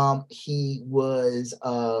 he was.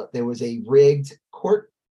 There was a rigged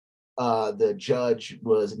court. The judge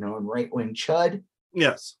was known right-wing chud.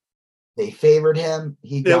 Yes. They favored him.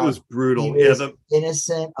 It was brutal. He was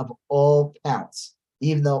innocent of all counts,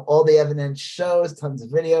 even though all the evidence shows, tons of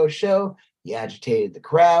videos show, he agitated the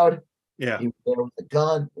crowd. Yeah. He was there with a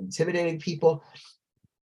gun, intimidating people.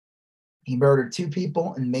 He murdered 2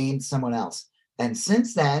 people and maimed someone else. And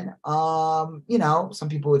since then, some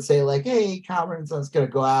people would say like, hey, Kyle Rittenhouse's going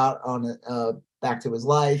to go out on back to his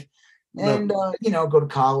life. And go to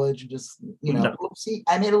college and just oopsie.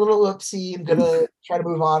 I made a little oopsie. I'm gonna try to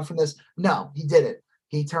move on from this. No, he did it.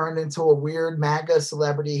 He turned into a weird MAGA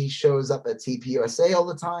celebrity. He shows up at TPUSA all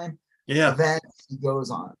the time. Yeah, events. He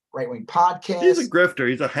goes on right-wing podcasts. He's a grifter.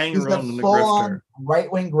 He's a hanger-on and a grifter.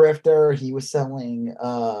 Right-wing grifter. He was selling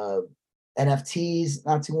NFTs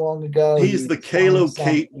not too long ago. He's the Kalo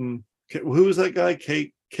Caton. Who was that guy?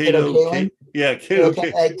 Cato. Yeah, Cato.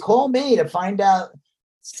 Call me to find out.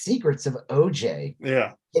 secrets of OJ.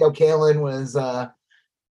 Yeah. Kalen was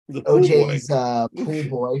The pool OJ's boy. Pool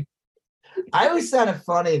boy. I always found it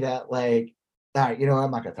funny that, like, all right,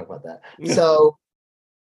 I'm not gonna talk about that. So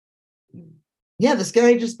yeah, this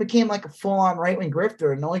guy just became like a full-on right-wing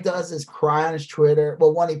grifter, and all he does is cry on his Twitter.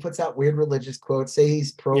 Well, one, he puts out weird religious quotes, say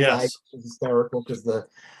he's pro-life, Yes. which is hysterical because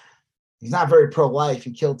he's not very pro-life.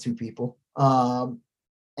 He killed 2 people. And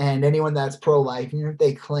anyone that's pro-life, even if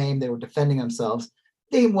they claim they were defending themselves,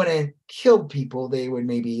 they wouldn't kill people. They would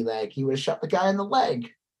maybe, like, he would have shot the guy in the leg.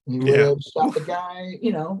 He would have shot the guy,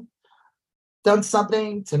 done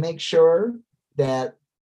something to make sure that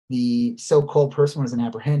the so-called person wasn't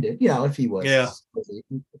apprehended. If he was. Yeah.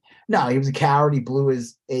 No, he was a coward. He blew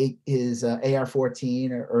his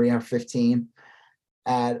AR-14 or AR-15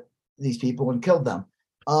 at these people and killed them.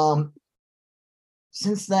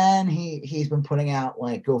 Since then, he's been putting out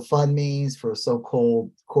like GoFundMes for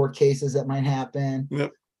so-called court cases that might happen.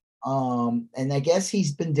 Yep. And I guess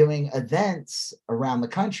he's been doing events around the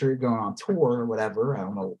country, going on tour or whatever. I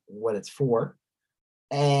don't know what it's for.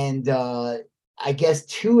 And I guess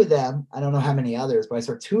 2 of them, I don't know how many others, but I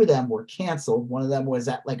saw 2 of them were canceled. One of them was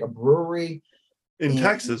at like a brewery in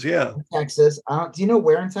Texas. Yeah. Texas. Do you know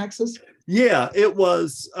where in Texas? Yeah, it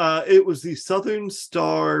was the Southern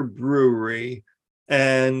Star Brewery.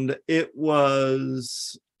 And it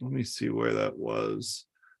was, let me see where that was.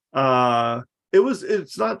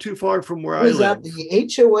 It's not too far from where I live. At the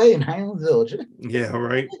HOA in Highland Village. Yeah,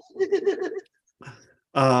 right.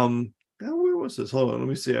 Now where was this? Hold on, let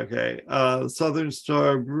me see. Okay. Southern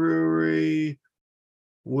Star Brewery,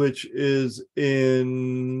 which is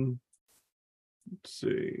in, let's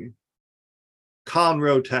see,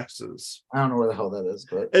 Conroe, Texas. I don't know where the hell that is,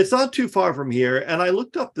 but it's not too far from here. And I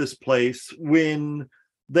looked up this place when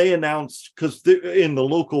they announced, because in the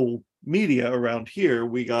local media around here,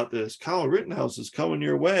 we got this Kyle Rittenhouse is coming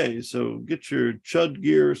your way, so get your chud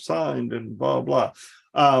gear signed and blah blah.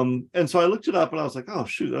 And so I looked it up and I was like, oh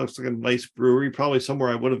shoot, that looks like a nice brewery, probably somewhere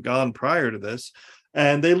I would have gone prior to this.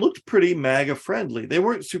 And they looked pretty MAGA friendly. They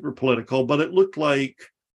weren't super political, but it looked like,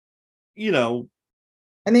 I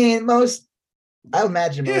mean, I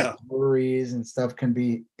imagine most breweries and stuff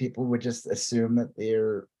people would just assume that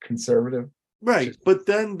they're conservative. Right. But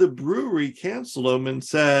then the brewery canceled them and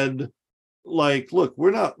said, like, look,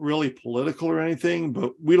 we're not really political or anything,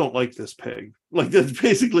 but we don't like this pig. Like, that's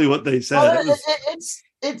basically what they said.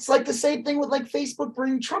 It's like the same thing with like Facebook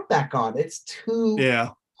bringing Trump back on. It's too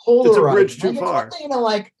polarized. It's a bridge too far. It's one thing to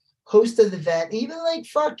like host an event, even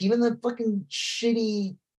the fucking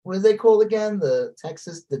shitty, what are they called again? The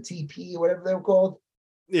Texas, the TP, whatever they were called.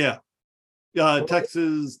 Yeah.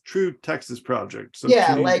 True Texas Project. So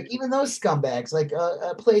like even those scumbags, like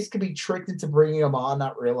a place could be tricked into bringing them on,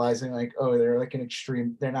 not realizing like, oh, they're like an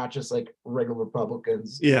extreme. They're not just like regular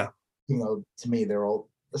Republicans. Yeah. To me, they're all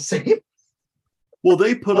the same. Well,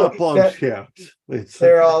 they put up on,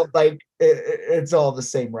 they're all like, it's all the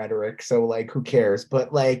same rhetoric. So like, who cares?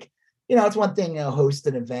 But like, it's one thing to host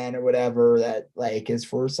an event or whatever that like is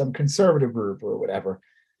for some conservative group or whatever.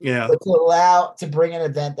 Yeah. But to bring an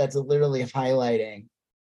event that's literally highlighting,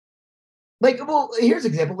 like, well, here's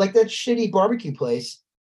an example, like that shitty barbecue place.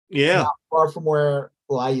 Yeah. Not far from where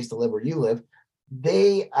I used to live, where you live.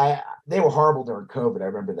 They were horrible during COVID. I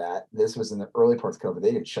remember that. This was in the early parts of COVID.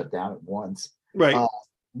 They didn't shut down at once. Right.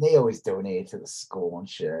 They always donated to the school and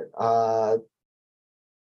shit.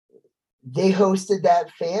 They hosted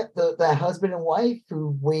that husband and wife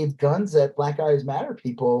who waved guns at Black Lives Matter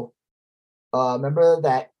people. Remember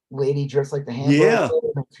that lady dressed like the Hamburger? Yeah,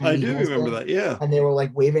 I do remember that. Yeah, and they were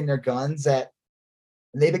like waving their guns and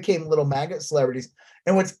they became little maggot celebrities.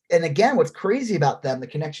 And what's crazy about them, the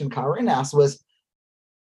connection to Kyle Rittenhouse, was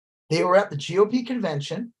they were at the GOP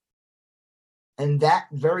convention, and that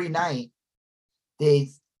very night they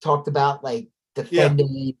talked about like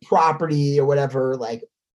defending property or whatever. Like,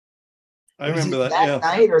 I remember that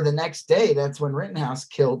night or the next day. That's when Rittenhouse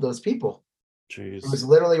killed those people. Jeez. It was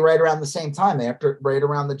literally right around the same time, right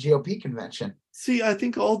around the GOP convention. See, I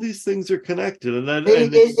think all these things are connected, and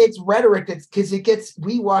it's rhetoric. It's because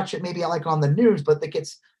we watch it maybe like on the news, but it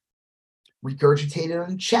gets regurgitated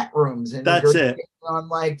in chat rooms and that's it on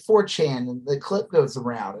like 4chan, and the clip goes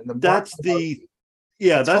around. And that's the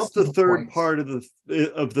third part of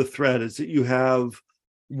the thread is that you have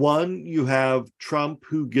Trump,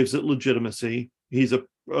 who gives it legitimacy. He's an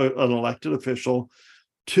elected official.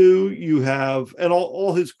 2, you have, and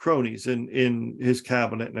all his cronies in his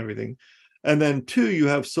cabinet and everything. And then 2, you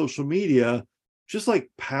have social media just like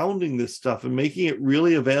pounding this stuff and making it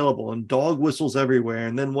really available, and dog whistles everywhere.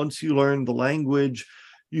 And then once you learn the language,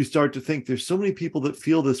 you start to think there's so many people that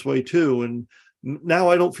feel this way too. And Now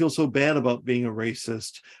I don't feel so bad about being a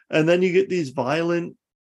racist. And then you get these violent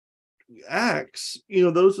acts,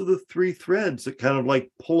 those are the three threads that kind of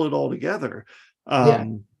like pull it all together.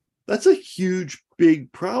 That's a huge,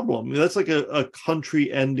 big problem. That's like a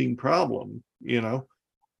country ending problem,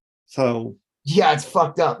 so yeah, it's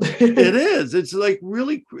fucked up. It is. It's like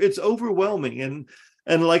really, it's overwhelming.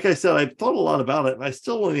 And like I said, I've thought a lot about it, and I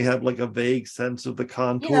still only have like a vague sense of the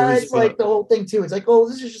contours. It's like the whole thing too. It's like, oh,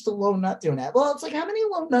 this is just a lone nut doing that. Well, it's like, how many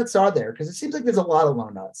lone nuts are there? Because it seems like there's a lot of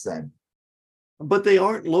lone nuts then. But they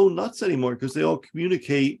aren't lone nuts anymore because they all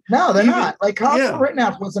communicate. No, they're not. Like Colin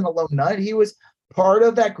Rittenhouse wasn't a lone nut. He was part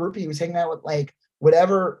of that group. He was hanging out with like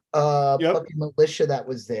whatever fucking militia that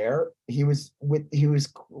was there. He was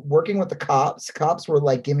working with the cops. Cops were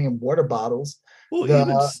like giving him water bottles. Well,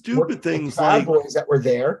 even stupid things like boys that were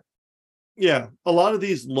there. Yeah, a lot of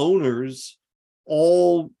these loners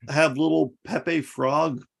all have little Pepe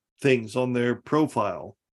Frog things on their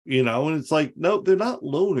profile, and it's like, no, they're not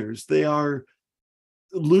loners. They are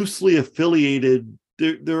loosely affiliated.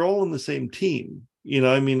 They're all in the same team.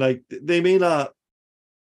 I mean, like they may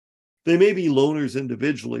be loners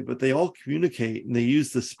individually, but they all communicate and they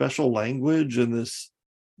use this special language and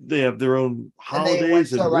they have their own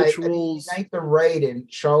holidays and rituals. Unite the Right in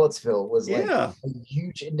Charlottesville was like a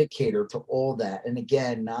huge indicator to all that. And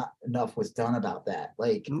again, not enough was done about that.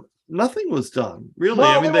 Like nothing was done, really.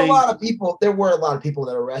 Well, I mean, there were a lot of people that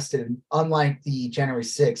were arrested. And unlike the January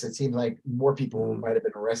 6th, it seems like more people might have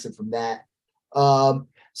been arrested from that.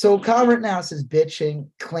 So Kyle Rittenhouse is bitching,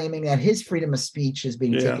 claiming that his freedom of speech is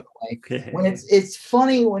being taken away. Okay. When it's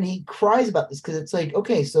funny when he cries about this, because it's like,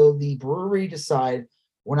 okay, so the brewery decided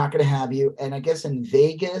we're not going to have you. And I guess in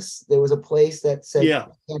Vegas, there was a place that said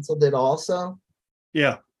canceled it also.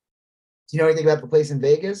 Yeah. Do you know anything about the place in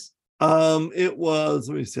Vegas? It was,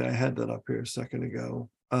 let me see, I had that up here a second ago.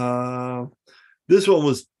 This one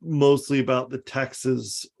was mostly about the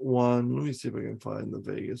Texas one. Let me see if I can find the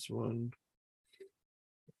Vegas one.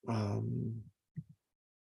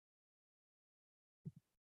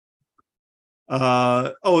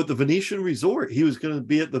 At the Venetian Resort. He was going to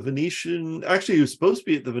be at the Venetian. Actually, he was supposed to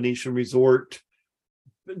be at the Venetian Resort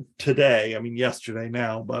today. I mean, yesterday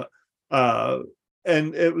now, but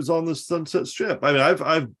and it was on the Sunset Strip. I mean,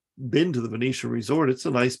 I've been to the Venetian Resort. It's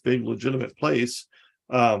a nice, big, legitimate place.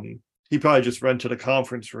 He probably just rented a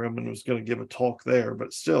conference room and was going to give a talk there,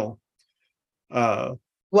 but still.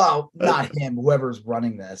 Well, not him. Whoever's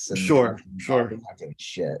running this. And, sure. Not giving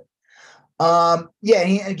shit.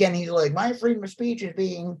 He's like, my freedom of speech is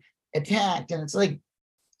being attacked, and it's like,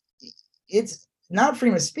 it's not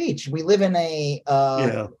freedom of speech. We live in a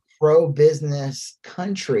pro-business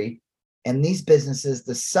country, and these businesses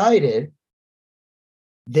decided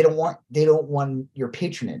they don't want your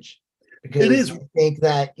patronage because they think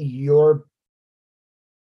that the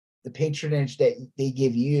patronage that they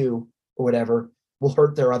give you or whatever will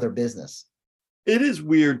hurt their other business. It is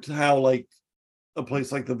weird how like a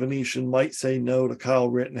place like the Venetian might say no to Kyle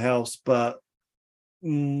Rittenhouse, but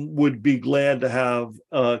would be glad to have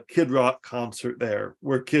a Kid Rock concert there,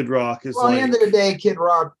 where Kid Rock is. Well, at the end of the day, Kid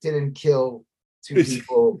Rock didn't kill two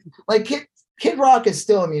people. Like Kid Rock is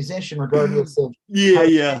still a musician, regardless of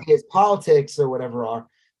his politics or whatever are.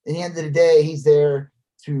 At the end of the day, he's there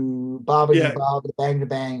to bob, bang,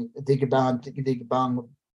 bang, dig a bong, dig a bong,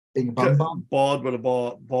 bing bong bong. Bod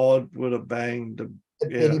would have banged.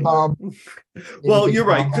 Biggie bomb. Well, you're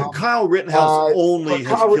right. Kyle Rittenhouse only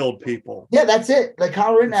has killed people. Yeah, that's it. Like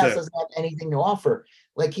Kyle Rittenhouse doesn't have anything to offer.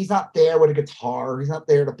 Like he's not there with a guitar. He's not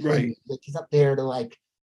there to play music. He's not there to like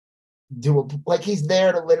he's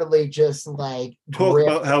there to literally just like talk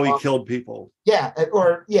about how he killed people. Yeah,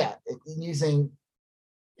 using.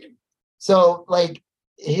 So like,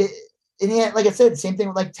 like I said, same thing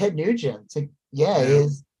with like Ted Nugent. It's like,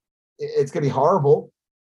 it's gonna be horrible.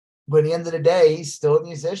 But at the end of the day, he's still a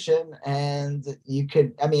musician, and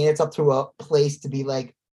it's up to a place to be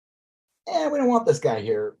like, we don't want this guy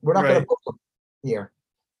here. We're not going to book him here.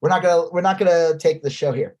 We're not going to take the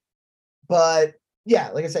show here. But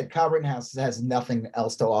yeah, like I said, Kyle Rittenhouse has nothing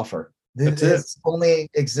else to offer. His only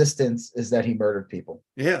existence is that he murdered people.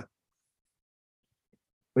 Yeah.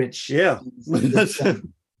 Which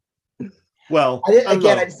well, I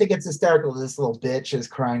just think it's hysterical. This little bitch is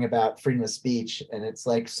crying about freedom of speech, and it's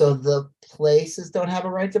like, so the places don't have a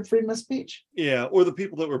right to freedom of speech? Yeah, or the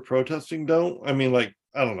people that were protesting don't. I mean, like,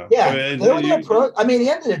 I don't know. Yeah, at the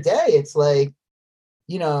end of the day, it's like,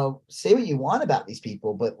 say what you want about these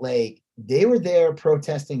people, but like they were there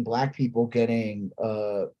protesting Black people getting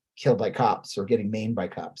killed by cops or getting maimed by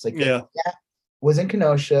cops. Like that was in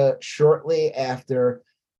Kenosha shortly after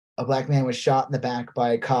a Black man was shot in the back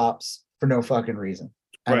by cops for no fucking reason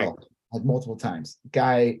at Right. all, like multiple times. The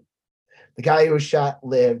guy who was shot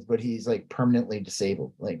lived, but he's like permanently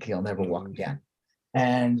disabled, like he'll never walk again.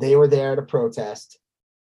 And they were there to protest,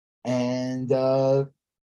 and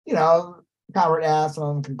you know, Conrad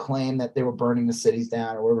Aslam can claim that they were burning the cities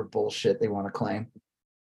down or whatever bullshit they want to claim.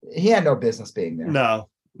 He had no business being there. No.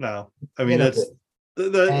 I mean, that's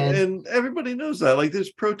and everybody knows that. Like,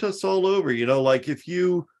 there's protests all over. You know, like if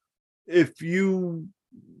you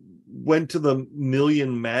went to the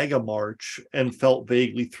Million MAGA march and felt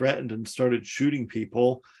vaguely threatened and started shooting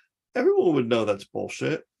people, everyone would know that's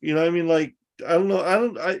bullshit. You know what I mean? Like, I don't know.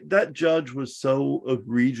 That judge was so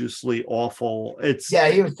egregiously awful. He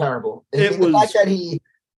was terrible. The fact that he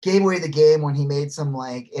gave away the game when he made some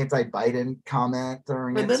like anti-Biden comment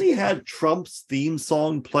during it. And then he had Trump's theme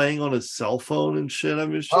song playing on his cell phone and shit. I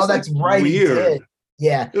mean, it's just that's right. Weird. He did.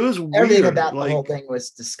 Yeah. It was weird. Everything about the whole thing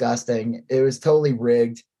was disgusting. It was totally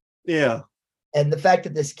rigged. Yeah. And the fact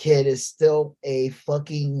that this kid is still a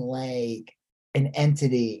fucking like an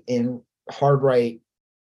entity in hard right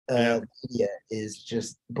media is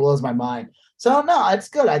just blows my mind. So no, it's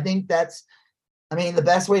good. I think the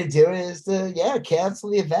best way to do it is to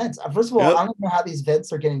cancel the events. First of all, I don't know how these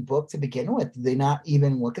events are getting booked to begin with. Do they not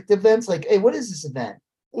even look at the events? Like, hey, what is this event?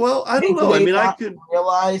 Well, I don't know. I mean, I could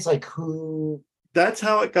realize like who. That's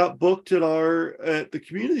how it got booked at the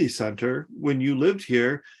community center when you lived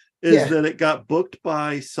here. Is that it got booked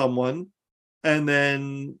by someone, and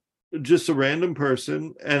then just a random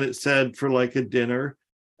person, and it said for like a dinner,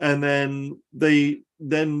 and then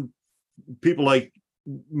people like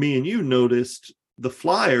me and you noticed the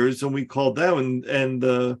flyers, and we called them, and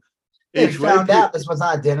the HOA out this was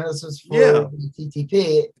not a dinner. This was for the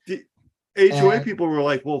TTP. The HOA people were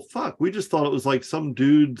like, "Well, fuck, we just thought it was like some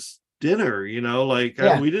dude's dinner, you know, like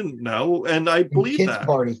we didn't know." And I believe that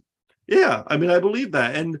party. Yeah, I mean, I believe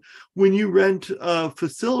that. And when you rent a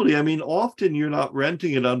facility, I mean, often you're not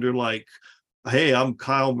renting it under like, hey, I'm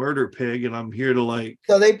Kyle Murder Pig and I'm here to like.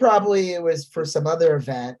 So it was for some other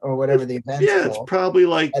event or whatever the event's called. It's probably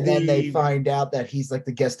like. And then they find out that he's like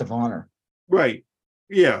the guest of honor. Right.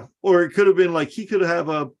 Yeah. Or it could have been like he could have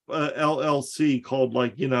a LLC called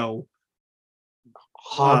like, you know.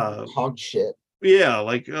 Hog shit. Yeah,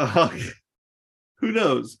 like who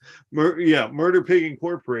knows? Murder Pig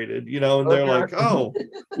Incorporated, you know, and they're like, oh,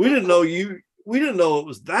 we didn't know it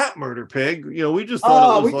was that Murder Pig. You know, we just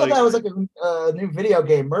thought thought that was like a new video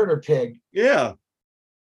game, Murder Pig. Yeah.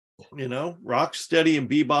 You know, Rocksteady and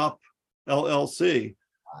Bebop LLC.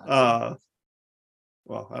 Well,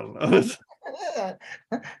 I don't know.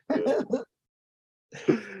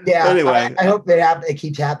 Anyway, I hope it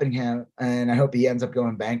keeps happening to him, and I hope he ends up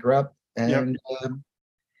going bankrupt. And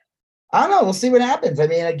I don't know. We'll see what happens. I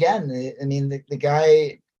mean, again, the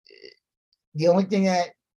guy, the only thing that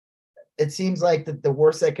it seems like the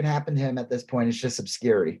worst that can happen to him at this point is just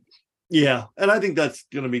obscurity. Yeah. And I think that's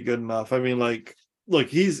going to be good enough. I mean, like, look,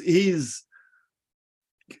 he's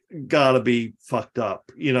got to be fucked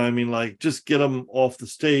up. You know, I mean, like, just get him off the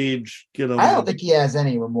stage. Get him. I don't think he has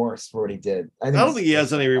any remorse for what he did. I don't think he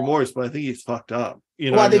has any remorse, but I think he's fucked up.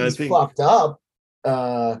 You know, I think he's fucked up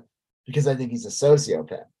because I think he's a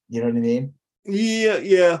sociopath. You know what I mean?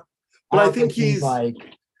 Yeah. But I think he's like.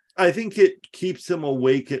 I think it keeps him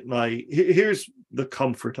awake at night. Here's the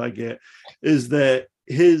comfort I get is that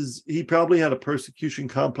he probably had a persecution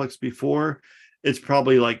complex before. It's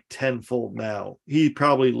probably like tenfold now. He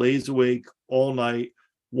probably lays awake all night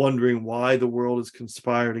wondering why the world has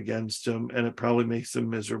conspired against him, and it probably makes him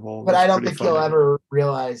miserable. But I don't think he'll ever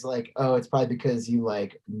realize like, oh, it's probably because you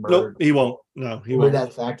like murdered. Nope, he won't. No, he won't.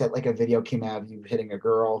 That fact that like a video came out of you hitting a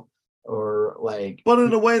girl or like. But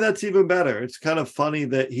in a way, that's even better. It's kind of funny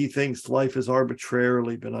that he thinks life has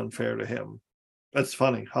arbitrarily been unfair to him. That's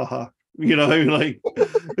funny. Haha. You know, I mean, like,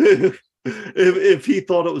 if he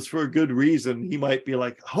thought it was for a good reason, he might be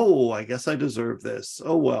like, oh, I guess I deserve this.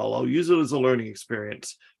 Oh, well, I'll use it as a learning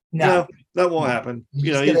experience. No, that won't happen.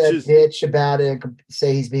 He's gonna bitch about it,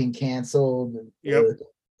 say he's being canceled.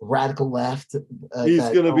 Radical left. He's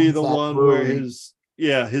gonna be the one where his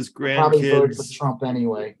grandkids probably voted for Trump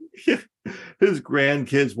anyway. His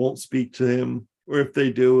grandkids won't speak to him, or if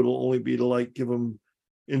they do, it'll only be to like give him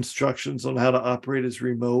instructions on how to operate his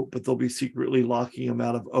remote, but they'll be secretly locking him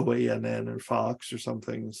out of OANN or Fox or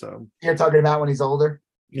something. So you're talking about when he's older?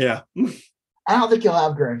 Yeah. I don't think he'll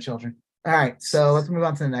have grandchildren. All right, so let's move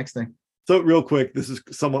on to the next thing. So real quick, this is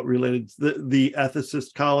somewhat related. The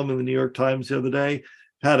ethicist column in the New York Times the other day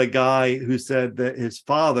had a guy who said that his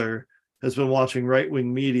father has been watching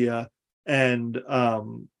right-wing media and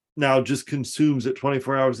now just consumes it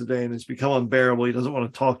 24 hours a day, and it's become unbearable. He doesn't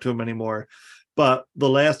want to talk to him anymore. But the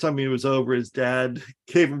last time he was over, his dad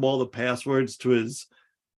gave him all the passwords to his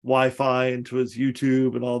Wi-Fi and to his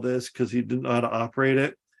YouTube and all this because he didn't know how to operate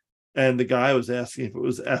it. And the guy was asking if it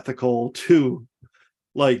was ethical to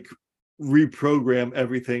like reprogram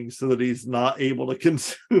everything so that he's not able to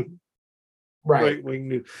consume right-wing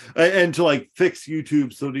news and to like fix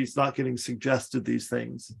YouTube so that he's not getting suggested these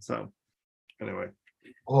things. So anyway,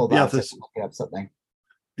 hold on, looking up something.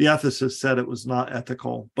 The ethicist said it was not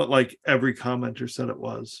ethical, but like every commenter said it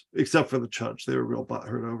was, except for the judge. They were real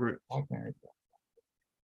butthurt over it.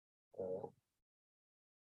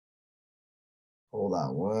 Hold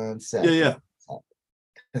on one second. Yeah.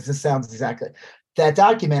 This sounds exactly that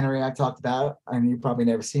documentary I talked about, and you've probably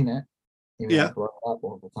never seen it. I brought it up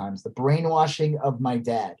multiple times. The Brainwashing of My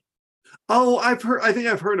Dad. Oh, I've heard. I think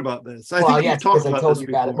I've heard about this. I think you've talked about this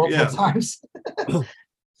before. Multiple times.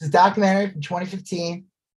 It's a documentary from 2015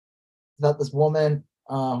 about this woman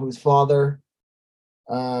whose father,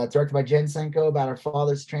 directed by Jen Senko, about her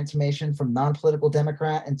father's transformation from non-political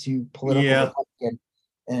Democrat into political Republican,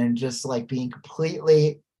 and just like being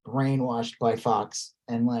completely brainwashed by Fox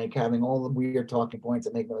and like having all the weird talking points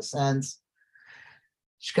that make no sense.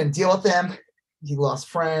 She couldn't deal with him. He lost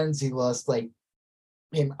friends. He lost like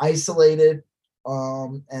him isolated,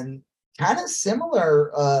 and kind of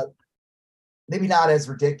similar. Maybe not as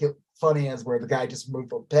ridiculous, funny as where the guy just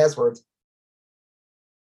moved the passwords.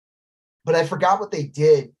 But I forgot what they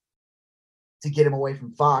did to get him away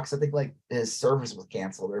from Fox. I think like his service was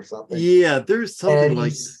canceled or something. Yeah, there's something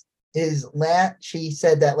like she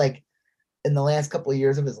said that like in the last couple of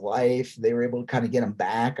years of his life, they were able to kind of get him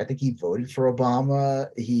back. I think he voted for Obama.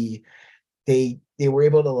 They were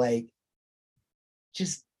able to like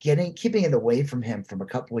just keeping it away from him from a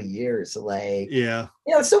couple of years. Like,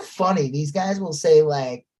 it's so funny. These guys will say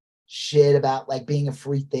like shit about like being a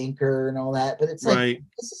free thinker and all that, but it's like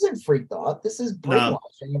this isn't free thought. This is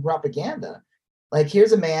brainwashing and propaganda. Like,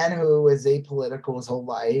 here's a man who was apolitical his whole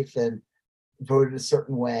life and voted a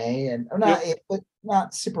certain way, and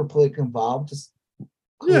not super politically involved, just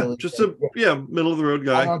middle of the road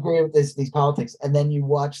guy. I don't agree with these politics. And then you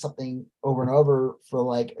watch something over and over for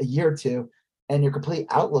like a year or two, and your complete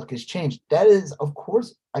outlook has changed. That is, of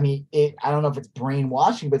course, I mean, I don't know if it's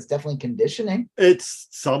brainwashing, but it's definitely conditioning. It's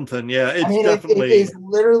something, It's definitely it is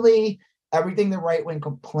literally everything the right wing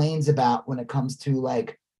complains about when it comes to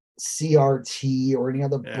like CRT or any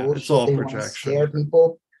other bullshit. It's all they projection. Want to scare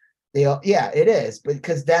people. It is,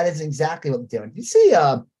 because that is exactly what they're doing. You see,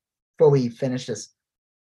 before we finish this,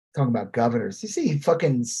 talking about governors, you see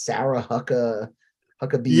fucking Sarah Huckabee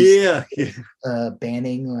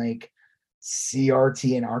banning like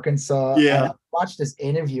CRT in Arkansas. And I watched this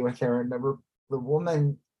interview with her, and the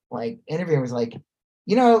woman like interviewing was like,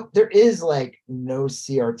 there is like no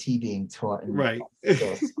CRT being taught in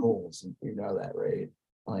schools. You know that, right?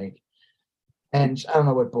 Like, and I don't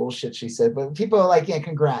know what bullshit she said, but people are like,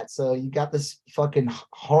 congrats. So you got this fucking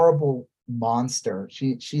horrible monster.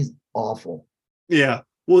 She's awful. Yeah.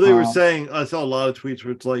 Well, they were saying, I saw a lot of tweets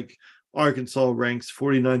where it's like Arkansas ranks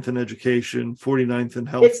 49th in education, 49th in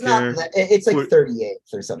healthcare. It's not. It's like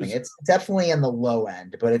 38th or something. It's definitely in the low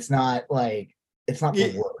end, but it's not like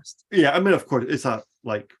the worst. Yeah, I mean, of course, it's not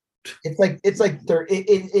like it's like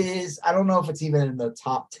it is. I don't know if it's even in the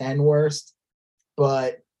top 10 worst,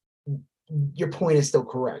 but your point is still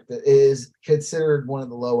correct. It is considered one of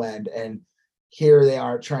the low end, and here they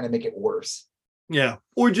are trying to make it worse. Yeah,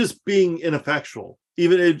 or just being ineffectual.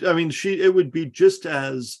 It would be just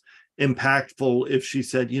as impactful if she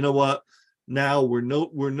said, you know what, now we're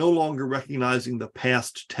no longer recognizing the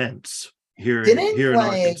past tense here in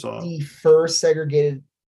Arkansas. The first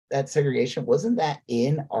segregation wasn't that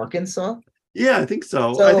in Arkansas? Yeah, I think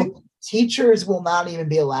so. So I think teachers will not even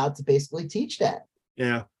be allowed to basically teach that.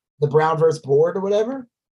 Yeah. The Brown versus Board or whatever.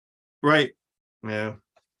 Right. Yeah.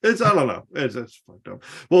 I don't know. It's fucked up.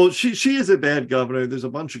 Well, she is a bad governor. There's a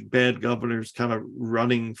bunch of bad governors kind of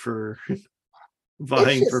running for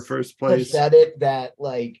vying for first place. Pathetic that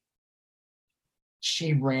like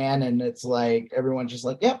she ran, and it's like everyone's just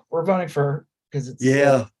like, yep, we're voting for her because it's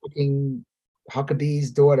fucking Huckabee's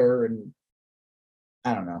daughter, and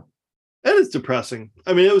I don't know. That is depressing.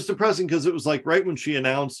 I mean, it was depressing because it was like right when she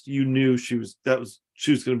announced, you knew she was going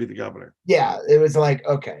to be the governor. Yeah, it was like,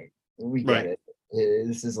 okay, we get it.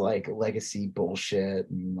 This is like legacy bullshit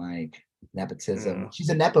and like nepotism. She's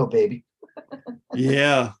a nepo baby.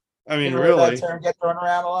 Yeah, I mean, really, that term gets thrown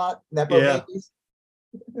around a lot. Nepo babies.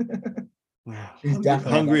 She's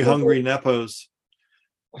definitely hungry nepos.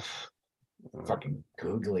 Fucking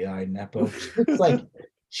googly eyed nepo. It's like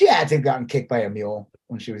She had to have gotten kicked by a mule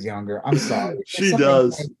when she was younger. I'm sorry. She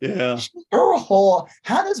does. Yeah.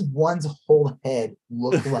 How does one's whole head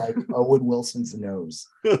look like Owen Wilson's nose?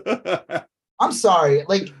 I'm sorry.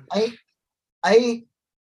 Like it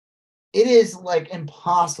is like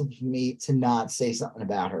impossible for me to not say something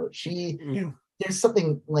about her. There's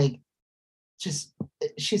something like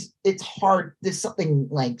it's hard. There's something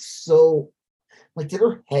like so like did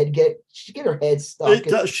her head she get her head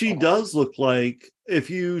stuck? She does look like if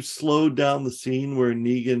you slowed down the scene where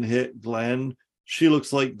Negan hit Glenn, she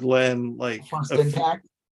looks like Glenn like First Impact.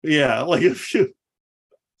 Yeah, like if you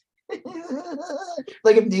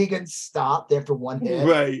like if Negan stopped after one hit,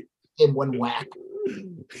 right, in one whack.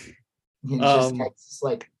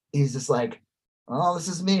 He's just like, oh, this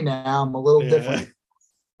is me now. I'm a little different.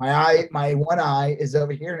 My one eye is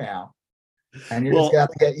over here now. And you're just got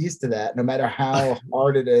to get used to that, no matter how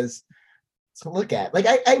hard it is to look at. Like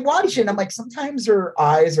I watch it and I'm like, sometimes her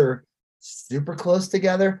eyes are super close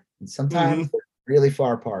together and sometimes they're really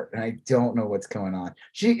far apart. And I don't know what's going on.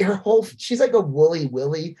 She's like a woolly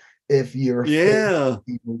willy if you're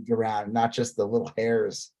moved around, not just the little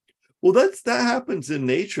hairs. Well, that happens in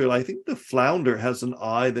nature. I think the flounder has an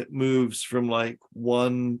eye that moves from like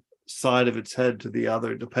one side of its head to the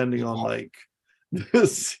other, depending on like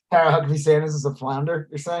this. Sarah Huckabee Sanders is a flounder,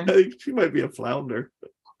 you're saying? I think she might be a flounder.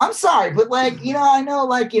 I'm sorry, but like, I know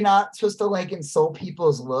like you're not supposed to like insult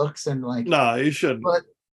people's looks and like no, you shouldn't.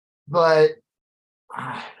 But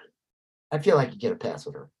I feel like you get a pass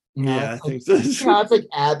with her. I think so. It's like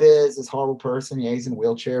Ab is this horrible person. Yeah, he's in a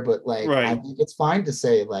wheelchair, but like I think it's fine to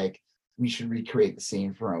say like we should recreate the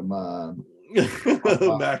scene from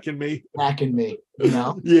Mac and Me. Mac and Me,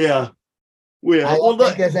 Yeah. I don't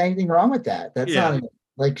think there's anything wrong with that. That's not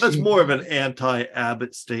like that's more of an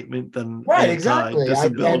anti-Abbott statement than exactly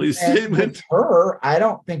disability statement. With her, I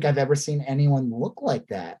don't think I've ever seen anyone look like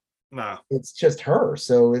that. No, it's just her.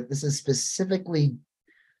 So this is specifically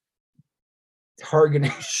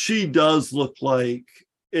targeting. She does look like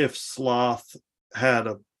if Sloth had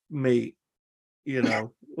a mate,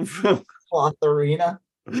 Slotharina.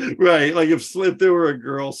 Right, like if there were a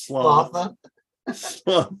girl Sloth.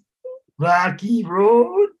 Rocky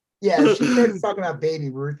Road. Yeah, she starts talking about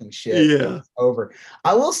Baby Ruth and shit. Yeah, it's over.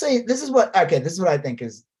 I will say this is what I think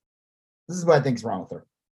is wrong with her.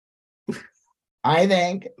 I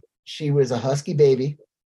think she was a husky baby.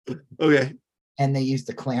 Okay. And they used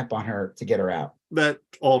to clamp on her to get her out. That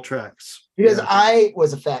all tracks. Because I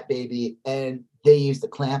was a fat baby and they used to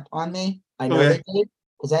clamp on me. I know they did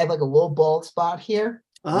because I have like a little bald spot here.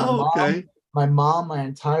 Okay. My mom, my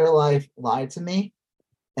entire life, lied to me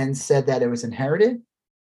and said that it was inherited.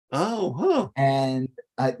 Oh, huh. And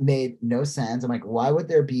it made no sense. I'm like, why would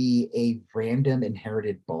there be a random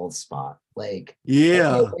inherited bald spot? Like,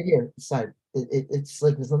 right here, side. It's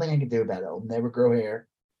like there's nothing I can do about it. It'll never grow hair.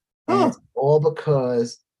 And it's all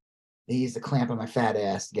because they used to clamp on my fat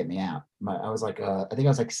ass to get me out. I was like, I think I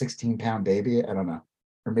was like 16-pound baby. I don't know.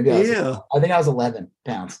 Or maybe I think I was 11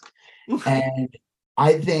 pounds. And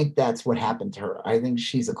I think that's what happened to her. I think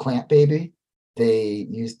she's a clamp baby. They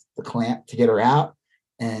used the clamp to get her out,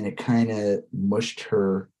 and it kind of mushed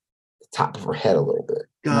the top of her head a little bit.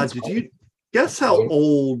 God, did you guess how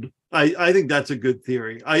old? I think that's a good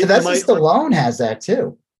theory. Stallone has that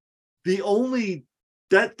too.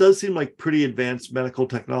 That does seem like pretty advanced medical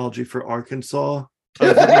technology for Arkansas.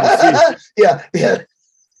 Yeah.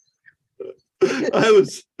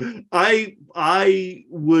 I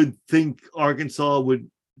would think Arkansas would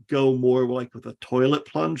go more like with a toilet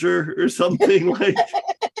plunger or something like.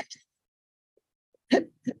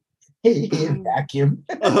 Vacuum.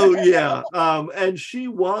 Oh yeah. And she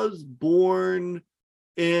was born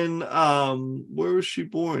in where was she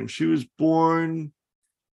born? She was born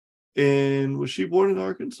in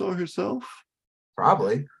Arkansas herself?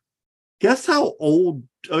 Probably. Guess how old?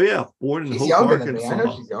 Oh yeah, born in Hope, Arkansas. I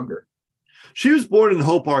know she's younger. She was born in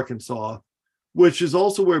Hope, Arkansas, which is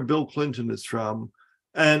also where Bill Clinton is from.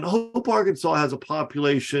 And Hope, Arkansas has a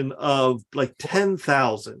population of like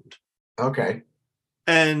 10,000. Okay.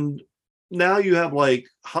 And now you have like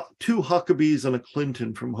two Huckabees and a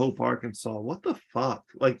Clinton from Hope, Arkansas. What the fuck?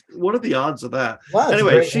 Like, what are the odds of that? Wow,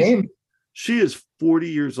 anyway, she is 40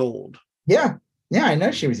 years old. Yeah. Yeah, I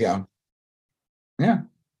know she was young. Yeah,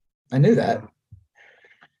 I knew that.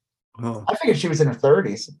 Oh. I figured she was in her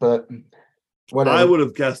 30s, but whatever. I would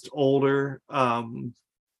have guessed older.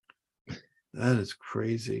 That is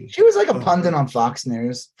crazy. She was like a pundit on Fox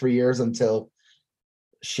News for years until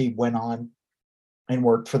she went on and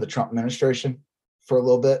worked for the Trump administration for a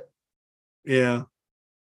little bit. Yeah.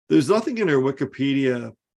 There's nothing in her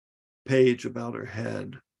Wikipedia page about her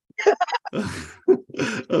head.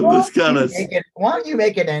 This kind of. Why don't you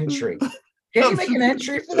make an entry? Can you make an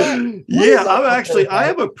entry for that? Yeah, I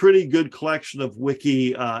have a pretty good collection of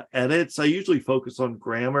wiki edits. I usually focus on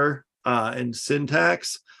grammar and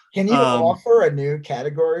syntax. Can you offer a new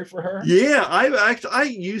category for her? Yeah, I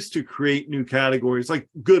used to create new categories, like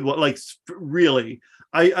good one, like really.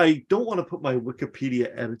 I don't want to put my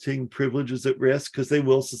Wikipedia editing privileges at risk because they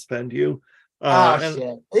will suspend you.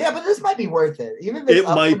 Shit. Yeah, but this might be worth it. Even if it's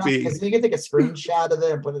it might be, because you can take a screenshot of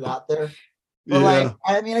it and put it out there. But like,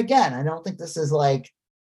 I mean, again, I don't think this is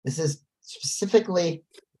specifically.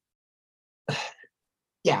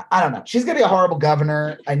 Yeah, I don't know. She's going to be a horrible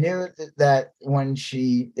governor. I knew that when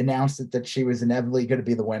she announced it, that she was inevitably going to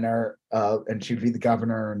be the winner, and she'd be the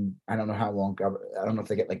governor. And I don't know how long. I don't know if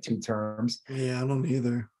they get like 2 terms. Yeah, I don't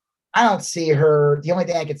either. I don't see her. The only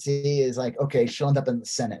thing I could see is like, okay, she'll end up in the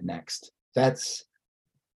Senate next. That's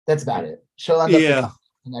about it. She'll end up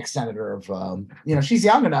the next senator of. She's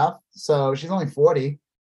young enough, so she's only 40.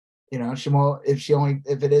 She won't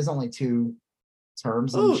if it is only 2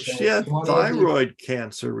 terms. She had thyroid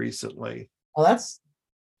cancer recently. Oh,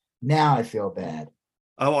 now I feel bad.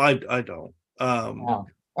 Oh, I don't.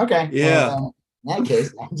 Okay. Yeah. Well, in that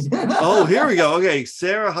case. Oh, here we go. Okay,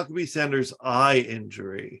 Sarah Huckabee Sanders' eye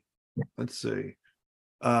injury. Let's see.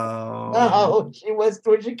 She was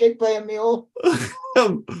she kicked by a mule.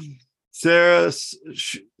 Sarah's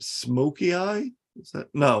smoky eye. Is that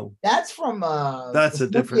no? That's from that's a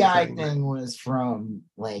different thing. Was from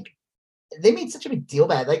like. They made such a big deal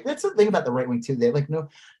about it. Like that's the thing about the right wing too. They like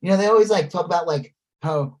they always like talk about like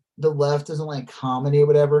how the left doesn't like comedy or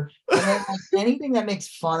whatever. And then like anything that makes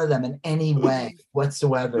fun of them in any way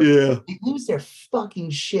whatsoever, they lose their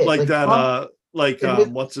fucking shit. Like that.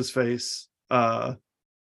 What's his face? The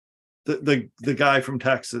guy from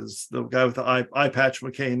Texas, the guy with the eye patch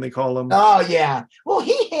McCain, they call him. Oh yeah. Well,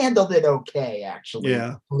 he handled it okay, actually.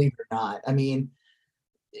 Yeah. Believe it or not. I mean,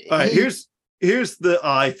 all right. Here's the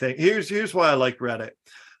eye thing. Here's why I like Reddit.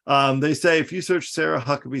 They say if you search Sarah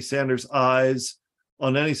Huckabee Sanders' eyes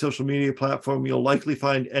on any social media platform, you'll likely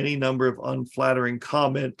find any number of unflattering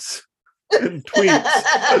comments and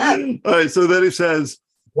tweets. All right, so then it says,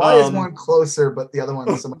 why is one closer, but the other one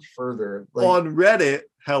is so much further? On Reddit,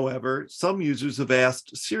 however, some users have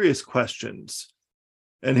asked serious questions.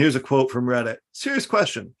 And here's a quote from Reddit. Serious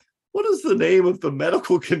question. What is the name of the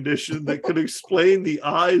medical condition that could explain the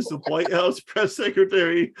eyes of White House Press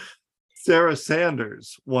Secretary Sarah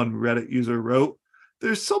Sanders? One Reddit user wrote,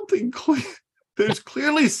 there's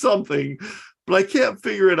clearly something, but I can't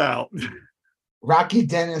figure it out. Rocky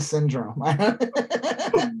Dennis syndrome.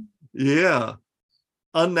 Yeah.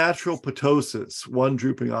 Unnatural ptosis, one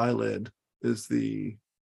drooping eyelid is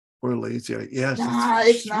or lazy eye. Yes.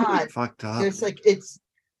 It's not. Really fucked up. It's like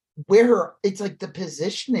the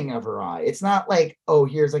positioning of her eye. It's not like, oh,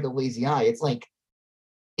 here's like a lazy eye. It's like,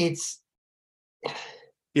 there's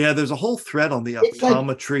a whole thread on the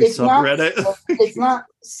optometry subreddit. It's not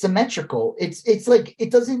symmetrical. It's like,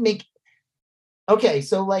 it doesn't make. Okay,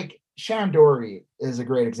 so like Sharon Doherty is a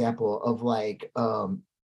great example of like,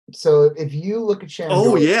 so if you look at Sharon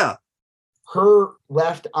Doherty, her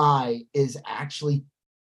left eye is actually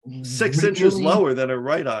 6 inches lower than her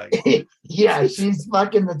right eye. Yeah, she's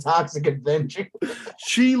fucking the Toxic Avenger.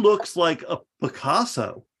 She looks like a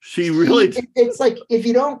Picasso. She really. It's like if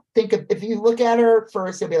you look at her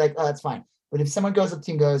first, you'll be like, oh, that's fine. But if someone goes up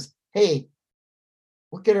to you and goes, hey,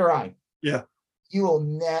 look at her eye. Yeah. You'll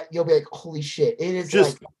be like, holy shit, it is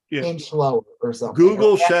just like an inch lower or something.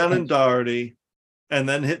 Google Shannon Doherty and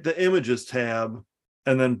then hit the images tab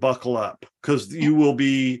and then buckle up because you will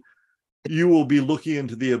be looking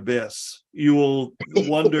into the abyss. You will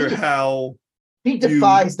wonder how he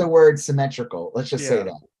defies the word symmetrical. Let's just say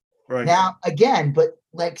that. Right. Now, again, but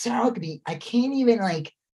like Sarah Huckabee, I can't even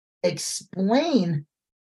like explain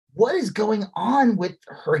what is going on with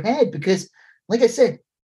her head because, like I said,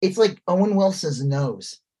 it's like Owen Wilson's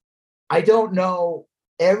nose. I don't know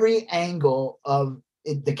every angle of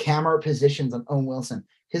the camera positions on Owen Wilson.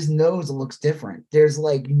 His nose looks different. There's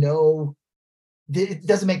like it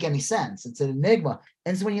doesn't make any sense. It's an enigma.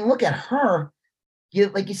 And so when you look at her,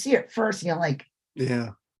 you see it first, and you're like,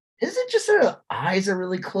 yeah. Is it just that her eyes are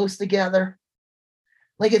really close together?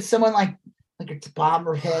 Like it's someone like at the bottom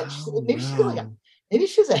of her head. Maybe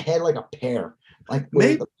she has a head like a pear. Like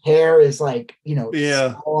where the pear is like,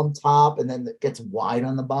 small on top and then it gets wide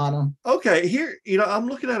on the bottom. Okay, here, I'm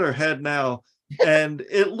looking at her head now, and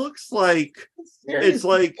it looks like it's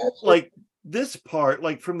like this part,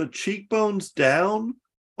 like from the cheekbones down,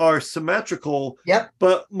 are symmetrical. Yep.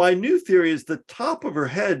 But my new theory is the top of her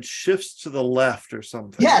head shifts to the left or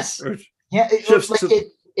something. Yes. Or yeah.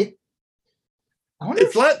 I wonder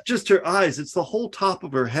It's not just her eyes, it's the whole top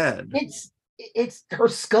of her head. it's her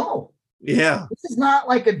skull. Yeah. This is not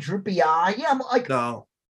like a droopy eye. Yeah, like No.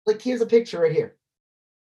 Like here's a picture right here.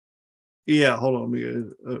 Yeah, hold on.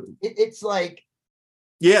 It's like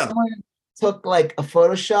someone took like a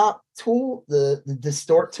Photoshop tool, the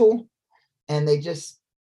distort tool, and they just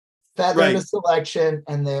feathered a selection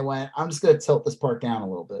and they went, I'm just going to tilt this part down a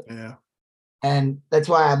little bit. Yeah. And that's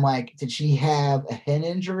why I'm like, did she have a head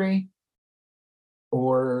injury?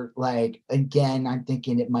 Or like, again, I'm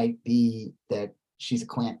thinking it might be that she's a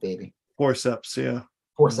clamp baby. Forceps, yeah.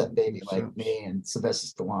 Forceps baby, like me and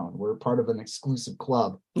Sylvester Stallone. We're part of an exclusive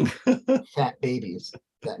club, fat babies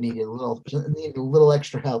that needed a little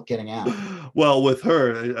extra help getting out. Well, with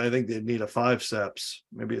her, I think they'd need a 5 steps,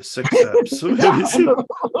 maybe a 6 steps.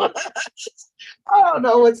 I don't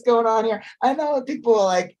know what's going on here. I know people are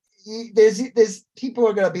like, there's people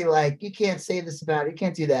are gonna be like, you can't say this about it, you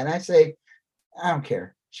can't do that. And I say, I don't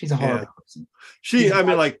care. She's a horrible person. She's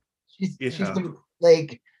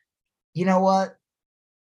like, you know what?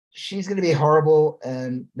 She's gonna be horrible,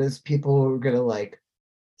 and there's people who are gonna like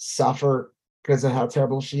suffer because of how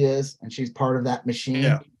terrible she is, and she's part of that machine.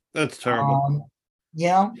 Yeah, that's terrible. You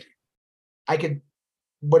know, I don't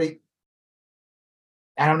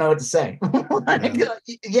know what to say.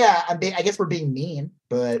 Yeah, I guess we're being mean,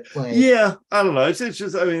 but like, yeah, I don't know. It's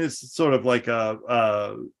just, I mean, it's sort of like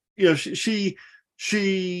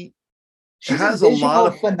she has a lot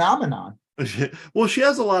of phenomenon. Well, she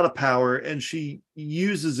has a lot of power, and she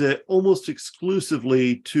uses it almost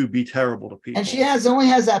exclusively to be terrible to people. And she only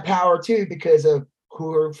has that power too because of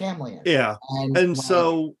who her family is. Yeah, and like,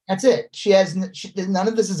 so that's it. She none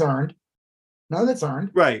of this is earned. None of it's earned.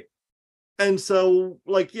 Right. And so,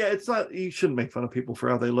 like, yeah, it's not, you shouldn't make fun of people for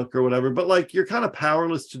how they look or whatever, but like, you're kind of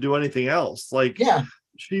powerless to do anything else. Like, yeah,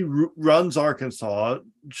 she runs Arkansas.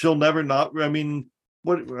 She'll never not. I mean,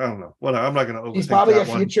 what? I don't know. What? I'm not going to. She's probably a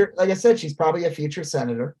future. Like I said, she's probably a future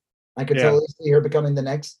senator. I could totally see her becoming the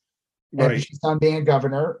next. Right. She's done being a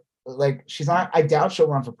governor. Like, she's not. I doubt she'll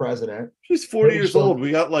run for president. She's 40 years old. We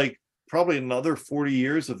got like probably another 40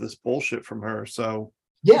 years of this bullshit from her. So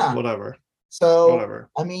yeah, whatever. So whatever.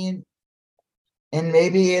 I mean, and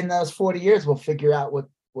maybe in those 40 years we'll figure out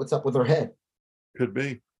what's up with her head. Could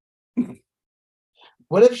be.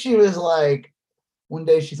 What if she was like, one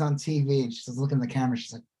day she's on TV and she's looking at the camera,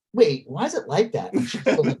 she's like, wait, why is it like that? And she's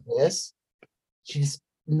like this. She just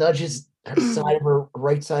nudges her side of her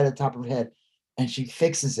right side of the top of her head and she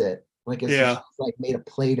fixes it. Like it's she's like made of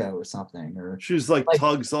Play-Doh or something. Or she's like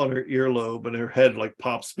tugs on her earlobe and her head like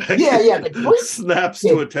pops back. Yeah. Like, snaps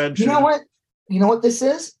to attention. You know what? You know what this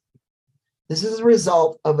is? This is a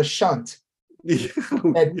result of a shunt. This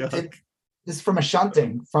is from a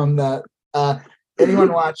shunting from the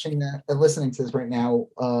anyone watching listening to this right now.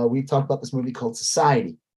 We talked about this movie called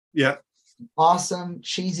Society. Yeah. Awesome,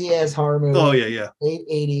 cheesy ass horror movie. Oh yeah. Late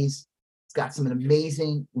 80s. It's got some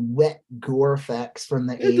amazing wet gore effects from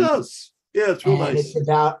the 80s. It does. Yeah, it's real nice. It's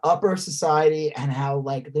about upper society and how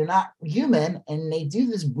like they're not human, and they do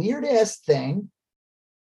this weird ass thing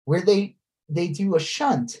where they do a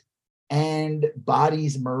shunt and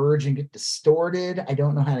bodies merge and get distorted. I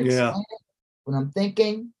don't know how to explain it, but I'm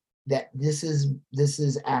thinking that this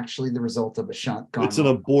is actually the result of a shunt gone It's an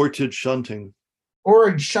aborted shunting. Or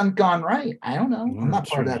a shunt gone right. I don't know. I'm not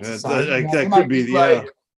part of that society. That could be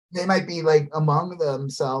they might be like among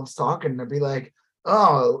themselves talking. They'll be like,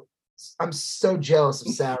 oh, I'm so jealous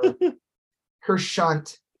of Sarah. Her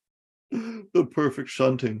shunt. The perfect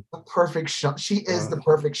shunting. The perfect shunt. She is the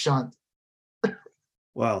perfect shunt.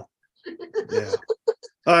 Wow. Yeah.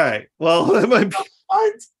 All right. Well, that might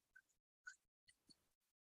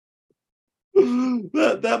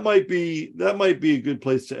be that might be a good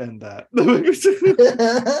place to end that.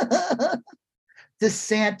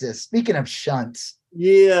 DeSantis. Speaking of shunts.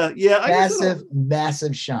 Yeah.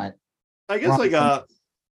 Massive shunt. I guess I got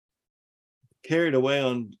carried away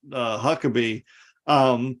on Huckabee.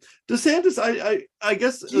 DeSantis, I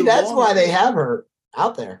guess that's why they have her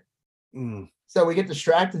out there. Mm. So we get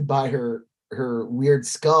distracted by her weird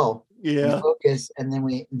skull. Yeah. Focus, and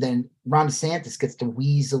then Ron DeSantis gets to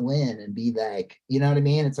weasel in and be like, you know what I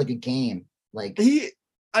mean? It's like a game. Like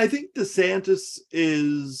I think DeSantis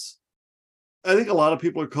is. I think a lot of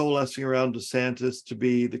people are coalescing around DeSantis to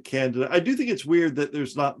be the candidate. I do think it's weird that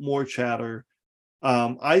there's not more chatter.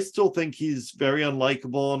 I still think he's very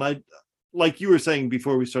unlikable, and I, like you were saying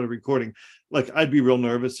before we started recording, like I'd be real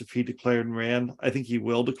nervous if he declared and ran. I think he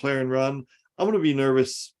will declare and run. I'm going to be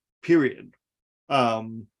nervous. Period.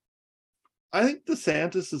 I think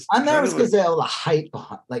DeSantis is. I'm nervous because of all the hype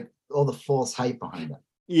behind, like all the false hype behind him.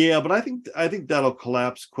 Yeah, but I think that'll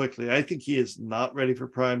collapse quickly. I think he is not ready for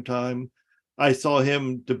prime time. I saw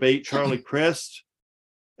him debate Charlie Crist,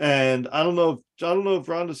 and I don't know if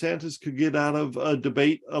Ron DeSantis could get out of a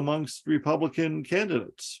debate amongst Republican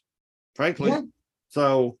candidates, frankly. Yeah.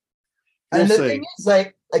 So we'll And the see. thing is,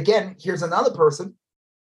 like, again, here's another person,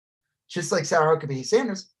 just like Sarah Huckabee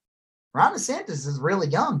Sanders. Ron DeSantis is really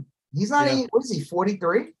young. He's not what is he,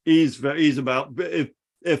 43? He's about,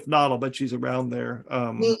 if not, I'll bet she's around there.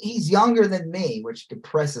 He's younger than me, which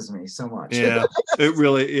depresses me so much. Yeah, it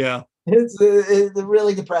really, yeah. It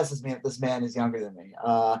really depresses me that this man is younger than me.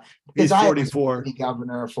 Because He's 44. I was to be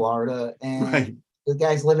governor of Florida, and Right. the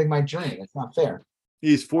guy's living my dream. It's not fair.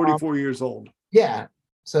 He's 44 years old. Yeah,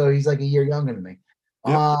 so he's like a year younger than me.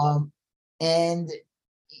 Yep. And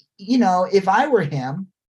you know, if I were him,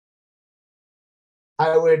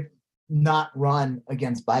 I would not run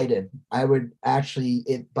against Biden. I would actually,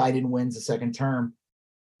 if Biden wins a second term,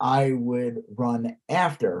 I would run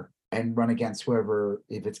after and run against whoever,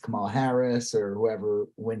 if it's Kamala Harris or whoever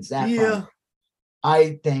wins that. Yeah.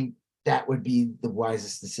 I think that would be the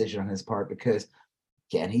wisest decision on his part because,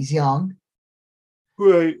 again, he's young.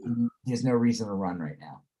 Right. There's no reason to run right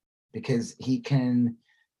now because he can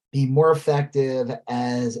be more effective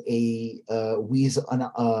as a weasel,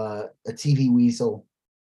 a TV weasel.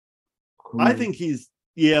 I think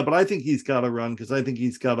but I think he's got to run because I think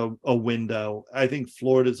he's got a window. I think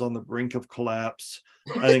Florida's on the brink of collapse.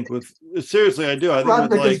 I think seriously, I do. I think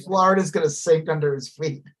because Florida's going to sink under his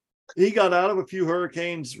feet. He got out of a few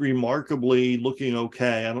hurricanes remarkably looking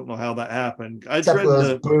okay. I don't know how that happened. Except for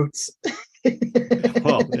those boots.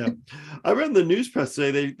 Well, yeah. I read in the news press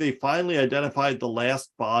today they finally identified the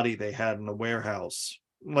last body they had in a warehouse.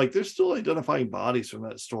 Like they're still identifying bodies from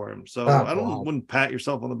that storm. So I wouldn't pat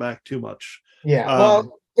yourself on the back too much. Yeah.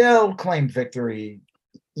 Well, they'll claim victory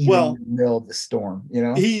even in the middle of the storm, you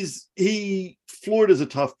know? Florida's a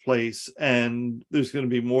tough place, and there's going to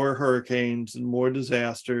be more hurricanes and more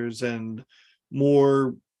disasters and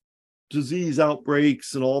more disease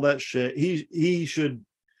outbreaks and all that shit. He's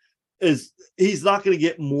not going to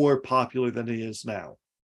get more popular than he is now.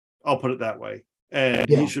 I'll put it that way. And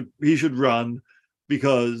he should run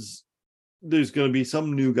because there's going to be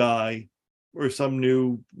some new guy or some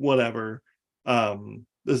new whatever.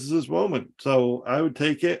 This is his moment. So I would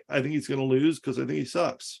take it. I think he's going to lose because I think he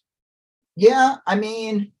sucks. Yeah, I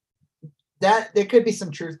mean, that there could be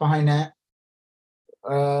some truth behind that.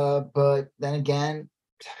 But then again,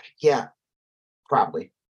 yeah,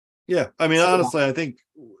 probably. Yeah, I mean, honestly, I think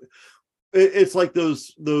it's like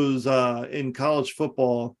those in college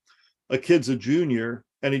football, a kid's a junior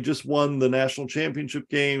and he just won the national championship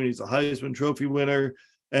game and he's a Heisman Trophy winner,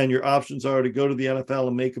 and your options are to go to the NFL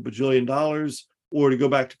and make $1 bajillion or to go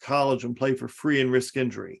back to college and play for free and risk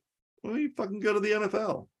injury. Well, you fucking go to the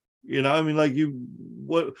NFL. You know, I mean, like the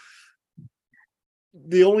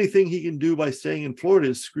only thing he can do by staying in Florida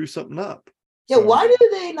is screw something up. Yeah, so,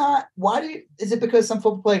 is it because some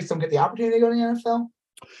football players don't get the opportunity to go to the NFL?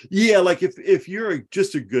 Yeah, like if you're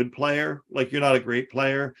just a good player, like you're not a great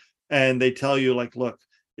player, and they tell you, like, look,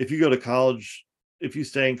 if you go to college, if you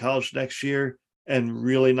stay in college next year and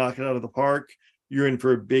really knock it out of the park, you're in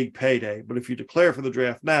for a big payday. But if you declare for the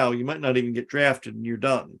draft now, you might not even get drafted and you're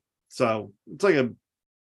done. So it's like a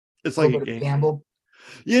gamble.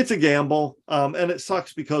 Yeah, it's a gamble. And it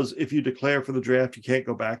sucks because if you declare for the draft, you can't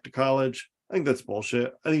go back to college. I think that's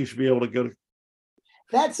bullshit. I think you should be able to go to.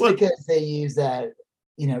 That's because they use that,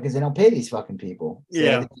 you know, because they don't pay these fucking people. So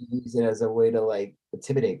yeah. They use it as a way to like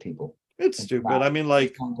intimidate people. It's stupid. I mean,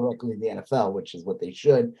 like directly to the NFL, which is what they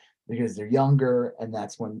should, because they're younger and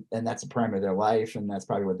that's the prime of their life, and that's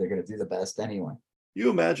probably what they're going to do the best anyway.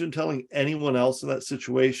 You imagine telling anyone else in that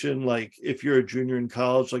situation, like if you're a junior in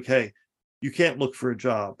college, like, hey, you can't look for a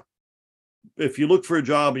job. If you look for a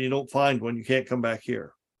job and you don't find one, you can't come back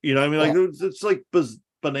here. You know what I mean? Like it's like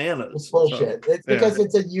bananas. It's bullshit. So, it's because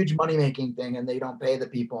it's a huge money-making thing and they don't pay the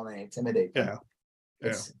people and they intimidate them. Yeah.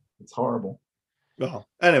 It's horrible. Well,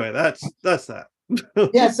 anyway, that's that.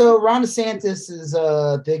 Yeah, so Ron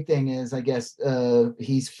DeSantis' big thing is, I guess,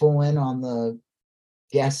 he's full in on the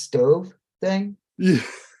gas stove thing.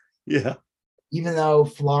 Yeah. Even though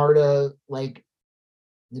Florida, like,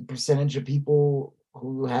 the percentage of people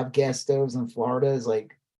who have gas stoves in Florida is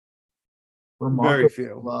like remarkably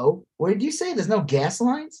low. What did you say? There's no gas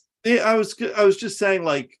lines? Yeah, I was just saying,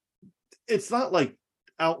 like, it's not like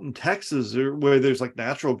out in Texas or where there's like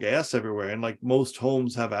natural gas everywhere, and like most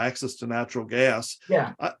homes have access to natural gas.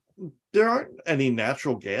 Yeah. There aren't any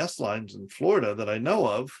natural gas lines in Florida that I know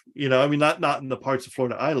of. You know, I mean, not in the parts of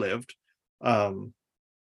Florida I lived. I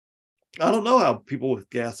don't know how people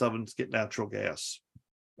with gas ovens get natural gas.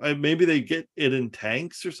 Maybe they get it in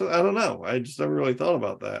tanks or something. I don't know. I just never really thought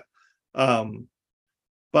about that.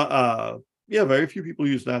 Yeah, very few people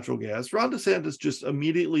use natural gas. Ron DeSantis just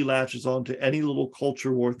immediately latches on to any little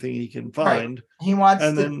culture war thing he can find. Right. He wants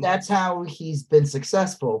to, that's how he's been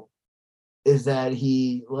successful, is that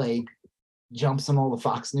he like jumps on all the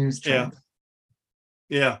Fox News trends.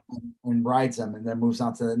 Yeah. And rides them and then moves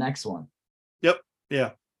on to the next one. Yep. Yeah.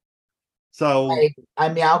 So like, I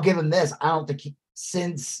mean, I'll give him this. I don't think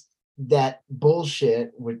since that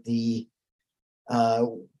bullshit with the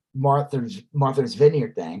Martha's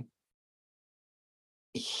Vineyard thing,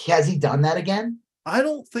 has he done that again? I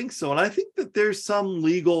don't think so. And I think that there's some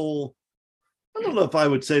legal, I don't know if I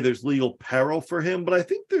would say there's legal peril for him, but I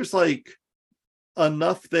think there's like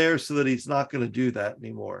enough there so that he's not going to do that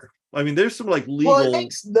anymore. I mean, there's some like legal. Well, it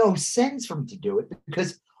makes no sense for him to do it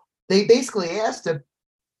because they basically asked him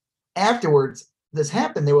afterwards this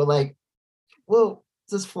happened. They were like, well,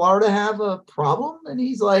 does Florida have a problem? And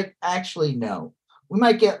he's like, actually, no. We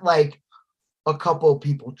might get like a couple of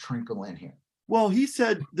people trickle in here. Well, he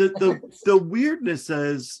said the weirdness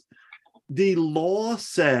is the law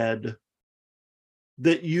said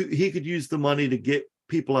that he could use the money to get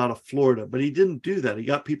people out of Florida, but he didn't do that. He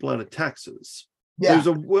got people out of Texas. Yeah. There's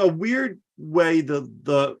a weird way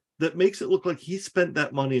that makes it look like he spent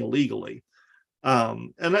that money illegally.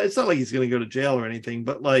 And it's not like he's going to go to jail or anything,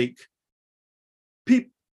 but like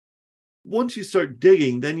once you start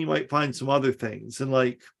digging, then you might find some other things. And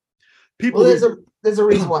like people, well, there's a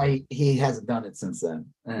reason why he hasn't done it since then.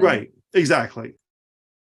 Right. Exactly.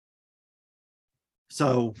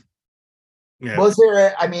 So, yeah. Was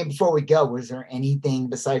there, I mean, before we go, was there anything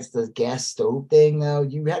besides the gas stove thing, though?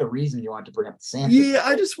 You had a reason you wanted to bring up DeSantis. Yeah,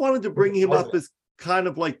 I just wanted to bring him up as kind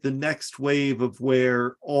of like the next wave of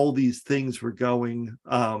where all these things were going.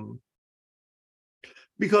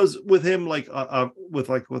 Because with him, with a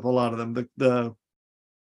lot of them, the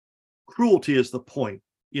cruelty is the point.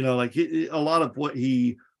 You know, like a lot of what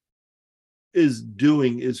he is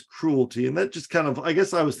doing is cruelty, and that just kind of, I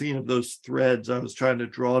guess I was thinking of those threads I was trying to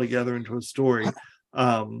draw together into a story.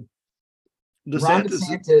 Ron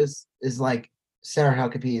DeSantis is like Sarah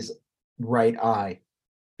Huckabee's right eye.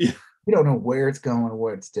 Yeah, you don't know where it's going or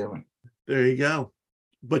what it's doing. There you go.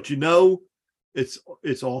 But you know, it's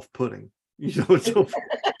off-putting. You know, it's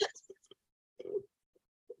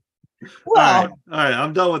well, all right,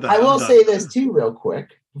 I'm done with that. I will say this too, real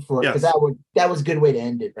quick, before because that was a good way to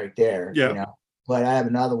end it right there. Yeah. You know, but I have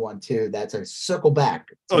another one too. That's a circle back.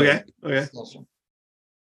 Okay.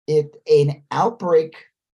 If an outbreak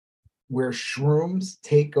where shrooms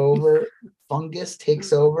take over, fungus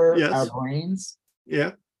takes over our brains.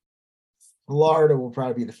 Yeah. Florida will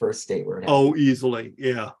probably be the first state where it happens. Oh, easily.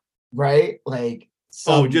 Yeah. Right? Like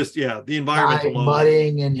the environment alone.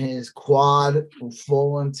 Mudding in his quad will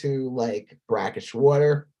fall into like brackish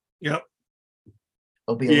water. Yep.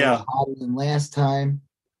 It'll be a little hotter than last time.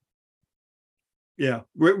 Yeah.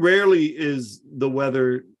 Rarely is the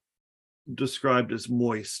weather described as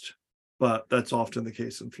moist, but that's often the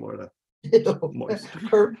case in Florida. Moist.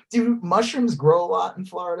 Do mushrooms grow a lot in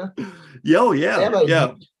Florida?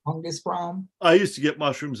 Yeah. Fungus problem. I used to get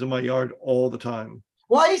mushrooms in my yard all the time.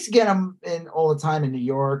 Well, I used to get them in all the time in New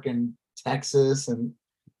York and Texas and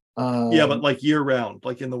but like year round,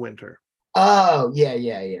 like in the winter. Oh, yeah.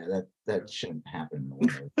 That shouldn't happen in the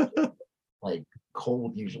winter. Like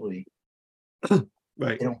cold usually.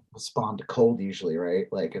 Right. They don't respond to cold usually, right?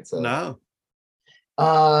 Like it's no.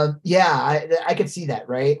 I could see that,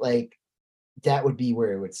 right? Like that would be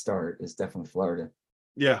where it would start, is definitely Florida.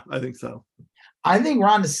 Yeah, I think so. I think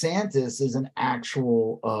Ron DeSantis is an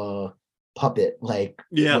actual puppet, like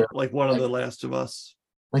like one of the Last of Us,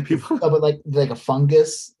 like people, but like a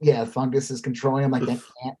fungus. Yeah, fungus is controlling him, like that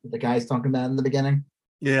ant the guy's talking about in the beginning.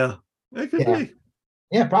 Yeah, it could be.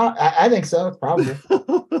 Yeah, I think so. Probably.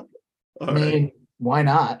 I mean, why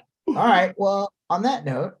not? All right. Well, on that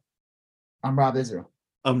note, I'm Rob Israel.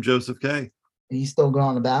 I'm Joseph K. Are you still going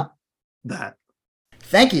on about that?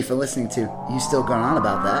 Thank you for listening to You Still Going On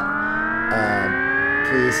About That.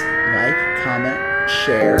 Please like, comment,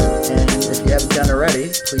 share, and if you haven't done already,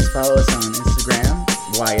 please follow us on Instagram,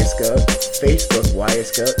 YSGOAT, Facebook,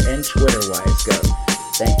 YSGOAT, and Twitter, YSGOAT.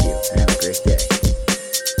 Thank you, and have a great day.